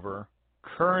silver,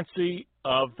 currency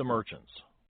of the merchants.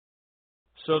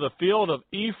 So the field of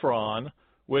Ephron,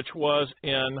 which was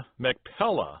in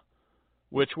Machpelah,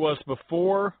 which was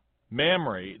before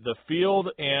Mamre, the field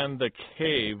and the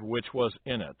cave which was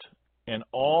in it, and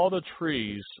all the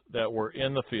trees that were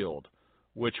in the field,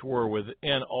 which were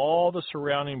within all the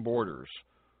surrounding borders,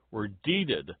 were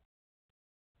deeded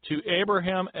to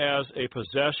Abraham as a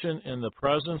possession in the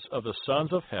presence of the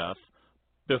sons of Heth,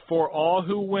 before all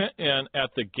who went in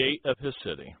at the gate of his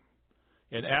city.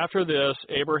 And after this,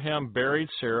 Abraham buried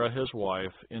Sarah his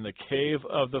wife in the cave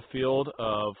of the field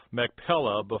of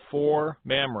Machpelah before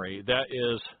Mamre, that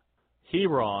is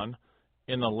Hebron,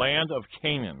 in the land of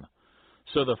Canaan.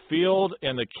 So the field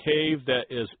and the cave that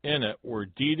is in it were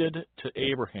deeded to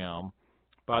Abraham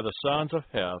by the sons of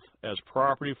Heth as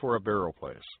property for a burial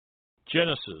place.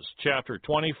 Genesis chapter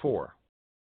 24.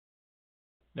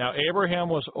 Now Abraham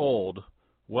was old,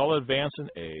 well advanced in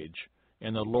age,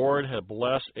 and the Lord had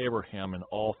blessed Abraham in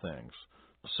all things.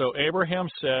 So Abraham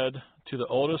said to the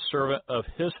oldest servant of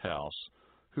his house,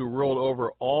 who ruled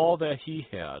over all that he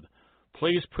had,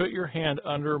 "Please put your hand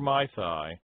under my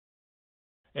thigh,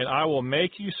 and I will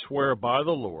make you swear by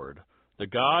the Lord, the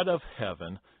God of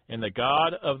heaven and the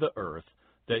God of the earth,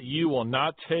 that you will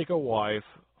not take a wife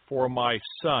for my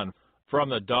son from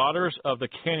the daughters of the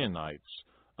Canaanites,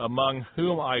 among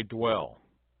whom I dwell.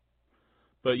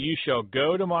 But you shall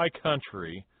go to my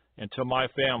country and to my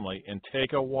family and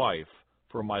take a wife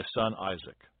for my son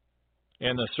Isaac."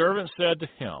 And the servant said to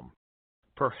him,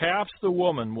 "Perhaps the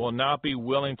woman will not be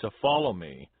willing to follow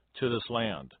me to this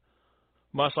land.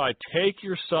 Must I take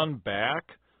your son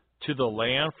back to the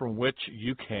land from which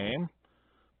you came?"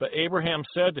 But Abraham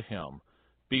said to him,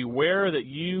 "Beware that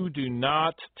you do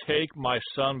not take my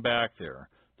son back there.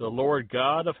 The Lord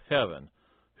God of heaven,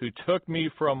 who took me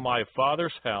from my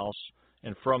father's house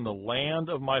and from the land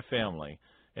of my family,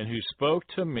 and who spoke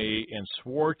to me and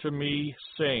swore to me,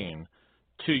 saying,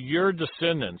 'To your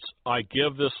descendants I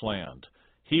give this land,'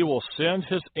 he will send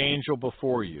his angel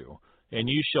before you, and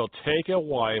you shall take a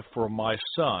wife for my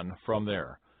son from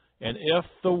there. And if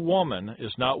the woman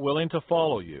is not willing to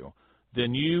follow you,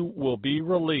 then you will be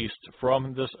released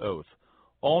from this oath.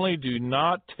 Only do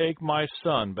not take my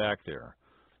son back there."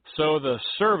 So the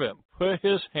servant put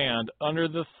his hand under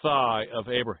the thigh of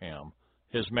Abraham,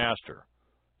 his master,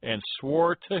 and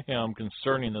swore to him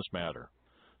concerning this matter.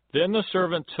 Then the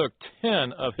servant took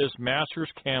 10 of his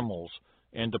master's camels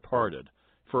and departed,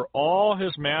 for all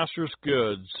his master's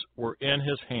goods were in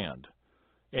his hand.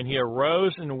 And he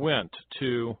arose and went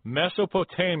to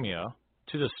Mesopotamia,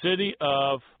 to the city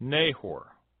of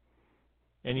Nahor.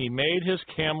 And he made his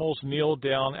camels kneel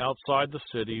down outside the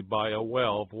city by a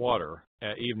well of water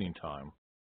at evening time,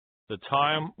 the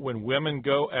time when women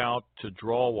go out to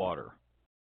draw water.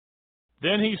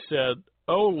 Then he said,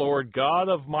 "O Lord God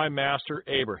of my master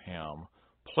Abraham,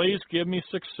 please give me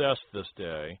success this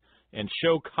day, and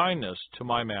show kindness to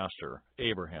my master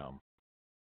Abraham.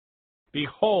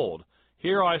 Behold,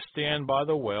 here I stand by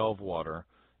the well of water,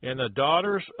 and the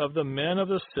daughters of the men of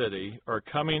the city are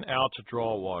coming out to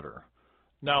draw water.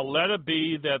 Now let it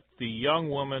be that the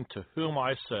young woman to whom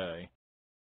I say,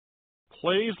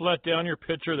 'Please let down your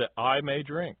pitcher that I may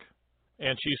drink,'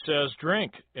 and she says,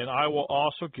 'Drink, and I will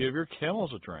also give your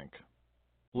camels a drink,'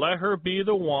 let her be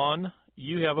the one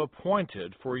you have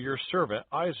appointed for your servant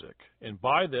Isaac, and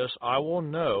by this I will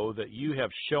know that you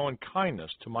have shown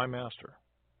kindness to my master."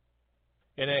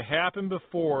 And it happened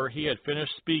before he had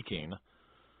finished speaking,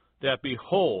 that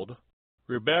behold,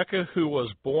 Rebekah, who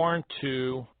was born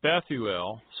to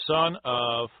Bethuel, son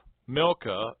of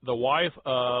Milcah, the wife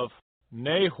of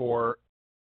Nahor,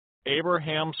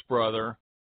 Abraham's brother,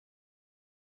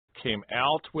 came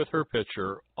out with her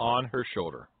pitcher on her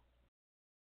shoulder.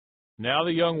 Now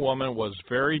the young woman was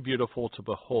very beautiful to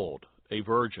behold, a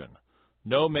virgin.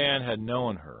 No man had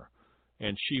known her.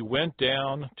 And she went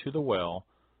down to the well,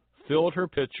 filled her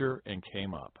pitcher, and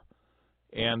came up.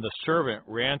 And the servant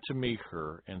ran to meet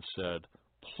her and said,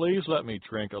 "Please let me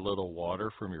drink a little water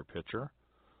from your pitcher."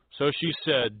 So she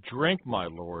said, "Drink, my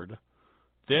lord."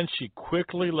 Then she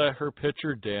quickly let her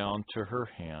pitcher down to her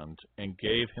hand and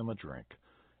gave him a drink.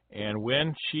 And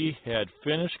when she had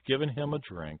finished giving him a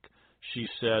drink, she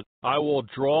said, "I will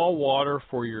draw water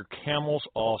for your camels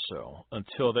also,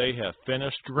 until they have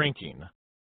finished drinking."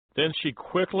 Then she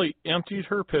quickly emptied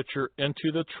her pitcher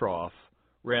into the trough,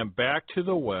 ran back to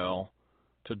the well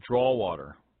to draw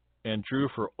water, and drew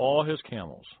for all his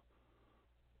camels.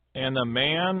 And the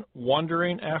man,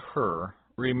 wondering at her,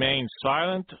 remained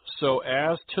silent so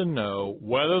as to know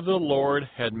whether the Lord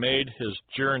had made his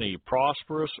journey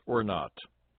prosperous or not.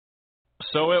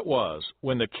 So it was,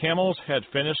 when the camels had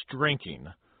finished drinking,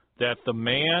 that the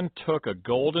man took a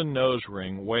golden nose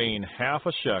ring weighing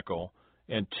 1/2 shekel,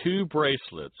 and 2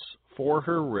 bracelets for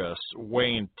her wrists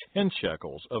weighing 10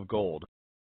 shekels of gold,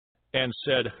 and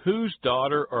said, "Whose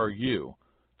daughter are you?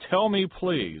 Tell me,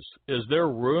 please, is there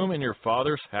room in your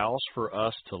father's house for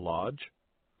us to lodge?"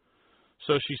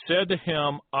 So she said to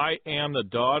him, "I am the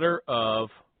daughter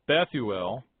of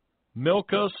Bethuel,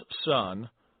 Milcah's son,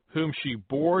 whom she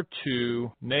bore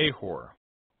to Nahor."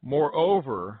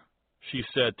 Moreover, she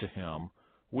said to him,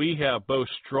 We have both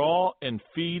straw and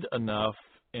feed enough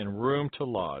and room to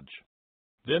lodge.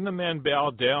 Then the man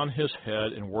bowed down his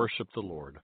head and worshipped the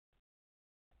Lord.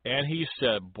 And he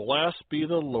said, Blessed be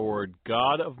the Lord,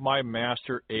 God of my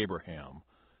master Abraham,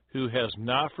 who has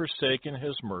not forsaken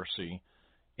his mercy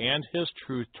and his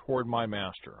truth toward my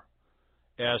master.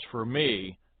 As for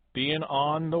me, being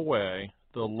on the way,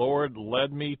 the Lord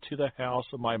led me to the house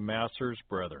of my master's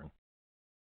brethren.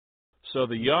 So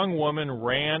the young woman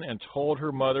ran and told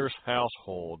her mother's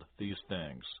household these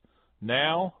things.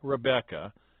 Now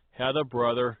Rebekah had a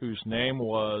brother whose name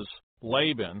was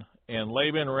Laban, and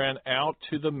Laban ran out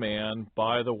to the man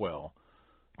by the well.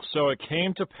 So it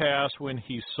came to pass when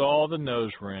he saw the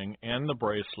nose ring and the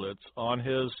bracelets on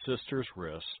his sister's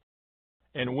wrists,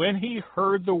 and when he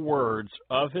heard the words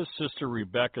of his sister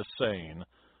Rebekah saying,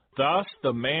 Thus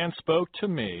the man spoke to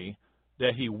me,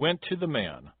 that he went to the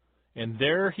man, and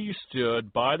there he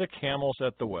stood by the camels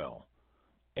at the well.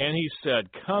 And he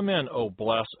said, Come in, O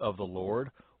blessed of the Lord.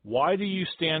 Why do you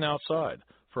stand outside?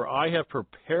 For I have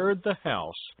prepared the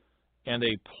house and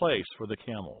a place for the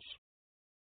camels.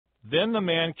 Then the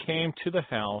man came to the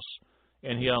house,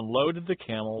 and he unloaded the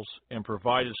camels, and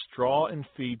provided straw and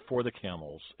feed for the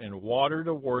camels, and water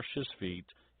to wash his feet,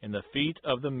 and the feet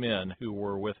of the men who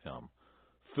were with him.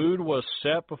 Food was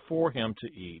set before him to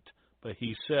eat, but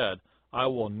he said, I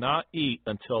will not eat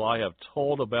until I have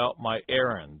told about my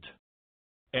errand.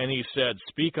 And he said,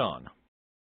 Speak on.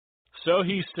 So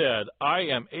he said, I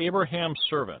am Abraham's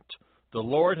servant. The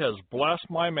Lord has blessed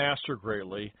my master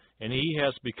greatly, and he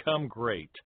has become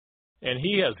great. And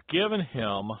he has given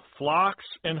him flocks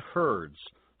and herds,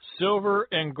 silver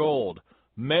and gold,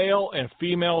 male and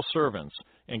female servants,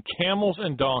 and camels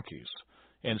and donkeys.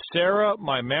 And Sarah,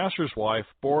 my master's wife,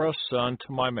 bore a son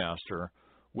to my master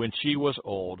when she was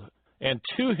old, and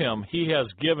to him he has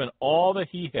given all that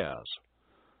he has.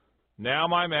 Now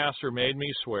my master made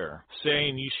me swear,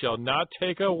 saying, Ye shall not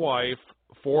take a wife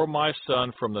for my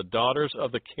son from the daughters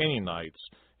of the Canaanites,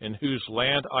 in whose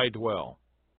land I dwell.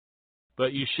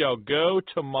 But you shall go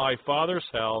to my father's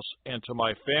house and to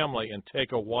my family and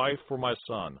take a wife for my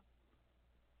son.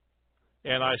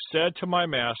 And I said to my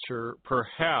master,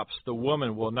 Perhaps the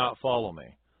woman will not follow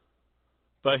me.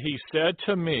 But he said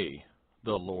to me,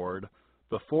 the Lord,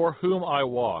 before whom I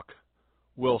walk,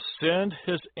 will send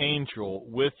his angel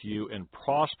with you and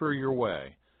prosper your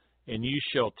way, and you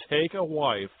shall take a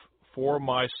wife for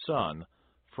my son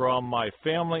from my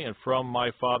family and from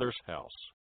my father's house.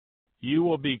 You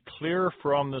will be clear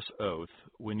from this oath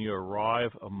when you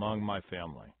arrive among my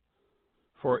family.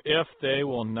 For if they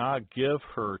will not give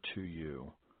her to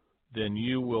you, then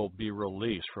you will be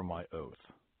released from my oath.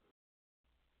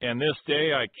 And this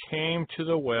day I came to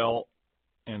the well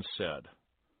and said,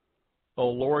 O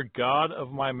Lord God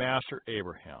of my master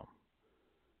Abraham,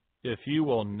 if you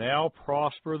will now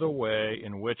prosper the way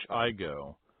in which I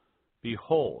go,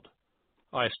 behold,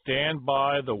 I stand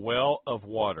by the well of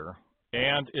water,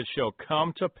 and it shall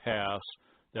come to pass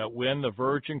that when the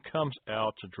virgin comes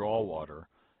out to draw water,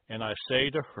 and I say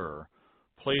to her,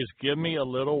 Please give me a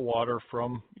little water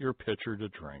from your pitcher to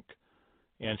drink.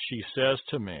 And she says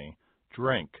to me,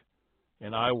 Drink,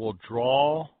 and I will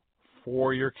draw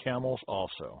for your camels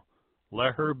also.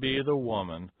 Let her be the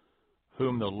woman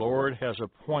whom the Lord has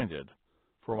appointed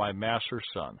for my master's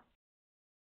son.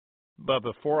 But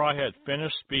before I had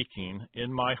finished speaking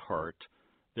in my heart,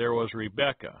 there was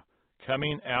Rebekah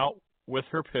coming out with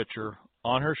her pitcher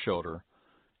on her shoulder,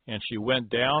 and she went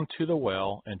down to the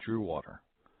well and drew water.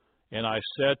 And I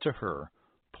said to her,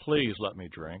 Please let me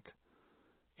drink.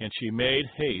 And she made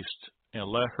haste and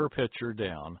let her pitcher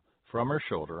down from her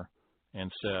shoulder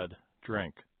and said,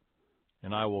 Drink,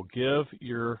 and I will give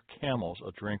your camels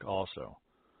a drink also.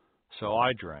 So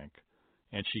I drank,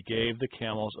 and she gave the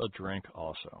camels a drink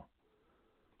also.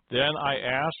 Then I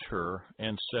asked her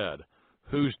and said,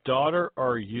 Whose daughter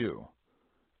are you?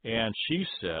 And she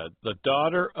said, The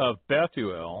daughter of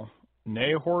Bethuel,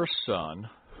 Nahor's son,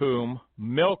 whom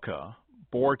Milcah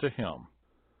bore to him.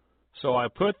 So I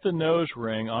put the nose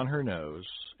ring on her nose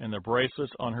and the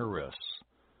bracelets on her wrists.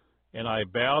 And I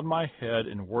bowed my head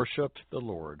and worshipped the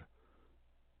Lord,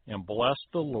 and blessed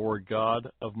the Lord God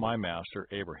of my master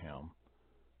Abraham,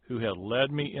 who had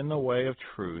led me in the way of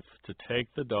truth to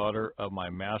take the daughter of my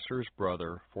master's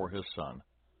brother for his son.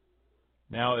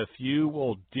 Now if you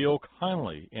will deal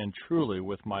kindly and truly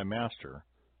with my master,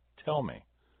 tell me,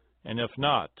 and if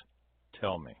not,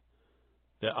 tell me,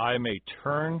 that I may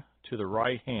turn to the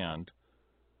right hand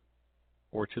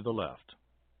or to the left.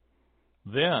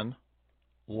 Then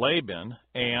Laban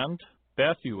and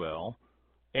Bethuel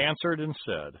answered and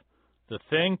said, The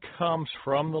thing comes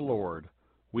from the Lord.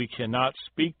 we cannot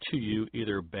speak to you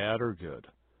either bad or good.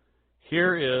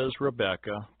 Here is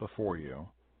Rebekah before you.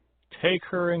 Take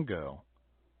her and go,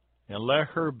 and let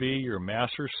her be your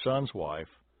master's son's wife,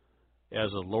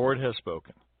 as the Lord has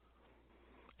spoken.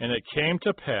 And it came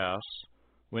to pass,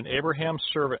 when Abraham's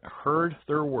servant heard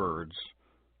their words,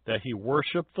 that he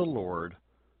worshipped the Lord,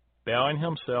 bowing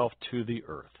himself to the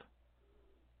earth.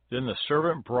 Then the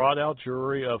servant brought out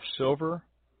jewelry of silver,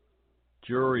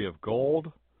 jewelry of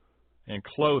gold, and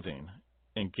clothing,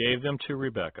 and gave them to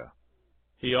Rebekah.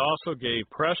 He also gave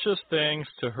precious things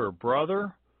to her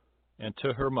brother and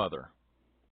to her mother.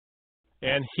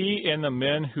 And he and the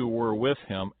men who were with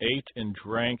him ate and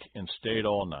drank and stayed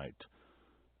all night.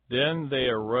 Then they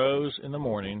arose in the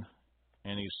morning,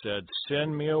 and he said,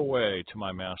 Send me away to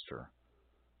my master.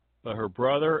 But her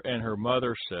brother and her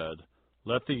mother said,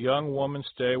 Let the young woman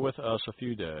stay with us a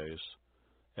few days,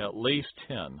 at least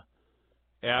 10.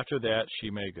 After that she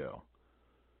may go.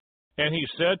 And he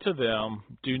said to them,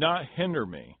 Do not hinder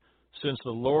me, since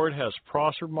the Lord has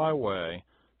prospered my way.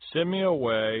 Send me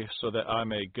away so that I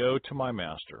may go to my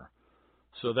master.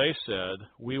 So they said,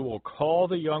 We will call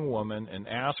the young woman and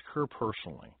ask her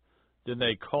personally. Then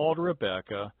they called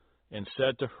Rebekah and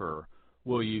said to her,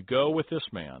 Will you go with this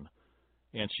man?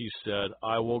 And she said,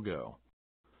 I will go.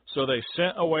 So they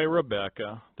sent away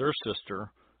Rebekah, their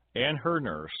sister, and her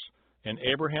nurse, and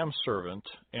Abraham's servant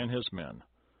and his men.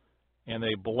 And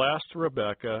they blessed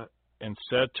Rebekah and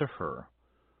said to her,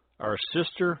 Our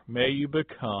sister, may you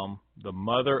become the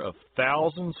mother of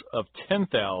thousands of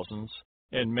 10,000s,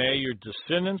 and may your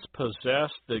descendants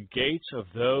possess the gates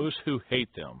of those who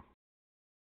hate them.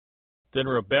 Then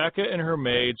Rebekah and her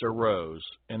maids arose,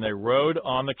 and they rode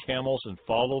on the camels and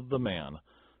followed the man.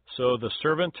 So the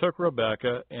servant took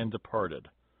Rebekah and departed.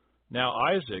 Now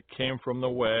Isaac came from the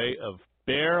way of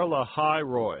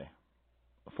Beer-lahai-roi,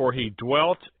 for he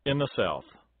dwelt in the south.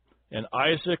 And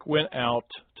Isaac went out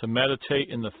to meditate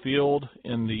in the field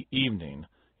in the evening,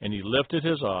 and he lifted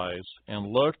his eyes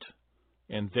and looked,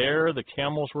 and there the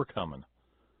camels were coming.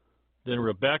 Then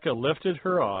Rebekah lifted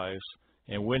her eyes,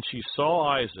 and when she saw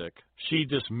Isaac, she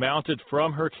dismounted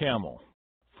from her camel.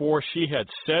 For she had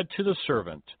said to the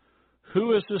servant,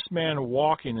 Who is this man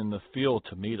walking in the field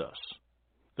to meet us?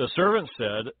 The servant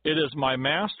said, It is my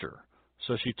master.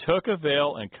 So she took a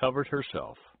veil and covered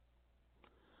herself.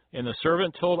 And the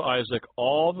servant told Isaac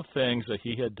all the things that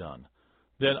he had done.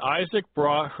 Then Isaac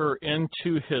brought her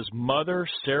into his mother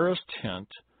Sarah's tent,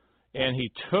 and he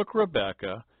took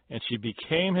Rebekah, and she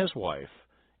became his wife,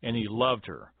 and he loved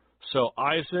her. So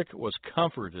Isaac was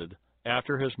comforted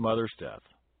after his mother's death.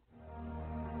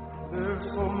 There's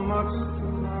so much to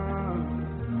learn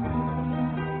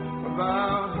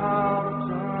about how to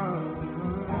turn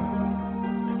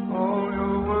all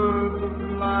your words of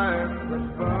life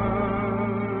that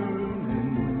burn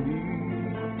in me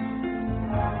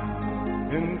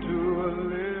into a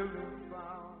living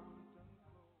fountain.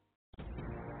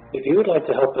 If you would like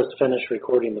to help us finish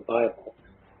recording the Bible,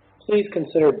 please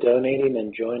consider donating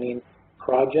and joining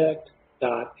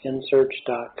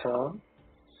project.nsearch.com.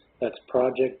 That's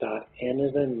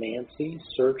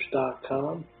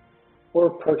project.n-as-in-Nancy-search.com, or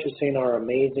purchasing our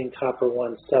amazing Copper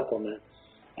One supplement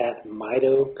at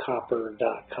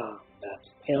mitocopper.com. That's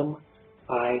M-I-T-O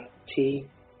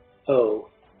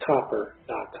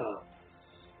copper.com.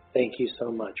 Thank you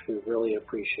so much. We really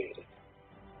appreciate it.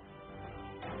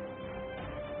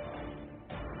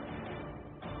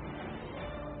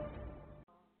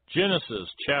 Genesis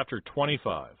chapter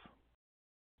 25.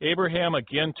 Abraham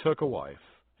again took a wife,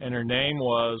 and her name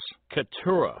was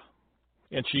Keturah.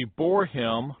 And she bore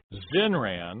him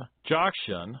Zinran,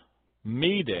 Jokshan,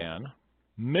 Medan,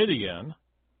 Midian,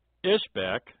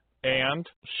 Ishbak, and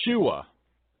Shua.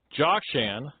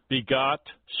 Jokshan begot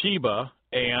Sheba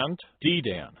and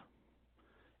Dedan.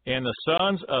 And the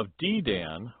sons of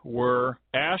Dedan were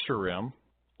Asherim,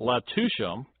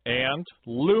 Latushim, and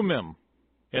Lumim.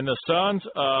 And the sons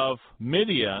of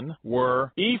Midian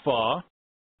were Ephah,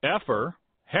 Epher,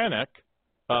 Hanok,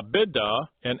 Abidah,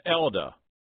 and Eldah.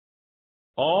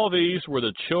 All these were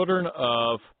the children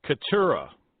of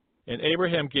Keturah. And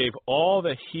Abraham gave all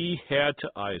that he had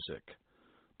to Isaac.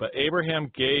 But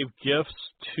Abraham gave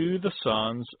gifts to the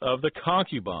sons of the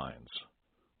concubines,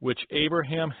 which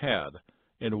Abraham had.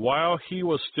 And while he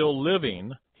was still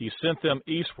living, he sent them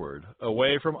eastward,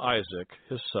 away from Isaac,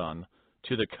 his son,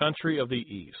 to the country of the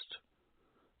east.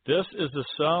 This is the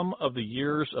sum of the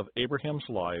years of Abraham's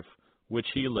life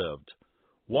which he lived,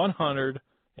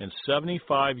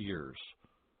 175 years.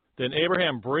 Then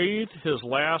Abraham breathed his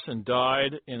last and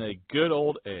died in a good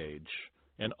old age,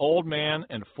 an old man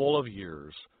and full of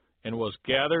years, and was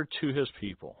gathered to his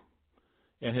people.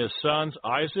 And his sons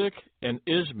Isaac and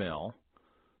Ishmael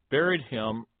buried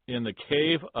him in the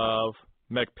cave of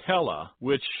Machpelah,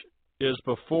 which is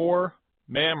before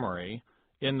Mamre,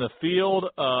 in the field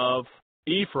of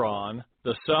Ephron,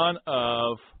 the son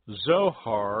of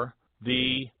Zohar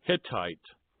the Hittite,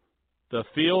 the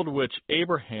field which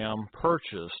Abraham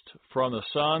purchased from the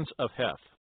sons of Heth.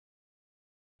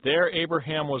 There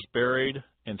Abraham was buried,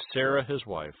 and Sarah his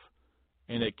wife.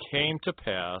 And it came to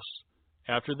pass,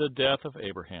 after the death of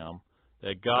Abraham,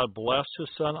 that God blessed his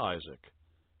son Isaac.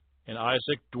 And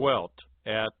Isaac dwelt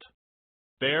at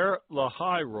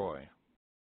Beer-lahai-roi.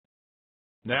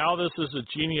 Now this is the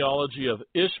genealogy of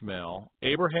Ishmael,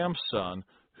 Abraham's son,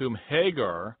 whom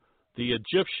Hagar, the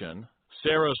Egyptian,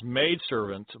 Sarah's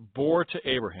maidservant, bore to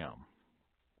Abraham.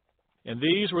 And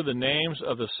these were the names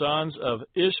of the sons of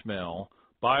Ishmael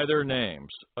by their names,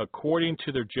 according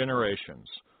to their generations.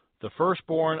 The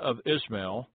firstborn of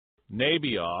Ishmael,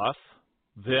 Nebaioth,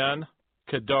 then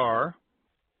Kedar,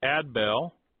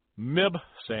 Adbel,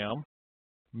 Mibsam,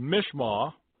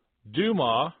 Mishma,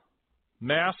 Dumah,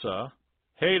 Massa,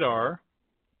 Hadar,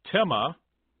 Tema,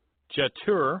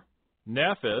 Jetur,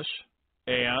 Nephish,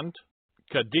 and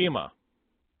Kadima.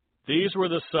 These were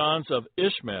the sons of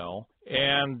Ishmael,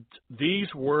 and these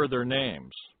were their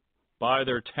names, by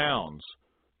their towns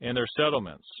and their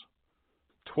settlements.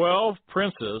 12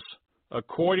 princes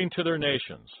according to their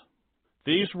nations.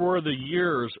 These were the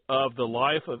years of the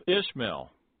life of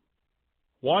Ishmael,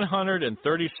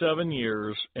 137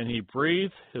 years, and he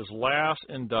breathed his last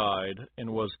and died,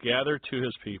 and was gathered to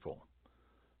his people.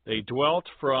 They dwelt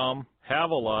from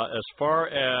Havilah as far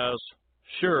as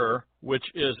Shur, which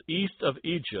is east of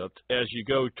Egypt, as you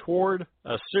go toward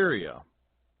Assyria.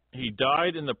 He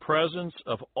died in the presence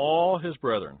of all his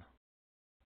brethren.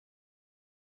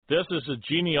 This is the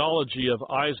genealogy of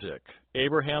Isaac,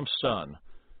 Abraham's son.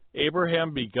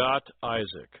 Abraham begot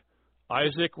Isaac.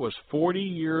 Isaac was 40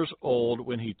 years old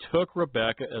when he took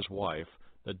Rebekah as wife,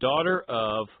 the daughter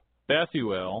of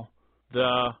Bethuel,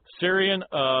 the Syrian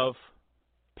of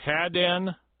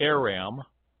Paddan Aram,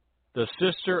 the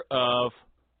sister of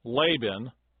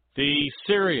Laban, the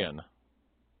Syrian.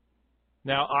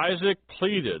 Now Isaac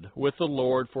pleaded with the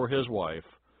Lord for his wife,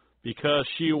 because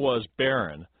she was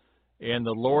barren, and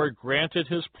the Lord granted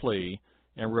his plea,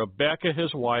 and Rebekah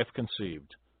his wife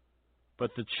conceived.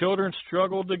 But the children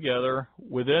struggled together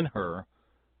within her,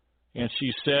 and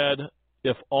she said,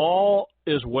 "If all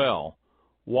is well,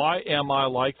 why am I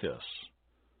like this?"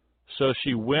 So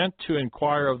she went to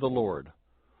inquire of the Lord.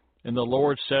 And the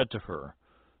Lord said to her,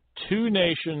 2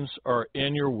 nations are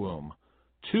in your womb.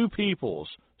 2 peoples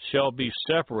shall be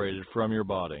separated from your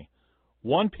body.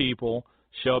 1 people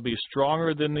shall be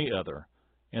stronger than the other,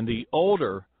 and the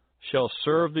older shall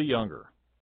serve the younger.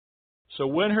 So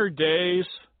when her days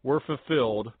were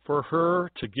fulfilled for her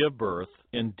to give birth,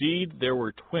 indeed there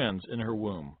were twins in her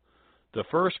womb. The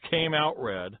first came out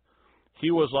red. He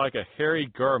was like a hairy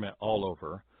garment all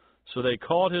over. So they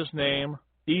called his name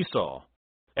Esau.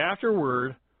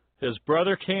 Afterward, his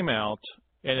brother came out,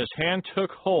 and his hand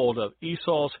took hold of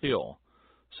Esau's heel.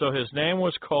 So his name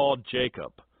was called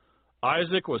Jacob.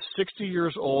 Isaac was 60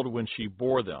 years old when she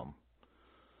bore them.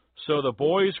 So the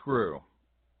boys grew,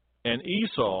 and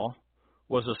Esau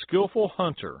was a skillful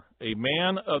hunter, a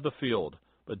man of the field,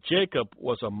 but Jacob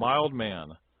was a mild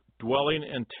man, dwelling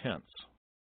in tents.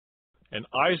 And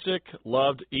Isaac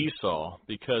loved Esau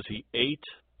because he ate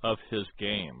of his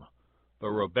game, but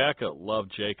Rebekah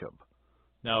loved Jacob.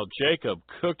 Now Jacob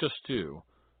cooked a stew,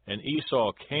 and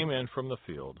Esau came in from the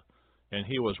field, and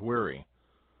he was weary.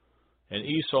 And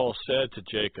Esau said to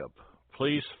Jacob,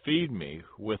 "Please feed me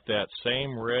with that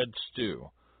same red stew,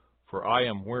 for I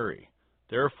am weary."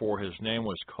 Therefore his name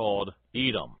was called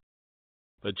Edom.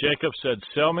 But Jacob said,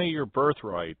 "Sell me your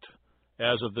birthright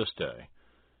as of this day."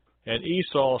 And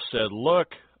Esau said,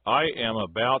 "Look, I am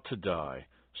about to die,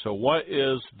 so what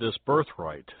is this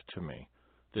birthright to me?"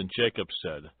 Then Jacob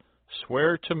said,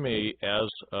 "Swear to me as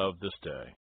of this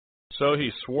day." So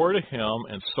he swore to him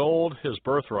and sold his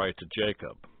birthright to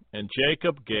Jacob. And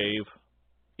Jacob gave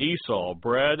Esau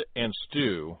bread and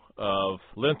stew of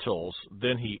lentils.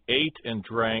 Then he ate and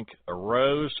drank,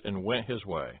 arose, and went his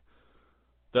way.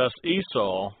 Thus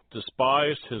Esau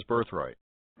despised his birthright.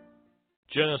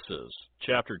 Genesis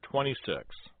chapter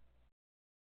 26.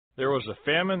 There was a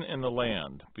famine in the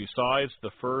land, besides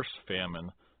the first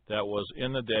famine that was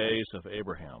in the days of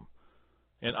Abraham.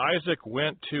 And Isaac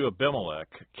went to Abimelech,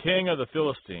 king of the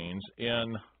Philistines,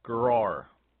 in Gerar.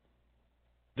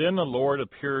 Then the Lord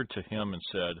appeared to him and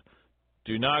said,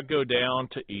 "Do not go down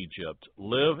to Egypt.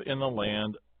 Live in the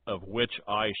land of which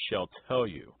I shall tell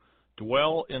you.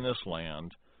 Dwell in this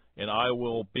land, and I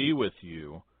will be with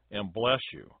you and bless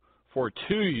you. For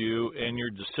to you and your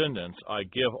descendants I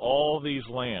give all these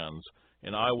lands,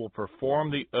 and I will perform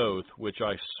the oath which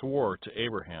I swore to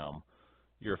Abraham,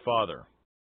 your father.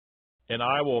 And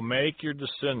I will make your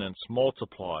descendants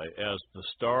multiply as the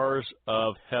stars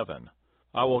of heaven.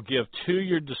 I will give to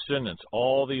your descendants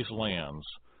all these lands,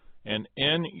 and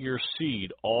in your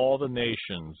seed all the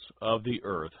nations of the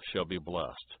earth shall be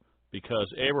blessed, because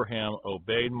Abraham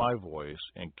obeyed my voice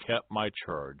and kept my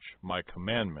charge, my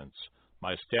commandments,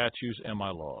 my statutes, and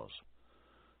my laws.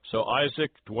 So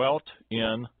Isaac dwelt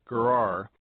in Gerar,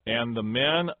 and the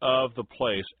men of the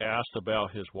place asked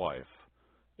about his wife.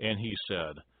 And he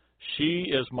said, She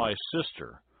is my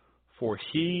sister, for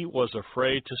he was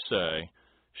afraid to say,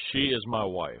 She is my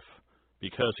wife,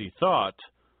 because he thought,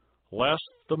 lest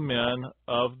the men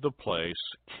of the place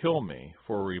kill me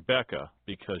for Rebekah,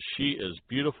 because she is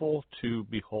beautiful to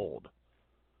behold.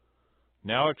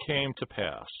 Now it came to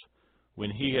pass,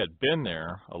 when he had been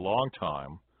there a long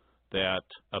time, that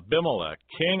Abimelech,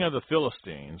 king of the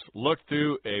Philistines, looked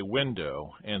through a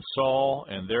window and saw,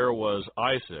 and there was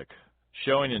Isaac,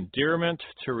 showing endearment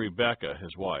to Rebekah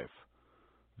his wife.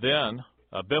 Then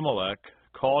Abimelech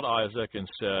called Isaac and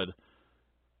said,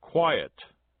 Quiet,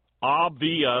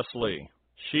 obviously,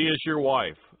 she is your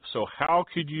wife, so how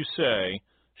could you say,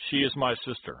 She is my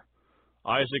sister?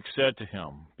 Isaac said to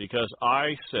him, Because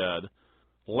I said,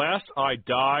 Lest I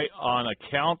die on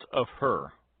account of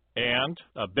her. And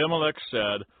Abimelech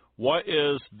said, What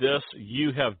is this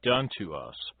you have done to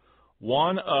us?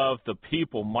 One of the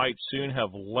people might soon have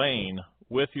lain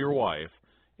with your wife,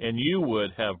 and you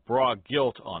would have brought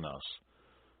guilt on us.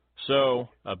 So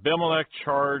Abimelech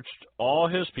charged all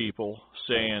his people,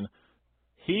 saying,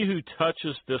 He who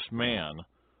touches this man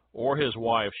or his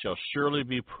wife shall surely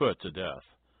be put to death.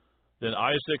 Then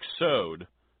Isaac sowed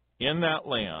in that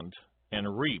land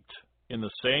and reaped in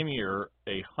the same year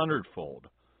 100-fold,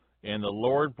 and the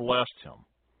Lord blessed him.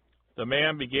 The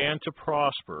man began to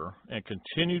prosper and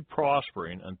continued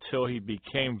prospering until he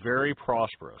became very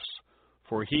prosperous,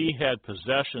 for he had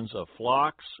possessions of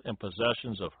flocks and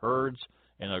possessions of herds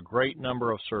and a great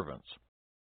number of servants.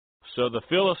 So the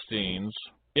Philistines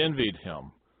envied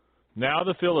him. Now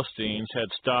the Philistines had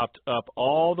stopped up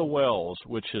all the wells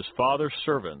which his father's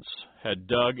servants had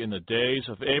dug in the days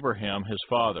of Abraham his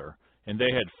father, and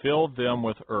they had filled them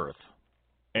with earth.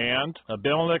 And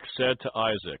Abimelech said to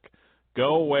Isaac,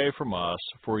 Go away from us,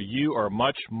 for you are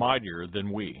much mightier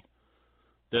than we.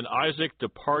 Then Isaac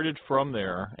departed from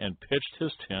there and pitched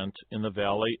his tent in the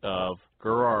valley of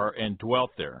Gerar and dwelt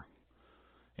there.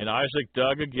 And Isaac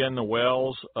dug again the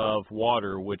wells of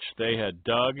water which they had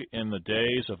dug in the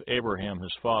days of Abraham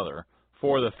his father,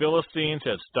 for the Philistines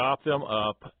had stopped them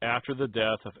up after the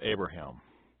death of Abraham.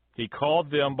 He called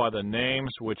them by the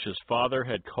names which his father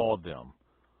had called them.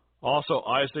 Also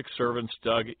Isaac's servants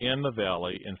dug in the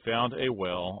valley and found a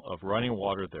well of running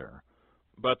water there.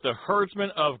 But the herdsmen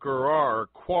of Gerar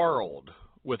quarreled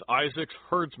with Isaac's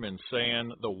herdsmen,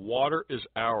 saying, The water is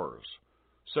ours.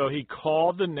 So he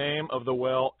called the name of the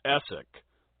well Esek,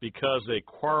 because they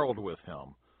quarreled with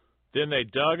him. Then they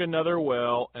dug another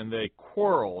well, and they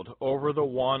quarreled over the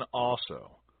one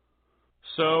also.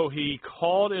 So he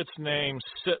called its name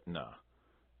Sitnah,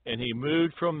 and he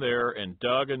moved from there and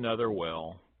dug another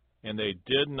well, and they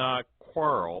did not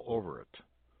quarrel over it.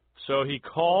 So he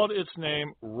called its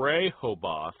name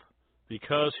Rehoboth,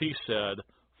 because he said,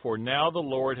 For now the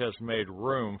Lord has made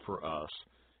room for us,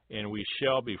 and we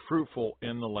shall be fruitful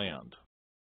in the land.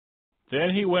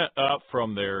 Then he went up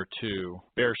from there to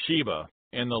Beersheba,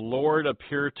 and the Lord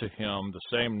appeared to him the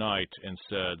same night and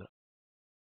said,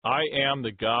 I am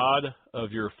the God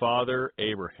of your father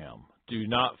Abraham. Do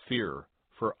not fear,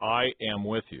 for I am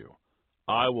with you.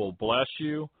 I will bless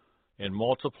you and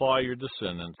multiply your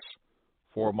descendants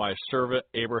for my servant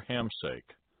Abraham's sake.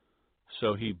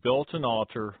 So he built an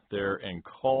altar there and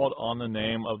called on the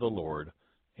name of the Lord,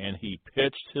 and he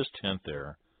pitched his tent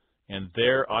there, and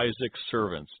there Isaac's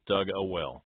servants dug a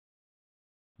well.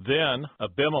 Then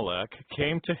Abimelech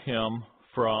came to him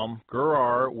from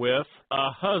Gerar with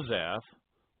Ahuzzath,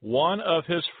 one of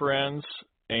his friends,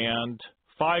 and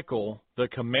Phicol, the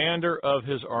commander of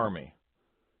his army.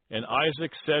 And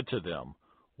Isaac said to them,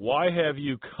 Why have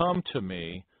you come to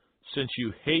me, since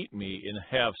you hate me and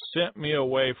have sent me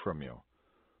away from you?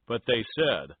 But they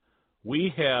said,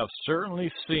 We have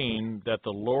certainly seen that the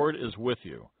Lord is with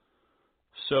you.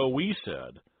 So we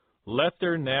said, Let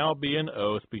there now be an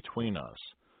oath between us,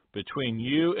 between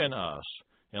you and us,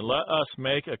 and let us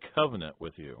make a covenant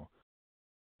with you,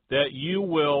 that you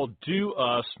will do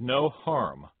us no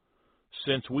harm,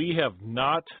 since we have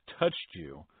not touched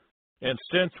you, And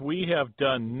since we have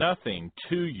done nothing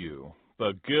to you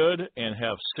but good and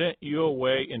have sent you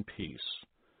away in peace,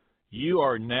 you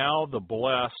are now the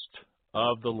blessed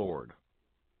of the Lord.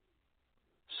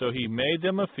 So he made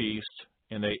them a feast,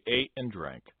 and they ate and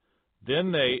drank.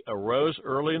 Then they arose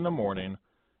early in the morning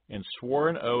and swore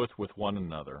an oath with one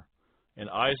another. And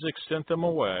Isaac sent them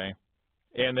away,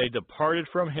 and they departed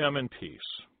from him in peace.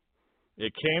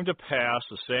 It came to pass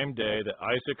the same day that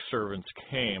Isaac's servants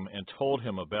came and told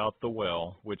him about the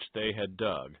well which they had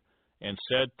dug, and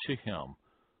said to him,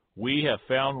 We have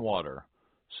found water.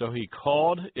 So he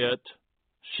called it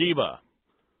Sheba.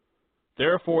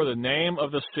 Therefore the name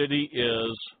of the city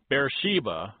is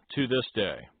Beersheba to this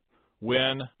day.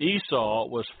 When Esau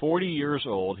was 40 years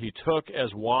old, he took as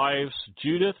wives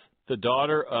Judith, the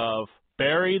daughter of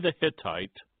Beri the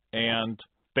Hittite, and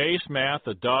Basemath,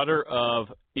 the daughter of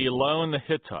Elon the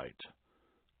Hittite.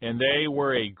 And they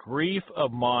were a grief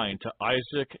of mind to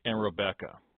Isaac and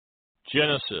Rebekah.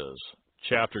 Genesis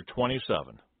chapter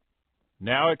 27.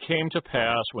 Now it came to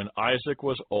pass when Isaac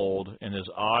was old and his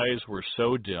eyes were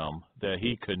so dim that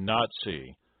he could not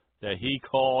see, that he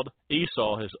called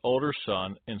Esau his older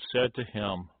son and said to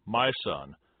him, My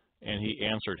son. And he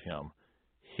answered him,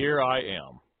 Here I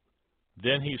am.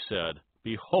 Then he said,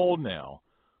 Behold now,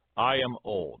 I am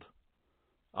old.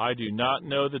 I do not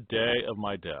know the day of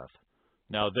my death.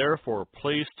 Now therefore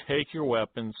please take your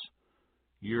weapons,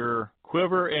 your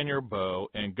quiver and your bow,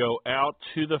 and go out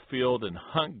to the field and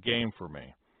hunt game for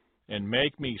me, and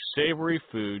make me savory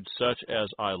food such as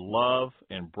I love,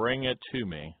 and bring it to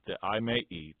me, that I may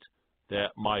eat,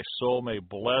 that my soul may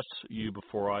bless you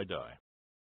before I die.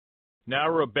 Now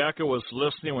Rebekah was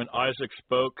listening when Isaac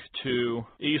spoke to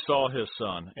Esau his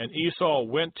son, and Esau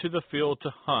went to the field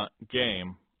to hunt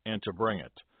game and to bring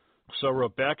it. So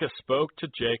Rebekah spoke to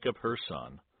Jacob her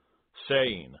son,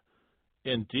 saying,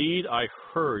 Indeed, I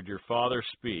heard your father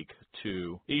speak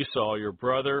to Esau your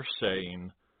brother,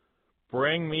 saying,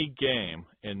 Bring me game,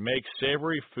 and make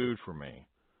savory food for me,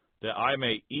 that I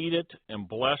may eat it and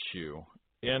bless you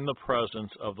in the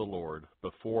presence of the Lord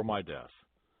before my death.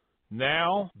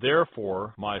 Now,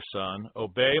 therefore, my son,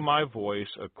 obey my voice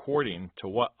according to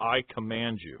what I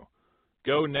command you.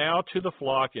 Go now to the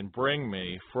flock and bring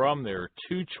me from there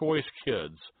 2 choice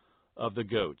kids of the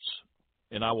goats,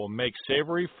 and I will make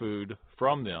savory food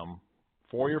from them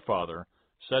for your father,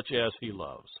 such as he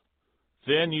loves.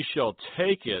 Then you shall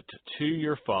take it to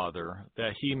your father,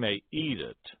 that he may eat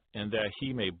it, and that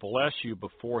he may bless you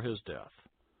before his death.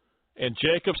 And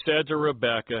Jacob said to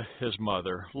Rebekah his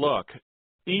mother, Look,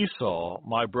 Esau,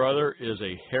 my brother, is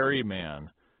a hairy man,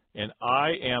 and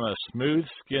I am a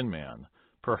smooth-skinned man.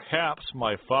 Perhaps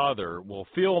my father will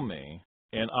feel me,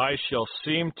 and I shall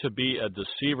seem to be a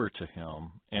deceiver to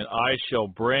him, and I shall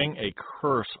bring a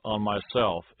curse on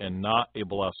myself and not a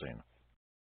blessing.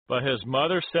 But his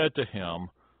mother said to him,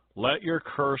 Let your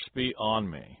curse be on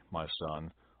me, my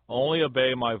son. Only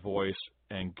obey my voice,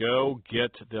 and go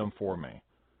get them for me.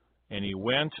 And he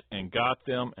went and got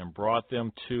them and brought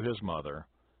them to his mother.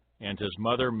 And his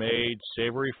mother made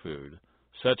savory food,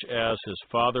 such as his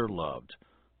father loved.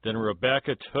 Then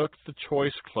Rebekah took the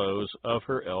choice clothes of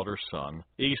her elder son,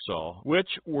 Esau, which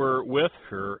were with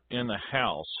her in the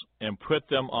house, and put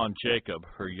them on Jacob,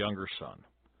 her younger son.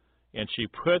 And she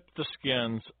put the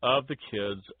skins of the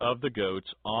kids of the goats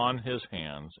on his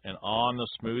hands and on the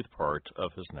smooth part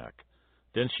of his neck.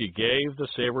 Then she gave the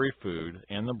savory food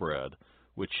and the bread,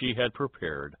 which she had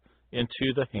prepared,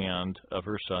 into the hand of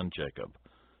her son Jacob.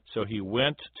 So he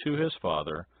went to his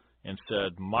father and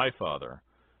said, My father.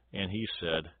 And he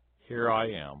said, Here I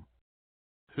am.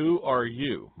 Who are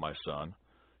you, my son?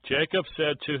 Jacob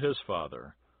said to his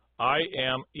father, I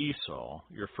am Esau,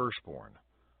 your firstborn.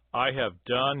 I have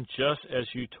done just as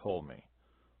you told me.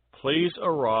 Please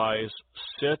arise,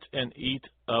 sit and eat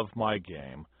of my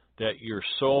game, that your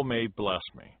soul may bless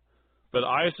me. But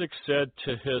Isaac said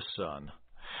to his son,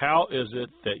 How is it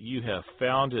that you have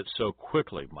found it so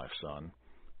quickly, my son?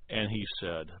 And he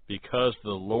said, Because the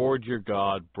Lord your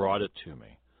God brought it to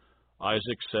me.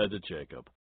 Isaac said to Jacob,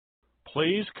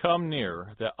 Please come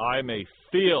near, that I may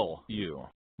feel you,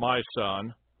 my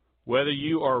son, whether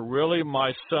you are really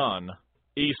my son,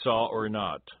 Esau, or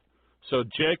not. So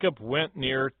Jacob went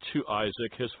near to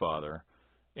Isaac his father,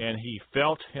 and he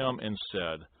felt him and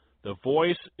said, The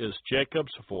voice is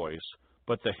Jacob's voice,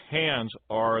 but the hands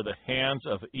are the hands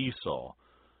of Esau.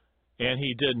 And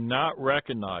he did not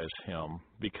recognize him,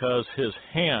 because his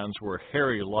hands were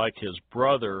hairy like his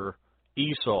brother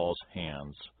Esau's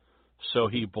hands. So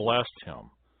he blessed him.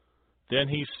 Then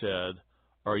he said,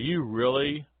 Are you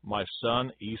really my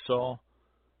son Esau?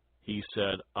 He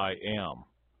said, I am.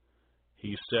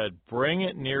 He said, "Bring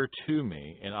it near to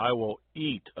me, and I will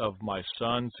eat of my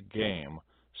son's game,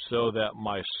 so that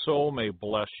my soul may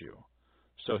bless you."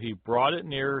 So he brought it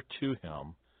near to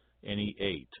him, and he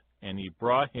ate. And he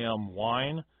brought him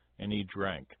wine, and he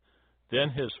drank.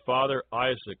 Then his father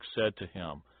Isaac said to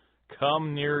him,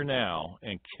 "Come near now,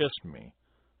 and kiss me,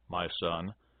 my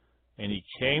son." And he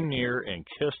came near and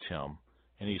kissed him,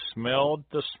 and he smelled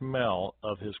the smell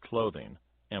of his clothing,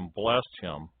 and blessed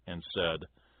him, and said,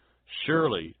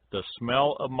 "Surely the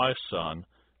smell of my son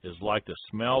is like the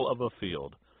smell of a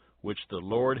field, which the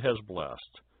Lord has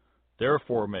blessed.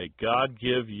 Therefore may God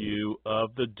give you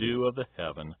of the dew of the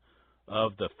heaven,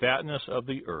 of the fatness of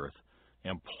the earth,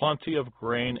 and plenty of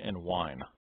grain and wine.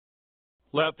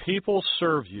 Let people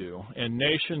serve you, and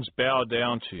nations bow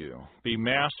down to you. Be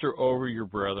master over your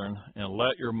brethren, and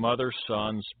let your mother's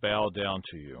sons bow down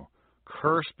to you.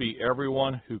 Cursed be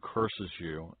everyone who curses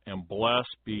you, and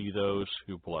blessed be those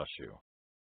who bless you."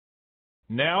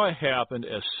 Now it happened,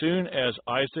 as soon as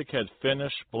Isaac had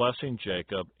finished blessing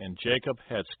Jacob, and Jacob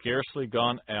had scarcely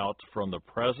gone out from the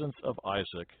presence of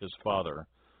Isaac his father,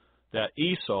 that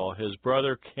Esau his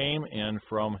brother came in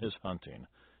from his hunting.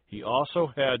 He also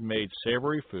had made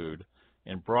savory food,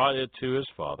 and brought it to his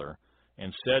father,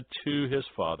 and said to his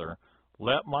father,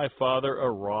 "Let my father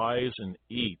arise and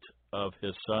eat of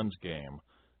his son's game,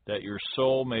 that your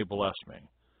soul may bless me."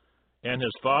 And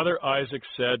his father Isaac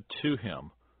said to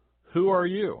him, "Who are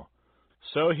you?"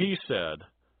 So he said,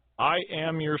 "I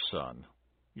am your son,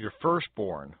 your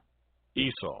firstborn,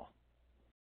 Esau."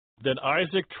 Then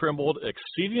Isaac trembled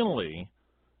exceedingly,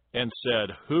 and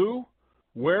said, "Who?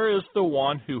 Where is the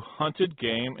one who hunted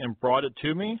game and brought it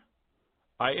to me?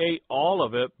 I ate all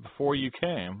of it before you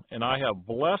came, and I have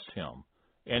blessed him,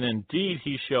 and indeed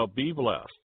he shall be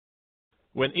blessed."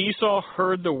 When Esau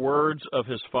heard the words of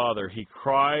his father, he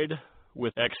cried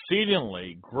with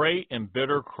exceedingly great and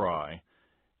bitter cry,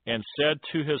 and said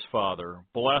to his father,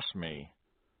 "Bless me,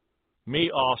 me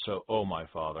also, O my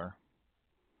father."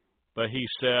 But he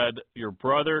said, "Your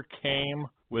brother came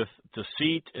with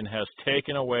deceit and has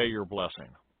taken away your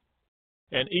blessing."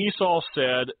 And Esau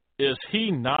said, "Is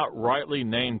he not rightly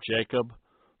named Jacob?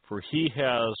 For he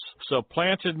has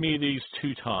supplanted me these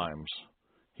 2 times.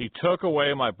 He took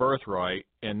away my birthright,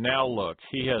 and now look,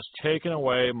 he has taken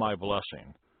away my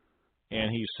blessing."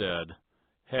 And he said,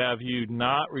 "Have you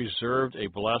not reserved a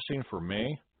blessing for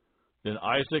me?" Then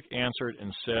Isaac answered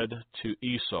and said to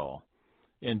Esau,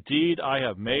 "Indeed, I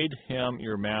have made him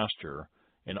your master,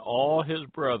 and all his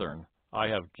brethren I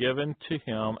have given to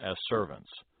him as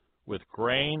servants. With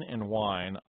grain and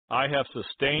wine I have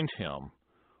sustained him.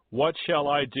 What shall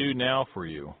I do now for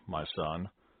you, my son?"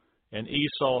 And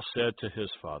Esau said to his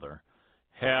father,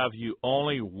 "Have you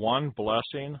only one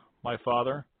blessing, my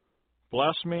father?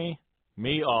 Bless me,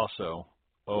 me also,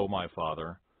 O my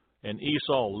father." And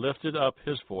Esau lifted up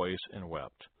his voice and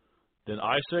wept. Then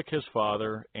Isaac his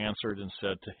father answered and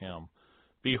said to him,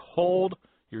 "Behold,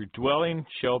 your dwelling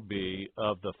shall be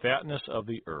of the fatness of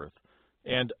the earth,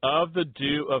 and of the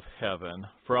dew of heaven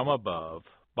from above.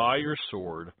 By your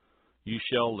sword you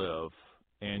shall live,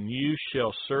 and you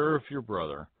shall serve your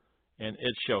brother. And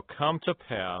it shall come to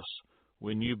pass,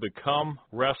 when you become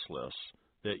restless,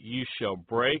 that you shall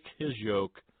break his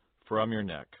yoke from your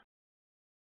neck."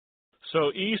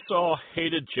 So Esau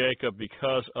hated Jacob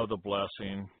because of the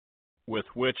blessing with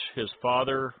which his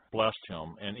father blessed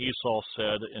him. And Esau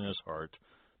said in his heart,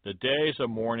 "The days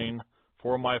of mourning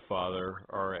for my father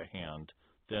are at hand.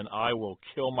 Then I will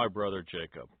kill my brother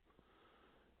Jacob."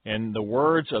 And the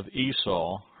words of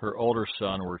Esau, her older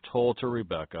son, were told to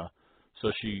Rebekah.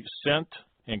 So she sent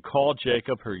and called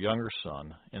Jacob, her younger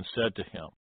son, and said to him,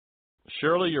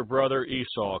 "Surely your brother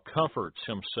Esau comforts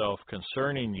himself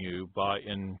concerning you by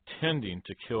intending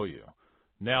to kill you.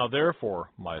 Now therefore,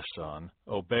 my son,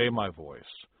 obey my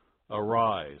voice.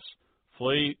 Arise,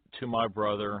 flee to my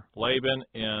brother Laban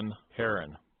in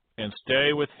Haran, and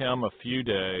stay with him a few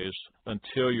days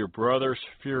until your brother's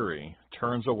fury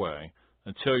turns away,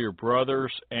 until your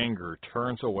brother's anger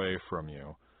turns away from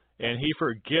you, and he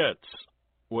forgets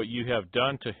what you have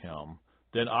done to him.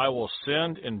 Then I will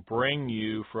send and bring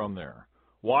you from there.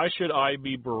 Why should I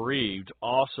be bereaved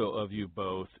also of you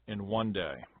both in one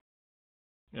day?"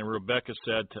 And Rebekah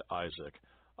said to Isaac,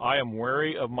 "I am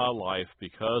weary of my life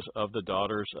because of the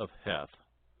daughters of Heth.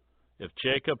 If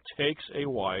Jacob takes a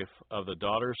wife of the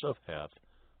daughters of Heth,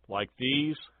 like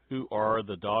these who are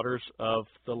the daughters of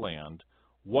the land,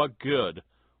 what good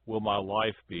will my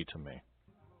life be to me?"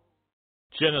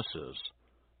 Genesis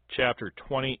chapter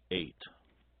 28.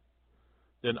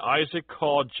 Then Isaac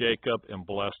called Jacob and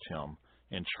blessed him,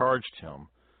 and charged him,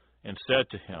 and said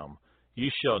to him, "You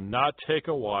shall not take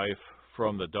a wife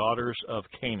from the daughters of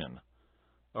Canaan.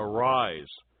 Arise,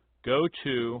 go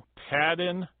to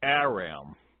Paddan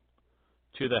Aram,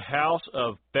 to the house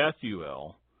of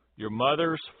Bethuel, your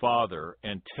mother's father,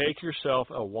 and take yourself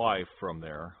a wife from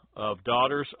there, of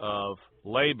daughters of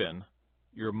Laban,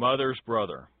 your mother's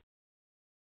brother.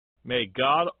 May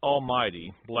God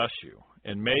Almighty bless you,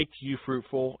 and make you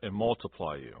fruitful and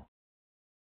multiply you,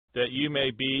 that you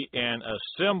may be an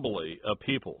assembly of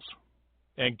peoples,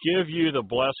 and give you the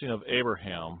blessing of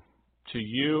Abraham to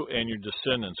you and your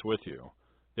descendants with you,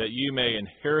 that you may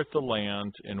inherit the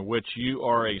land in which you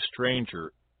are a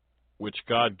stranger, which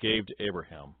God gave to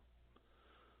Abraham.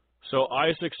 So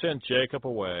Isaac sent Jacob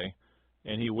away,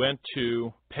 and he went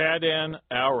to Paddan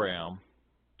Aram,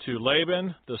 to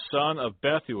Laban the son of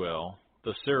Bethuel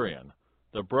the Syrian,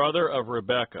 the brother of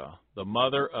Rebekah, the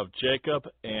mother of Jacob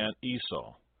and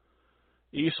Esau.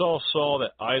 Esau saw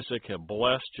that Isaac had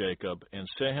blessed Jacob and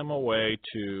sent him away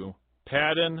to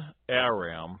Paddan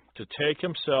Aram to take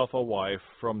himself a wife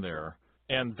from there,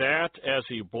 and that as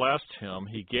he blessed him,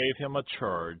 he gave him a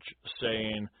charge,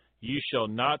 saying, "You shall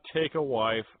not take a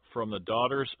wife from the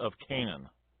daughters of Canaan."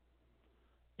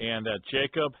 And that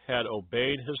Jacob had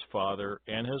obeyed his father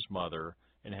and his mother,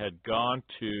 and had gone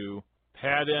to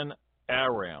Paddan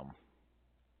Aram.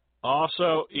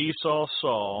 Also Esau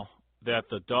saw that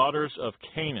the daughters of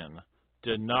Canaan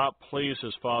did not please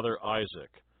his father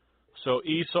Isaac. So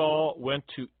Esau went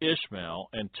to Ishmael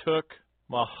and took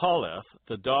Mahalath,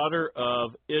 the daughter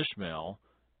of Ishmael,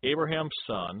 Abraham's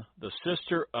son, the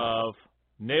sister of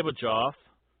Nebajoth,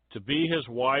 to be his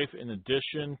wife in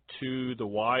addition to the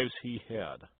wives he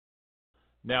had.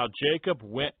 Now Jacob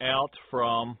went out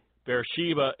from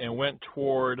Beersheba and went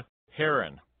toward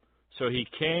Haran. So he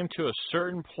came to a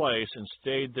certain place and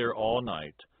stayed there all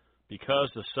night, because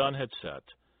the sun had set.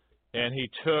 And he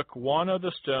took one of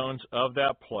the stones of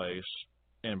that place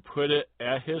and put it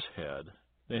at his head.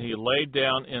 Then he lay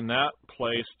down in that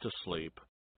place to sleep.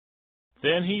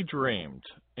 Then he dreamed,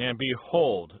 and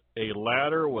behold, a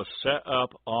ladder was set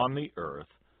up on the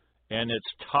earth, and its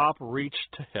top reached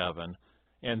to heaven,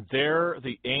 and there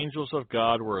the angels of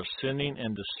God were ascending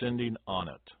and descending on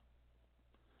it.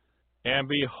 And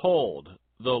behold,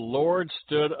 the Lord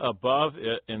stood above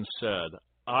it and said,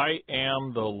 I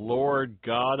am the Lord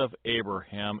God of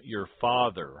Abraham your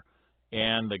father,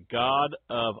 and the God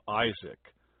of Isaac.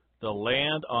 The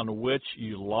land on which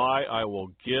you lie I will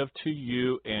give to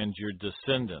you and your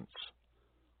descendants.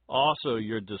 Also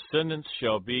your descendants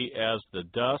shall be as the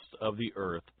dust of the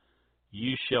earth.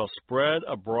 You shall spread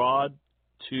abroad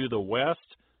to the west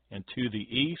and to the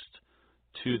east,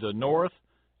 to the north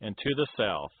and to the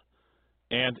south.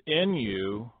 And in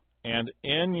you and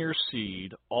in your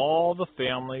seed all the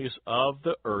families of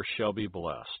the earth shall be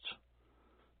blessed.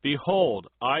 Behold,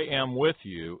 I am with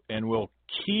you, and will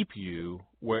keep you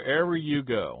wherever you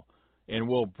go, and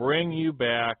will bring you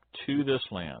back to this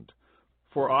land.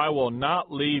 For I will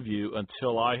not leave you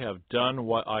until I have done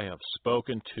what I have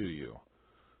spoken to you.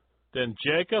 Then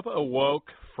Jacob awoke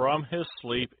from his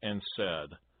sleep and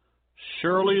said,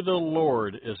 Surely the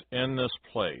Lord is in this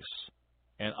place,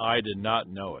 and I did not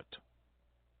know it.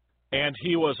 And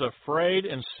he was afraid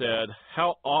and said,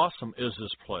 How awesome is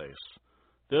this place!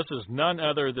 This is none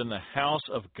other than the house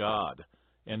of God,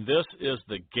 and this is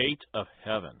the gate of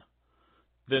heaven.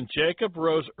 Then Jacob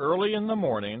rose early in the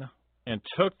morning, and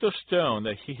took the stone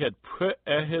that he had put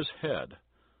at his head,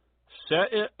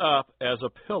 set it up as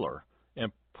a pillar,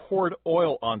 and poured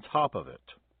oil on top of it.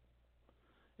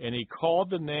 And he called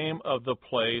the name of the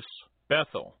place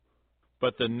Bethel,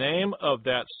 but the name of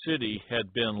that city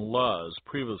had been Luz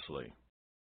previously.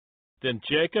 Then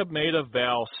Jacob made a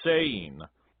vow, saying,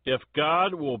 If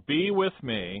God will be with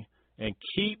me, and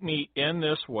keep me in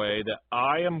this way that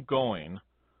I am going,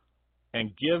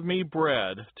 and give me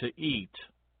bread to eat,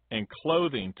 and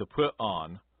clothing to put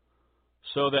on,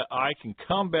 so that I can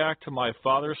come back to my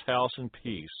father's house in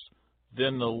peace,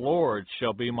 then the Lord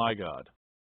shall be my God.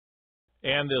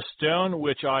 And the stone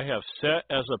which I have set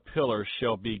as a pillar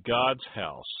shall be God's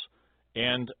house,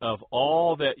 and of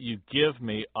all that you give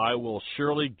me I will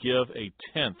surely give a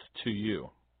tenth to you.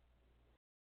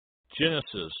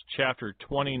 Genesis chapter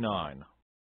 29.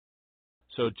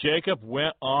 So Jacob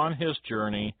went on his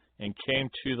journey and came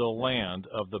to the land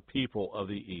of the people of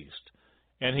the east.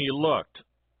 And he looked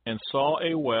and saw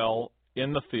a well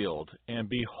in the field, and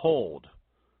behold,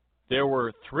 there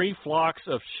were 3 flocks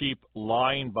of sheep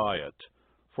lying by it.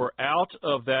 For out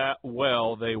of that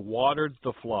well they watered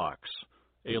the flocks.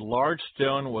 A large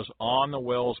stone was on the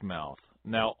well's mouth.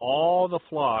 Now all the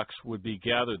flocks would be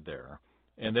gathered there,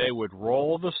 and they would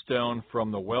roll the stone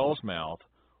from the well's mouth,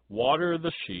 water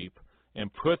the sheep,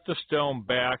 and put the stone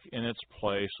back in its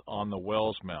place on the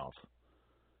well's mouth.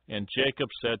 And Jacob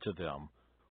said to them,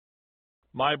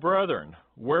 My brethren,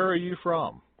 where are you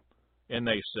from? And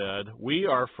they said, We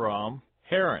are from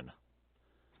Haran.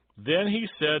 Then he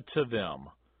said to them,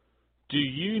 Do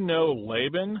you know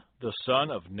Laban, the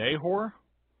son of Nahor?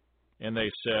 And they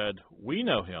said, We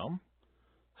know him.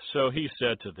 So he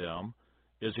said to them,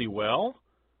 Is he well?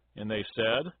 And they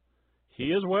said, He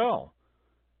is well.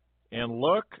 And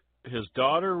look, his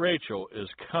daughter Rachel is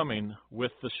coming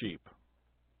with the sheep.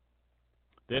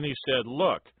 Then he said,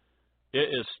 Look, it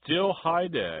is still high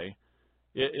day.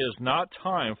 It is not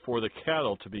time for the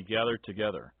cattle to be gathered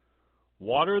together.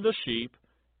 Water the sheep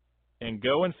and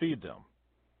go and feed them.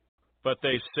 But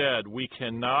they said, We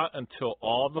cannot until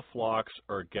all the flocks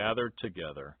are gathered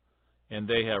together, and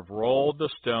they have rolled the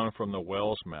stone from the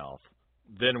well's mouth.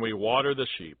 Then we water the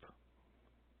sheep.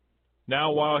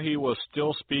 Now while he was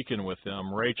still speaking with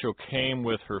them, Rachel came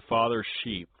with her father's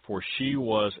sheep, for she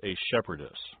was a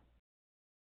shepherdess.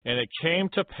 And it came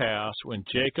to pass, when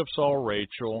Jacob saw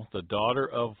Rachel, the daughter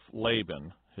of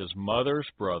Laban, his mother's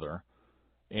brother,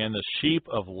 and the sheep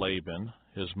of Laban,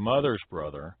 his mother's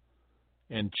brother,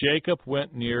 and Jacob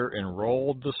went near and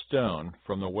rolled the stone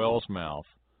from the well's mouth,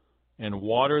 and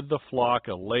watered the flock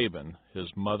of Laban, his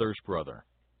mother's brother.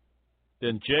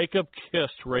 Then Jacob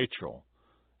kissed Rachel,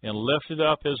 and lifted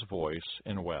up his voice,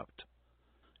 and wept.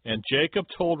 And Jacob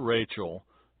told Rachel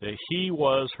that he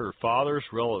was her father's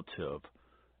relative,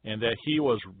 and that he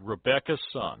was Rebekah's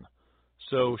son.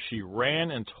 So she ran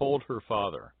and told her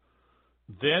father.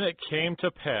 Then it came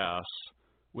to pass,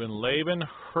 when Laban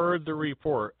heard the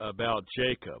report about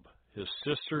Jacob, his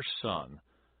sister's son,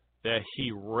 that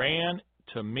he ran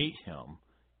to meet him,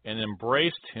 and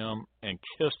embraced him, and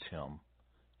kissed him,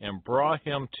 and brought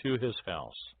him to his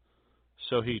house.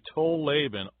 So he told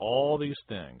Laban all these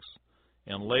things.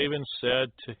 And Laban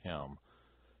said to him,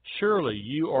 Surely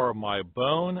you are my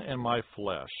bone and my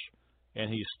flesh. And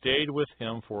he stayed with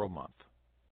him for a month.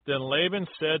 Then Laban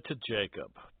said to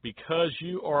Jacob, Because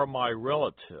you are my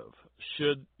relative,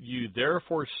 should you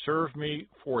therefore serve me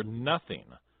for nothing?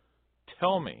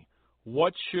 Tell me,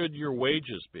 what should your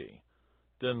wages be?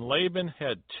 Then Laban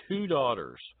had 2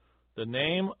 daughters. The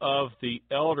name of the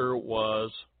elder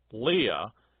was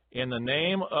Leah, and the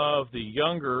name of the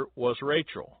younger was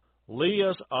Rachel.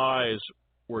 Leah's eyes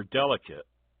were delicate,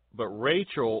 but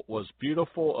Rachel was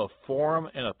beautiful of form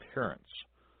and appearance.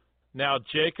 Now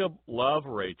Jacob loved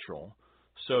Rachel,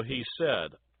 so he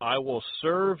said, I will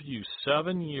serve you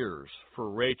 7 years for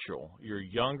Rachel, your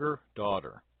younger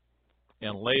daughter.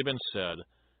 And Laban said,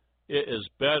 It is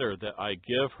better that I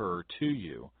give her to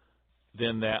you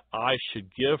than that I should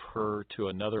give her to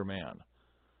another man.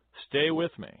 Stay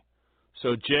with me.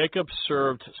 So Jacob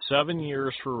served 7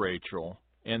 years for Rachel,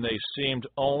 and they seemed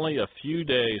only a few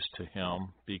days to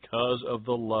him because of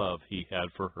the love he had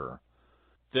for her.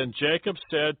 Then Jacob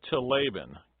said to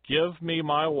Laban, Give me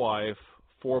my wife,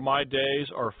 for my days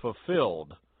are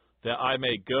fulfilled, that I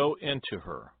may go into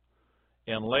her.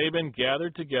 And Laban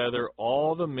gathered together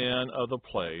all the men of the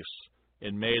place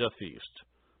and made a feast.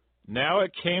 Now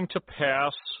it came to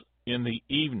pass in the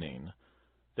evening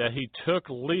that he took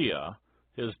Leah,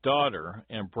 his daughter,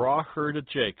 and brought her to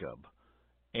Jacob,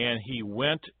 and he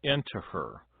went into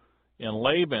her. And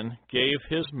Laban gave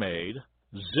his maid,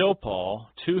 Zilpah,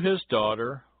 to his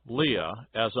daughter Leah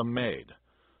as a maid.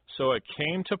 So it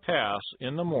came to pass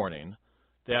in the morning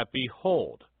that,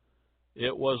 behold,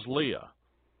 it was Leah.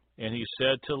 And he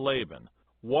said to Laban,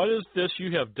 What is this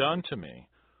you have done to me?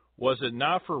 Was it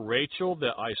not for Rachel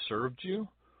that I served you?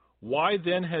 Why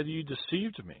then have you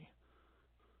deceived me?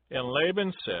 And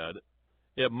Laban said,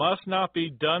 It must not be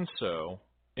done so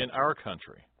in our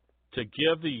country, to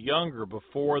give the younger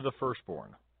before the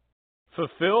firstborn.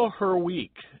 Fulfill her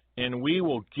week, and we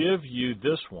will give you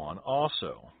this one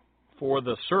also, for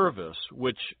the service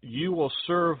which you will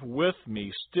serve with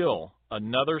me still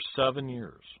another 7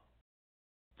 years.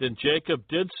 Then Jacob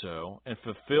did so, and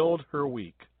fulfilled her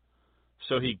week.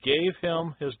 So he gave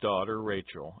him his daughter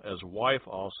Rachel as wife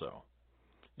also.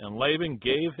 And Laban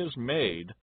gave his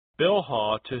maid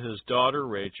Bilhah to his daughter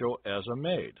Rachel as a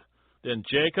maid. Then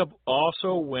Jacob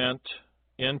also went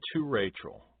into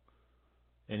Rachel,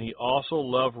 and he also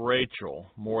loved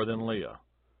Rachel more than Leah.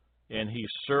 And he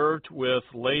served with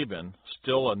Laban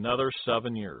still another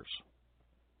 7 years.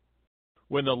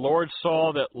 When the Lord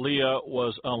saw that Leah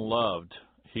was unloved,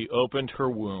 he opened her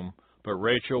womb, but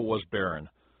Rachel was barren.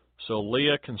 So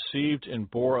Leah conceived and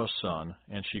bore a son,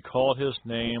 and she called his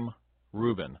name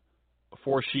Reuben.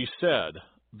 For she said,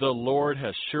 The Lord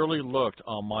has surely looked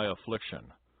on my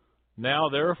affliction. Now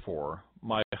therefore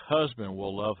my husband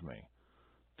will love me.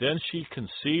 Then she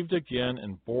conceived again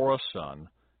and bore a son,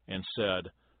 and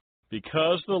said,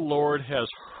 Because the Lord has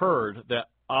heard that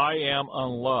I am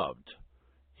unloved,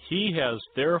 He has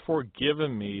therefore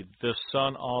given me this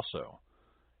son also.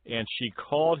 And she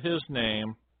called his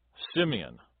name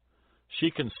Simeon.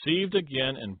 She conceived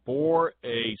again and bore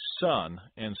a son,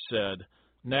 and said,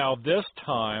 Now this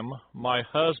time my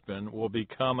husband will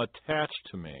become attached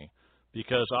to me,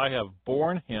 because I have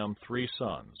borne him 3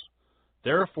 sons.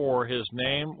 Therefore his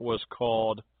name was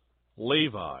called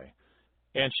Levi.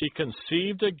 And she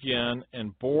conceived again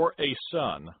and bore a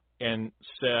son, and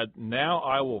said, Now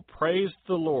I will praise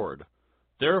the Lord.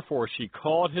 Therefore she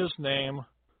called his name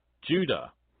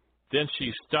Judah. Then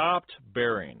she stopped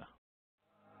bearing.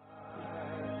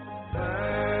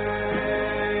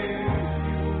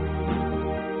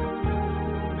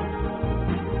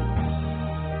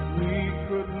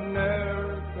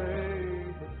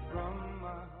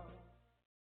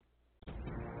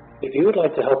 If you would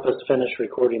like to help us finish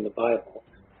recording the Bible,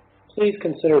 please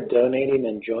consider donating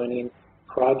and joining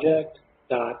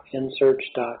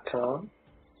project.nsearch.com.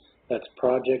 That's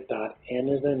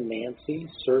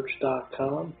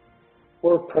project.n-as-in-Nancy-search.com,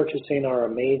 or purchasing our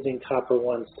amazing Copper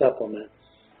One supplement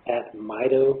at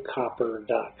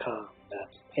mitocopper.com.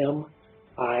 That's M-I-T-O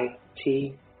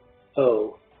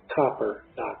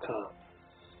copper.com.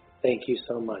 Thank you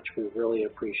so much. We really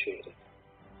appreciate it.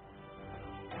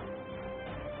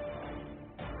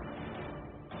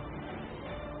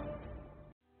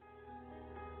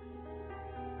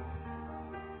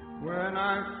 When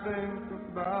I think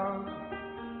about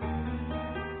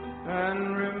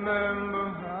and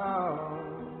remember how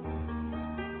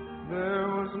there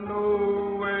was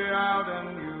no way out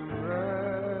and you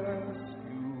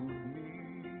rescued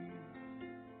me.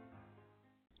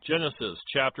 Genesis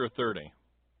chapter 30.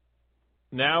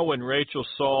 Now when Rachel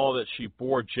saw that she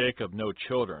bore Jacob no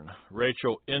children,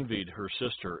 Rachel envied her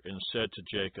sister and said to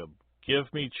Jacob, Give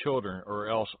me children, or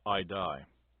else I die.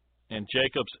 And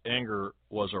Jacob's anger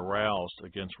was aroused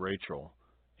against Rachel,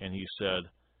 and he said,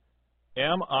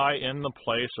 Am I in the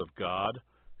place of God,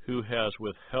 who has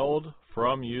withheld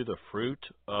from you the fruit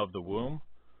of the womb?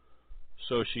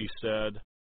 So she said,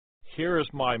 Here is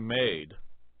my maid,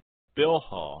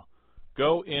 Bilhah.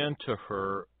 Go in to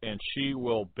her, and she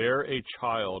will bear a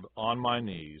child on my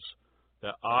knees,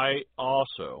 that I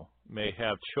also may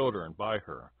have children by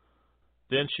her.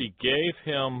 Then she gave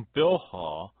him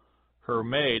Bilhah, her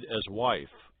maid, as wife,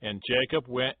 and Jacob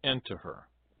went into her.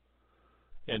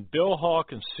 And Bilhah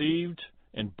conceived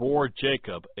and bore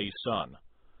Jacob a son.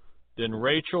 Then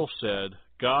Rachel said,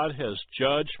 God has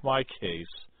judged my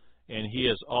case, and he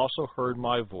has also heard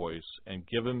my voice and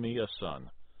given me a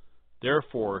son.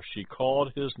 Therefore she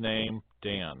called his name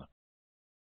Dan.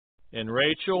 And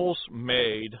Rachel's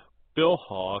maid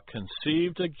Bilhah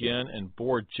conceived again and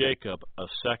bore Jacob a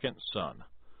second son.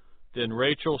 Then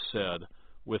Rachel said,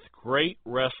 With great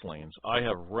wrestlings I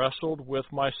have wrestled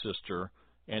with my sister,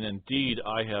 and indeed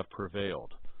I have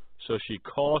prevailed. So she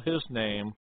called his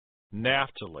name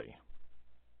Naphtali.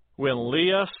 When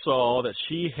Leah saw that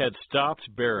she had stopped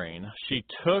bearing, she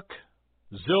took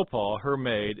Zilpah her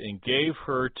maid and gave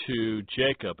her to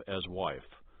Jacob as wife.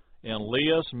 And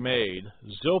Leah's maid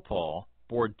Zilpah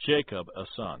bore Jacob a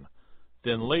son.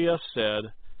 Then Leah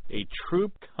said, A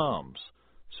troop comes.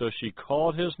 So she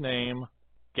called his name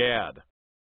Gad.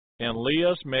 And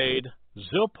Leah's maid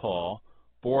Zilpah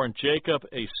bore Jacob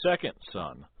a second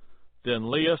son. Then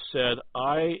Leah said,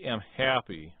 I am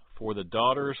happy, for the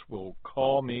daughters will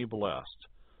call me blessed.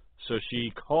 So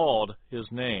she called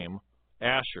his name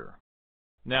Asher.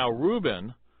 Now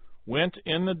Reuben went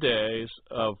in the days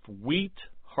of wheat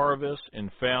harvest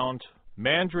and found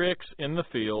mandrakes in the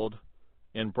field,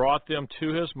 and brought them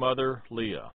to his mother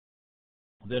Leah.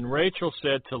 Then Rachel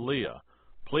said to Leah,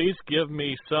 Please give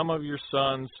me some of your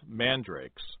son's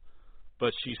mandrakes.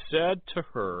 But she said to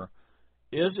her,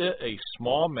 Is it a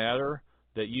small matter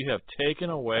that you have taken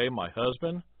away my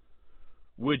husband?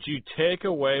 Would you take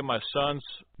away my son's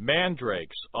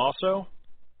mandrakes also?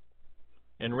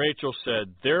 And Rachel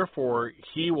said, Therefore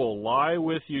he will lie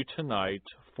with you tonight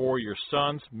for your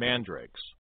son's mandrakes.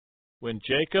 When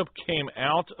Jacob came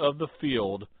out of the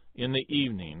field in the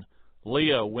evening,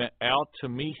 Leah went out to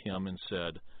meet him and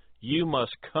said, You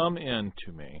must come in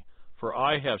to me, for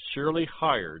I have surely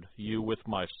hired you with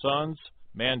my son's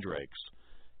mandrakes.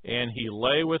 And he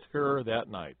lay with her that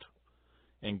night.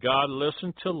 And God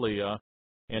listened to Leah,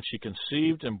 and she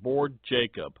conceived and bore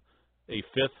Jacob a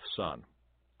fifth son.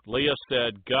 Leah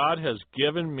said, God has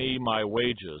given me my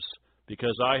wages,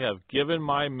 because I have given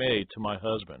my maid to my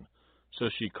husband. So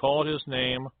she called his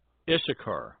name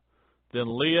Issachar. Then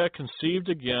Leah conceived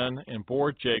again and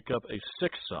bore Jacob a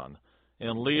sixth son.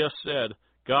 And Leah said,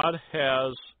 God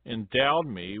has endowed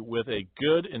me with a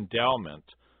good endowment.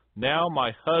 Now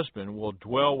my husband will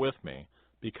dwell with me,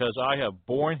 because I have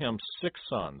borne him 6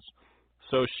 sons.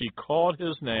 So she called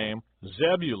his name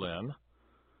Zebulun.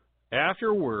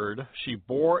 Afterward she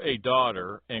bore a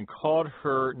daughter and called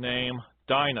her name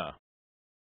Dinah.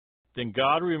 Then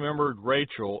God remembered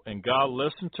Rachel, and God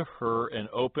listened to her and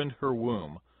opened her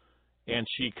womb. And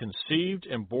she conceived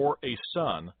and bore a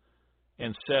son,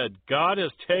 and said, God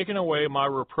has taken away my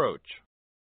reproach.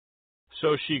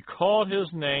 So she called his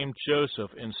name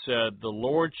Joseph, and said, The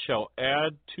Lord shall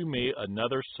add to me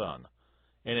another son.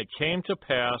 And it came to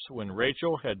pass, when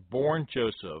Rachel had borne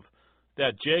Joseph,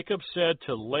 that Jacob said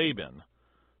to Laban,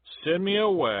 Send me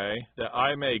away, that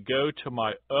I may go to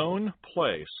my own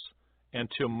place and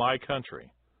to my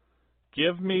country.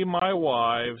 Give me my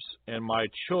wives and my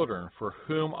children for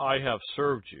whom I have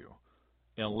served you,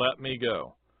 and let me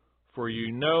go. For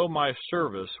you know my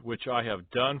service which I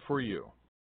have done for you.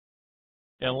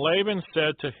 And Laban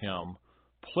said to him,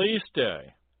 Please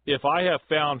stay, if I have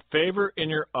found favor in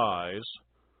your eyes,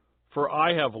 for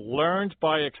I have learned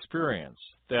by experience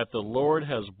that the Lord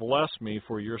has blessed me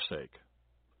for your sake.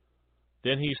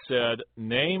 Then he said,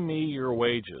 Name me your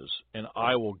wages, and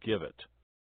I will give it.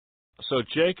 So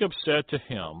Jacob said to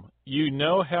him, You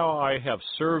know how I have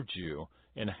served you,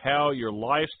 and how your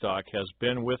livestock has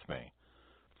been with me.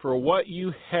 For what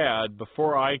you had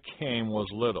before I came was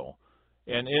little,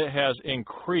 and it has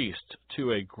increased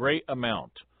to a great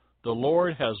amount. The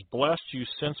Lord has blessed you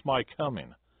since my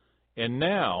coming. And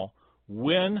now,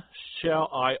 when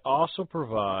shall I also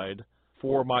provide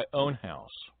for my own house?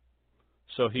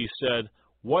 So he said,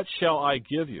 What shall I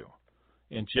give you?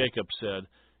 And Jacob said,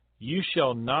 You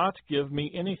shall not give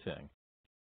me anything.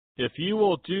 If you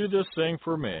will do this thing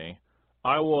for me,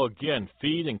 I will again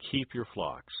feed and keep your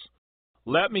flocks.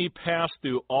 Let me pass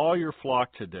through all your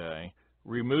flock today,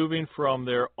 removing from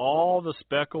there all the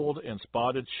speckled and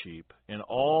spotted sheep, and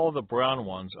all the brown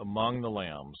ones among the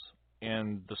lambs,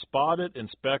 and the spotted and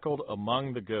speckled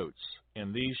among the goats,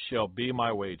 and these shall be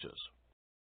my wages.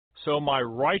 So my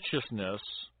righteousness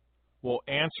will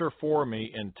answer for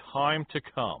me in time to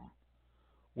come,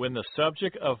 when the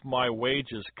subject of my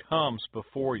wages comes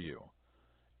before you.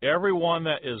 Every one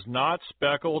that is not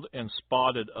speckled and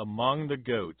spotted among the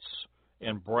goats,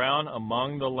 and brown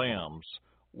among the lambs,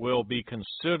 will be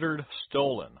considered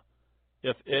stolen,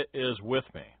 if it is with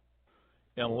me.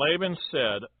 And Laban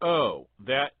said, Oh,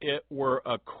 that it were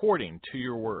according to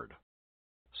your word.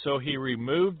 So he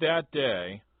removed that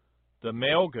day the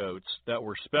male goats that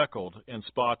were speckled and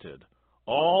spotted,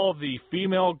 all the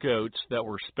female goats that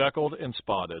were speckled and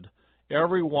spotted,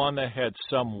 every one that had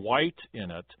some white in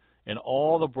it, and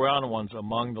all the brown ones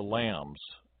among the lambs,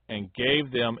 and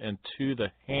gave them into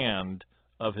the hand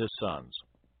of his sons.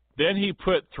 Then he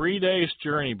put 3 days'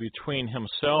 journey between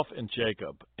himself and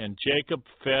Jacob, and Jacob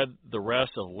fed the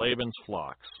rest of Laban's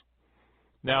flocks.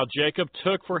 Now Jacob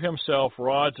took for himself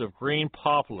rods of green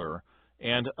poplar,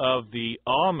 and of the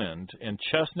almond and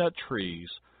chestnut trees,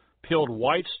 peeled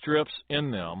white strips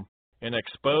in them, and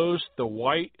exposed the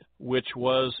white which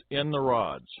was in the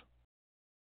rods.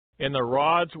 And the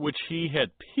rods which he had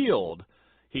peeled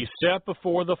he set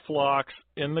before the flocks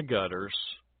in the gutters,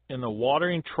 in the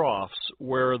watering troughs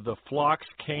where the flocks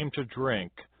came to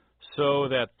drink, so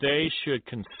that they should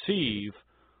conceive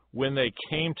when they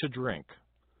came to drink.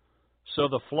 So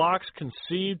the flocks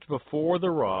conceived before the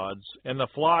rods, and the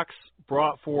flocks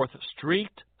brought forth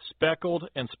streaked, speckled,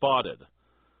 and spotted.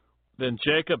 Then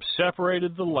Jacob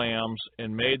separated the lambs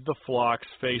and made the flocks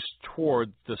face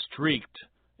toward the streaked,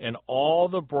 and all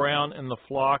the brown in the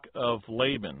flock of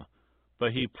Laban.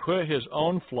 But he put his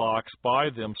own flocks by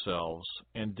themselves,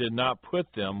 and did not put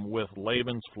them with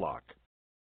Laban's flock.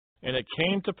 And it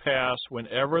came to pass,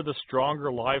 whenever the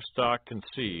stronger livestock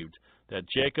conceived, that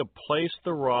Jacob placed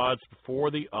the rods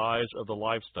before the eyes of the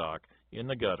livestock in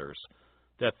the gutters,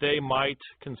 that they might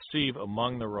conceive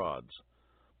among the rods.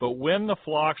 But when the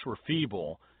flocks were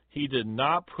feeble, he did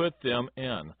not put them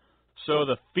in. So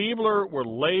the feebler were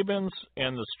Laban's,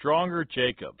 and the stronger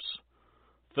Jacob's.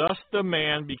 Thus the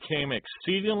man became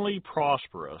exceedingly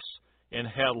prosperous, and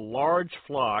had large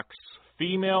flocks,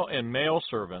 female and male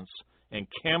servants, and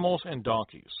camels and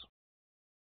donkeys.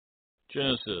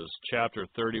 Genesis chapter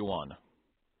 31.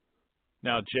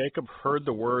 Now Jacob heard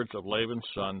the words of Laban's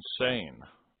son, saying,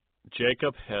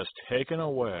 Jacob has taken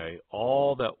away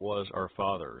all that was our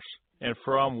father's, and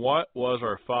from what was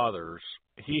our father's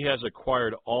he has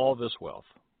acquired all this wealth.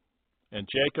 And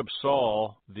Jacob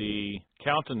saw the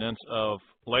countenance of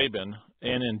Laban,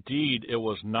 and indeed it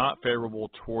was not favorable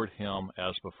toward him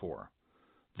as before.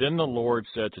 Then the Lord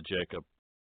said to Jacob,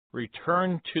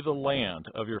 "Return to the land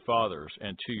of your fathers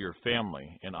and to your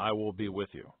family, and I will be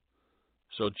with you."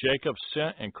 So Jacob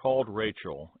sent and called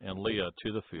Rachel and Leah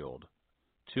to the field,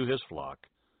 to his flock,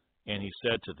 and he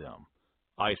said to them,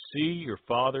 "I see your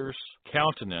father's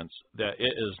countenance, that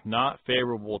it is not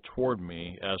favorable toward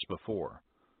me as before,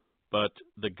 but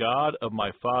the God of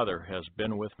my father has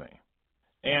been with me.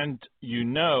 And you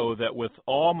know that with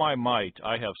all my might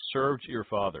I have served your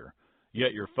father,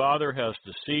 yet your father has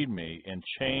deceived me and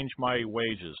changed my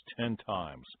wages 10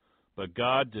 times, but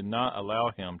God did not allow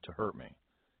him to hurt me.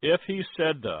 If he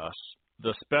said thus,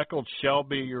 'The speckled shall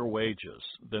be your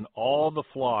wages,' then all the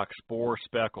flocks bore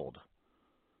speckled.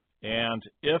 And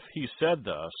if he said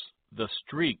thus, 'The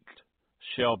streaked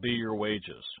shall be your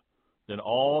wages,' then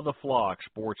all the flocks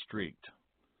bore streaked.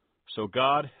 So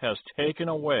God has taken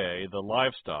away the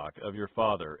livestock of your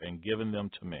father and given them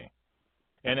to me.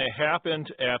 And it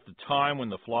happened at the time when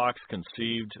the flocks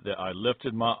conceived that I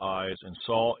lifted my eyes and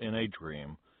saw in a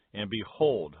dream, and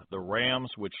behold, the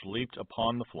rams which leaped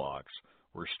upon the flocks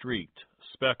were streaked,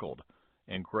 speckled,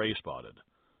 and gray-spotted.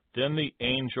 Then the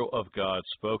angel of God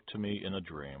spoke to me in a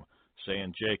dream,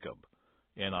 saying, 'Jacob.'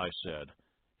 And I said,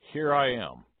 'Here I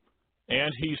am.'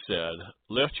 And he said,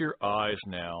 'Lift your eyes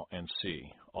now and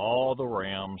see. All the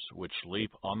rams which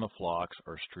leap on the flocks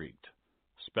are streaked,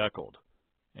 speckled,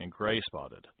 and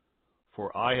gray-spotted.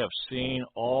 For I have seen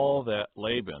all that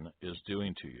Laban is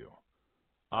doing to you.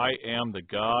 I am the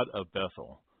God of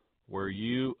Bethel, where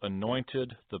you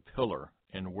anointed the pillar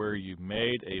and where you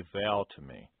made a vow to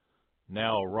me.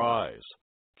 Now arise,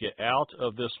 get out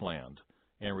of this land,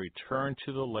 and return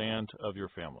to the land of your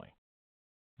family.'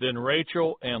 Then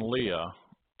Rachel and Leah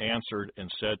answered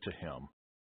and said to him,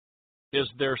 'Is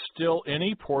there still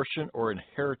any portion or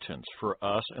inheritance for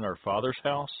us in our father's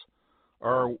house?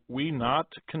 Are we not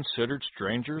considered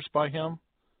strangers by him?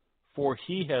 For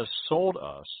he has sold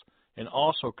us and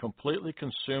also completely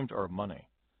consumed our money.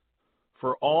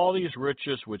 For all these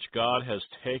riches which God has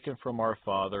taken from our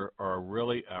father are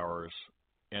really ours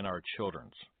and our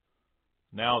children's.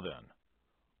 Now then,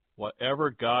 whatever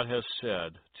God has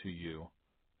said to you,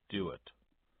 do it.'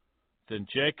 Then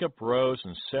Jacob rose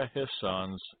and set his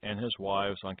sons and his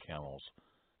wives on camels,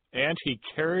 and he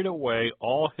carried away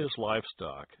all his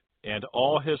livestock and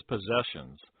all his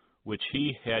possessions which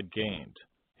he had gained,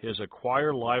 his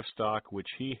acquired livestock which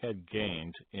he had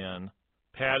gained in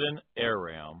Paddan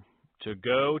Aram, to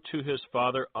go to his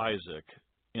father Isaac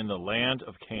in the land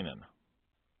of Canaan.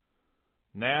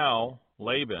 Now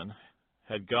Laban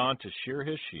had gone to shear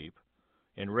his sheep,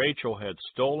 and Rachel had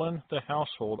stolen the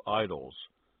household idols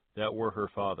that were her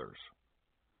father's.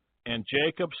 And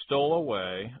Jacob stole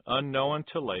away, unknown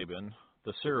to Laban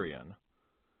the Syrian,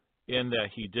 in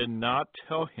that he did not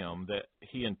tell him that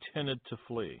he intended to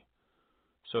flee.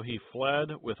 So he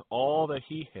fled with all that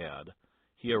he had.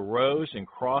 He arose and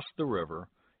crossed the river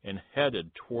and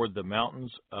headed toward the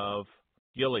mountains of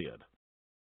Gilead.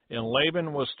 And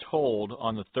Laban was told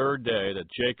on the 3rd day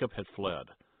that Jacob had fled.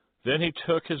 Then he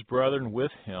took his brethren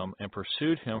with him and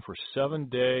pursued him for 7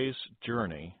 days'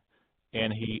 journey,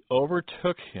 and he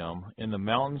overtook him in the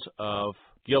mountains of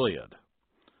Gilead.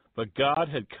 But God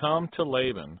had come to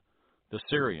Laban the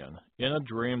Syrian in a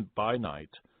dream by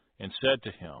night and said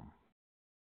to him,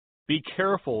 'Be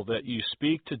careful that you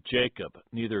speak to Jacob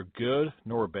neither good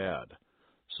nor bad.'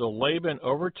 So Laban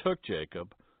overtook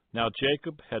Jacob. Now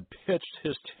Jacob had pitched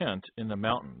his tent in the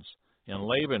mountains, and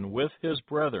Laban with his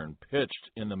brethren pitched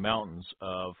in the mountains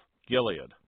of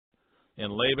Gilead.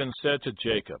 And Laban said to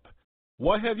Jacob,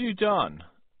 'What have you done,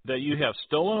 that you have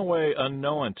stolen away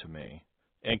unknown to me,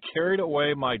 and carried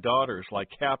away my daughters like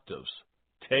captives,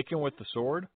 taken with the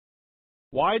sword?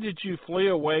 Why did you flee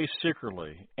away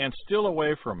secretly, and steal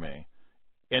away from me,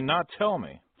 and not tell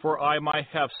me? For I might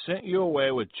have sent you away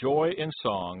with joy and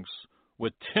songs,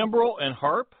 with timbrel and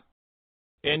harp,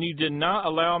 and you did not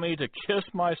allow me to kiss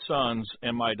my sons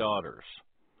and my daughters.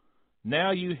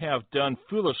 Now you have done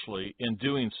foolishly in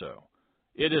doing so.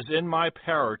 It is in my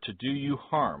power to do you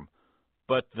harm,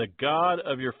 but the God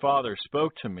of your father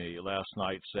spoke to me last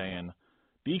night, saying,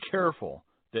 Be careful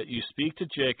that you speak to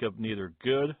Jacob neither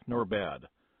good nor bad.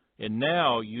 And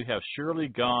now you have surely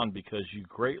gone because you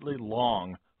greatly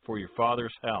long for your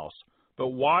father's house. But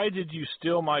why did you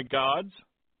steal my gods?'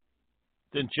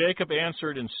 Then Jacob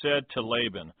answered and said to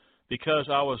Laban, 'Because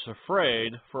I was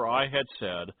afraid, for I had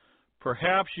said,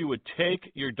 Perhaps you would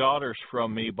take your daughters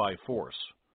from me by force.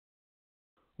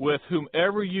 With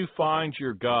whomever you find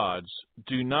your gods,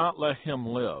 do not let him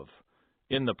live.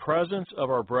 in the presence of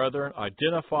our brethren,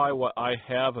 identify what I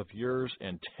have of yours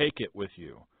and take it with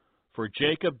you. For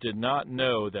Jacob did not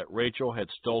know that Rachel had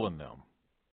stolen them.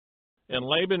 And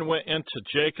Laban went into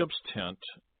Jacob's tent,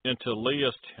 into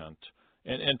Leah's tent,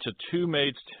 and into two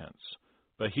maids' tents,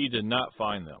 but he did not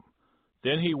find them.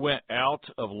 Then he went out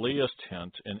of Leah's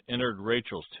tent and entered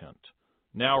Rachel's tent.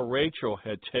 Now Rachel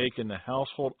had taken the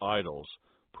household idols,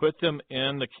 put them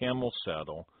in the camel's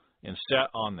saddle, and sat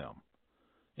on them.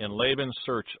 And Laban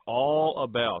searched all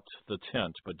about the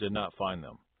tent, but did not find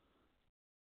them.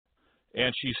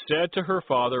 And she said to her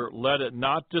father, Let it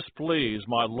not displease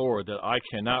my lord that I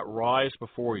cannot rise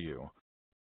before you.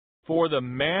 For the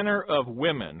manner of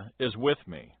women is with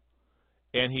me.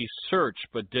 And he searched,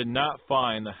 but did not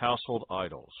find the household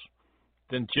idols.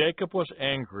 Then Jacob was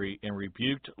angry and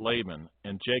rebuked Laban.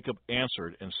 And Jacob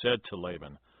answered and said to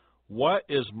Laban, What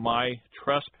is my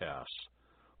trespass?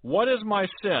 What is my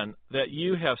sin that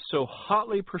you have so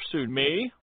hotly pursued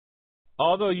me?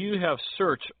 Although you have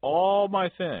searched all my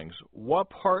things, what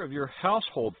part of your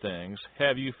household things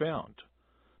have you found?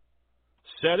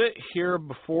 Set it here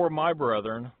before my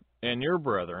brethren and your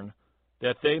brethren,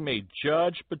 that they may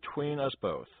judge between us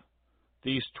both.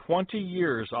 These 20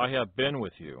 years I have been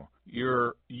with you.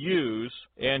 Your ewes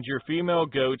and your female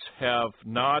goats have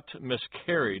not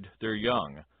miscarried their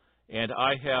young, and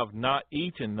I have not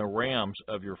eaten the rams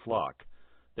of your flock.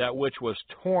 That which was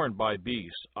torn by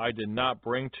beasts I did not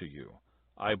bring to you.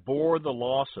 I bore the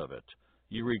loss of it.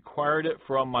 You required it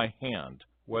from my hand,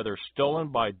 whether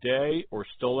stolen by day or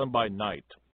stolen by night.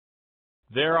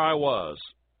 There I was.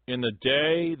 In the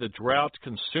day the drought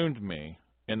consumed me,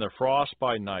 and the frost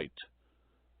by night,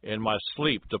 and my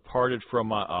sleep departed from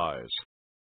my eyes.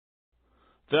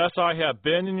 Thus I have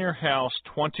been in your house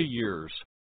 20 years.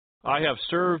 I have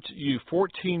served you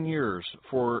 14 years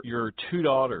for your 2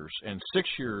 daughters, and 6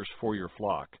 years for your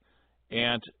flock,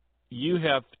 and you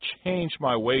have changed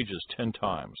my wages 10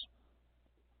 times.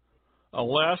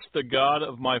 Unless the God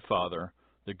of my father,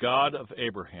 the God of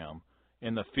Abraham,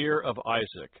 and the fear of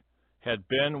Isaac had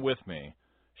been with me,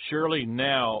 surely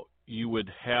now you would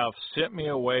have sent me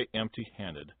away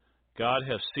empty-handed. God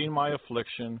has seen my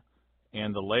affliction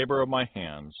and the labor of my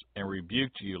hands, and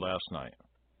rebuked you last night.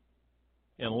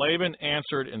 And Laban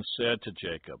answered and said to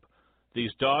Jacob,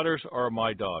 These daughters are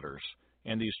my daughters,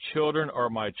 and these children are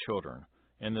my children,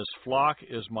 and this flock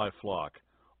is my flock.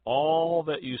 All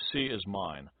that you see is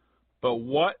mine. But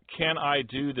what can I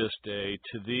do this day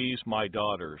to these my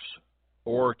daughters,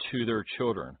 or to their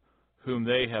children, whom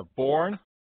they have borne?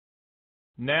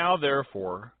 Now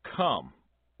therefore, come,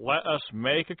 let us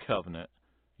make a covenant,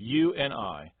 you and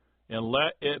I, and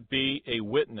let it be a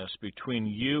witness between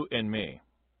you and me.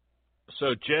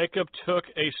 So Jacob took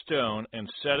a stone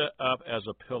and set it up as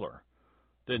a pillar.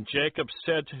 Then Jacob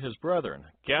said to his brethren,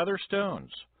 Gather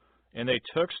stones. And they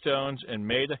took stones and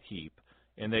made a heap,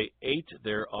 and they ate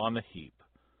there on the heap.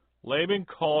 Laban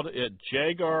called it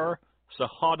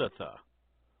Jegar-Sahadutha,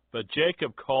 but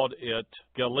Jacob called it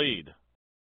Gilead.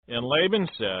 And Laban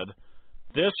said,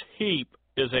 This heap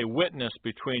is a witness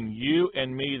between you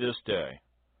and me this day.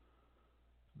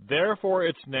 Therefore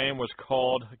its name was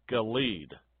called Gilead.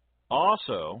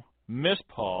 Also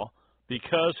Mizpah,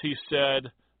 because he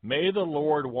said, May the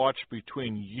Lord watch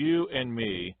between you and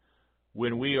me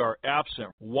when we are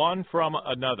absent one from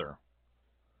another.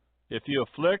 If you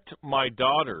afflict my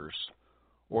daughters,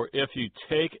 or if you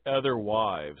take other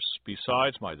wives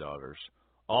besides my daughters,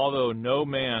 although no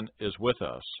man is with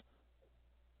us.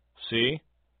 See,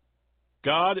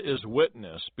 God is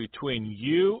witness between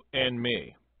you and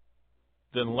me.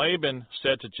 Then Laban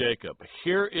said to Jacob,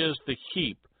 Here is the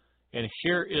heap, and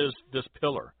here is this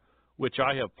pillar, which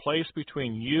I have placed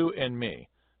between you and me.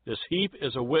 This heap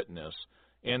is a witness,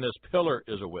 and this pillar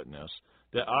is a witness,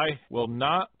 that I will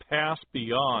not pass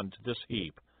beyond this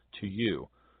heap to you,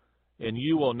 and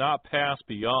you will not pass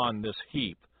beyond this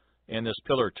heap and this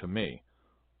pillar to me,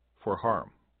 for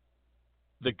harm.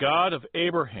 The God of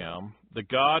Abraham, the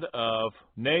God of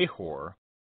Nahor,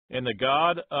 and the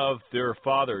God of their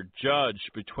father judge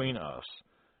between us.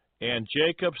 And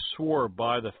Jacob swore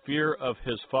by the fear of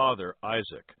his father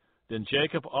Isaac. Then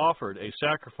Jacob offered a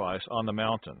sacrifice on the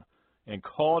mountain, and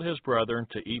called his brethren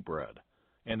to eat bread.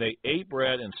 And they ate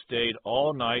bread and stayed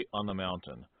all night on the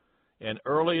mountain. And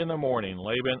early in the morning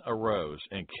Laban arose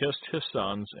and kissed his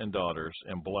sons and daughters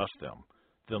and blessed them.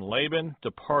 Then Laban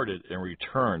departed and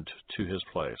returned to his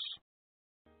place.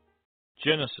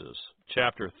 Genesis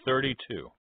chapter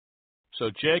 32. So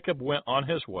Jacob went on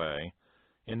his way,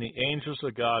 and the angels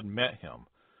of God met him.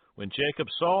 When Jacob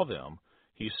saw them,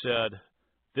 he said,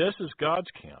 This is God's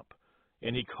camp.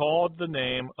 And he called the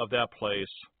name of that place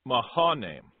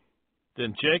Mahanaim.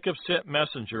 Then Jacob sent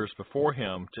messengers before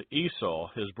him to Esau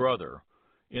his brother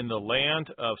in the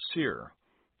land of Seir,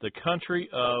 the country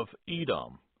of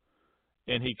Edom.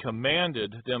 And he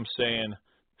commanded them, saying,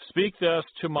 Speak thus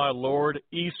to my lord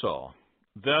Esau.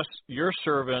 Thus your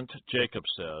servant Jacob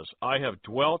says, I have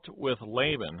dwelt with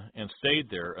Laban and stayed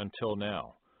there until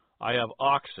now. I have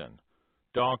oxen,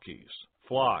 donkeys,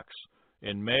 flocks,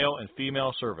 and male and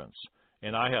female servants,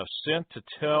 and I have sent to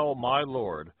tell my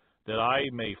lord that I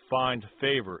may find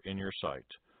favor in your sight.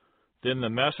 Then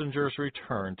the messengers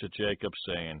returned to Jacob,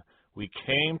 saying, We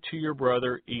came to your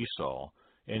brother Esau,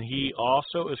 and he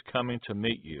also is coming to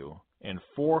meet you, and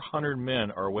 400 men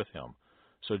are with him.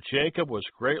 So Jacob was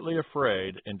greatly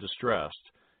afraid and distressed,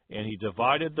 and he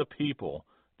divided the people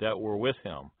that were with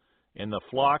him, and the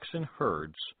flocks and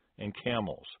herds and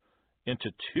camels,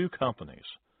 into 2 companies.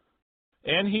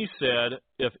 And he said,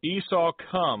 If Esau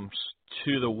comes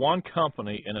to the one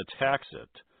company and attacks it,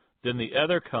 then the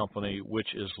other company which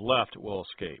is left will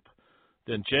escape.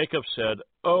 Then Jacob said,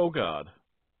 O God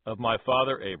of my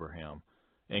father Abraham,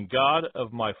 and God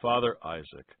of my father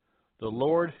Isaac, the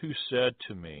Lord who said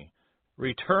to me,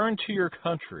 Return to your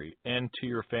country and to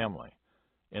your family,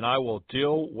 and I will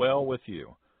deal well with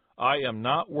you. I am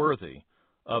not worthy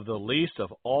of the least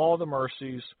of all the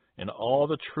mercies and all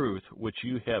the truth which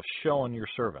you have shown your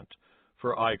servant.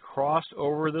 For I crossed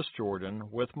over this Jordan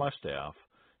with my staff,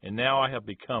 and now I have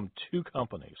become 2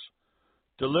 companies.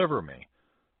 Deliver me,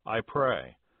 I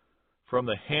pray, from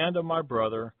the hand of my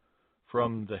brother,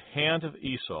 from the hand of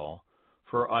Esau,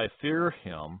 for I fear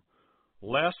him,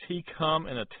 lest he come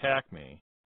and attack me,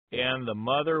 and the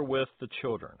mother with the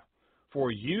children. For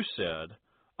you said,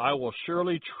 I will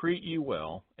surely treat you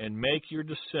well, and make your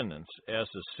descendants as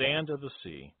the sand of the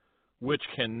sea, which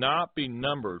cannot be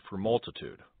numbered for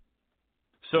multitude.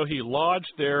 So he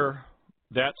lodged there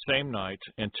that same night,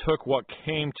 and took what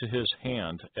came to his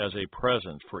hand as a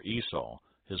present for Esau,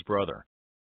 his brother,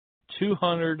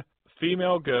 200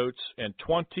 female goats and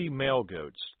 20 male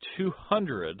goats,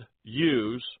 200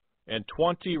 ewes and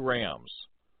 20 rams,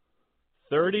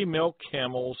 30 milk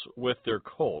camels with their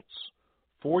colts,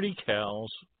 40 cows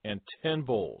and 10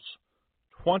 bulls,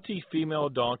 20 female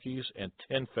donkeys and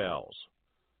 10 fowls.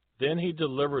 Then he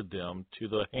delivered them to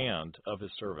the hand of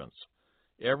his servants,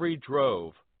 every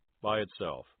drove by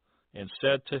itself, and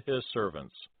said to his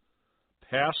servants,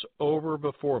 Pass over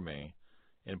before me,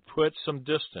 and put some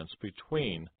distance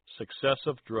between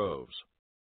successive droves.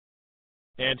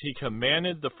 And he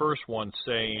commanded the first one,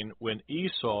 saying, When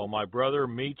Esau my brother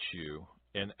meets you,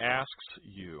 and asks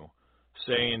you,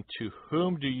 saying, To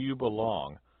whom do you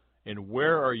belong, and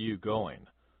where are you going?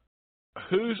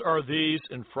 Whose are these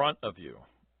in front of you?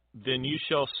 Then you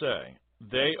shall say,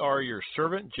 They are your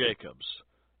servant Jacob's.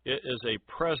 It is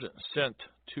a present sent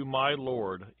to my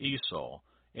lord Esau,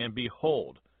 and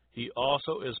behold, he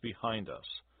also is behind us.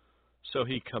 So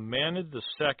he commanded the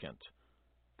second,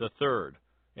 the third,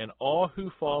 and all who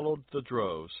followed the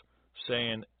droves,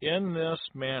 saying, In this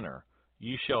manner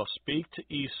ye shall speak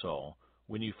to Esau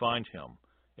when you find him,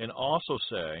 and also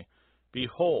say,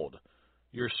 Behold,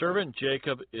 your servant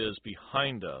Jacob is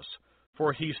behind us,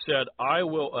 for he said, I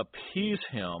will appease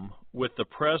him with the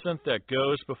present that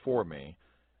goes before me,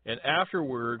 and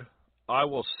afterward I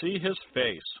will see his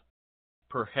face.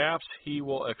 Perhaps he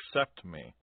will accept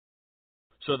me.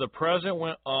 So the present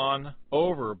went on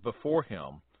over before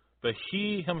him, but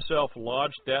he himself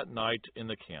lodged that night in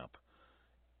the camp.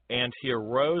 And he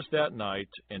arose that night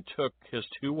and took his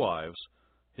 2 wives,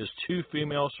 his 2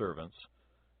 female servants,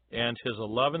 and his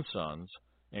 11 sons,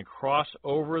 and crossed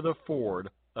over the ford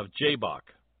of Jabbok.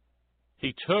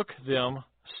 He took them,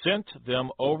 sent them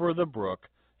over the brook,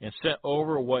 and sent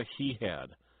over what he had.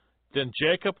 Then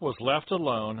Jacob was left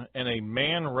alone, and a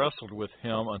man wrestled with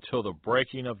him until the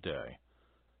breaking of day.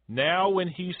 Now when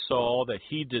he saw that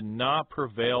he did not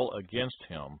prevail against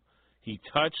him, he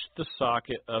touched the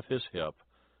socket of his hip,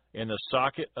 and the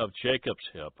socket of Jacob's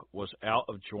hip was out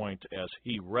of joint as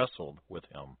he wrestled with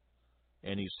him.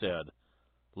 And he said,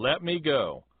 Let me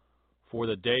go, for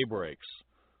the day breaks.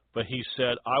 But he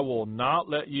said, I will not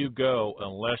let you go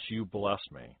unless you bless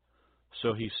me.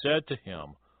 So he said to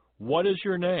him, What is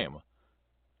your name?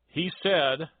 He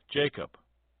said, Jacob.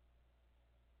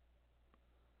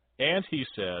 And he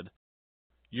said,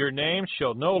 Your name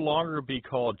shall no longer be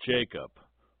called Jacob,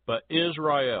 but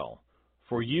Israel,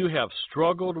 for you have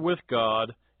struggled with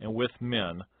God and with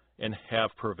men, and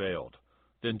have prevailed.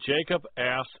 Then Jacob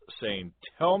asked, saying,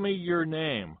 Tell me your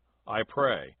name, I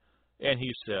pray. And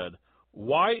he said,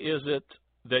 Why is it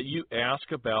that you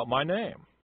ask about my name?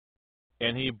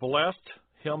 And he blessed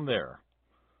him there.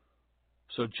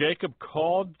 So Jacob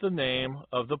called the name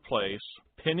of the place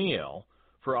Peniel,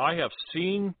 For I have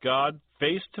seen God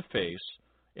face to face,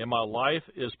 and my life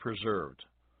is preserved.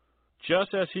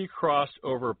 Just as he crossed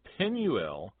over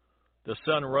Penuel, the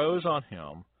sun rose on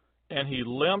him, and he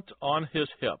limped on his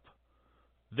hip.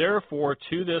 Therefore,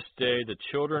 to this day, the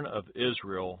children of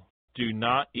Israel do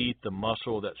not eat the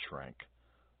muscle that shrank,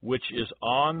 which is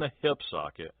on the hip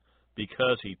socket,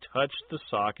 because he touched the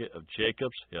socket of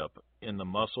Jacob's hip in the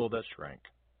muscle that shrank.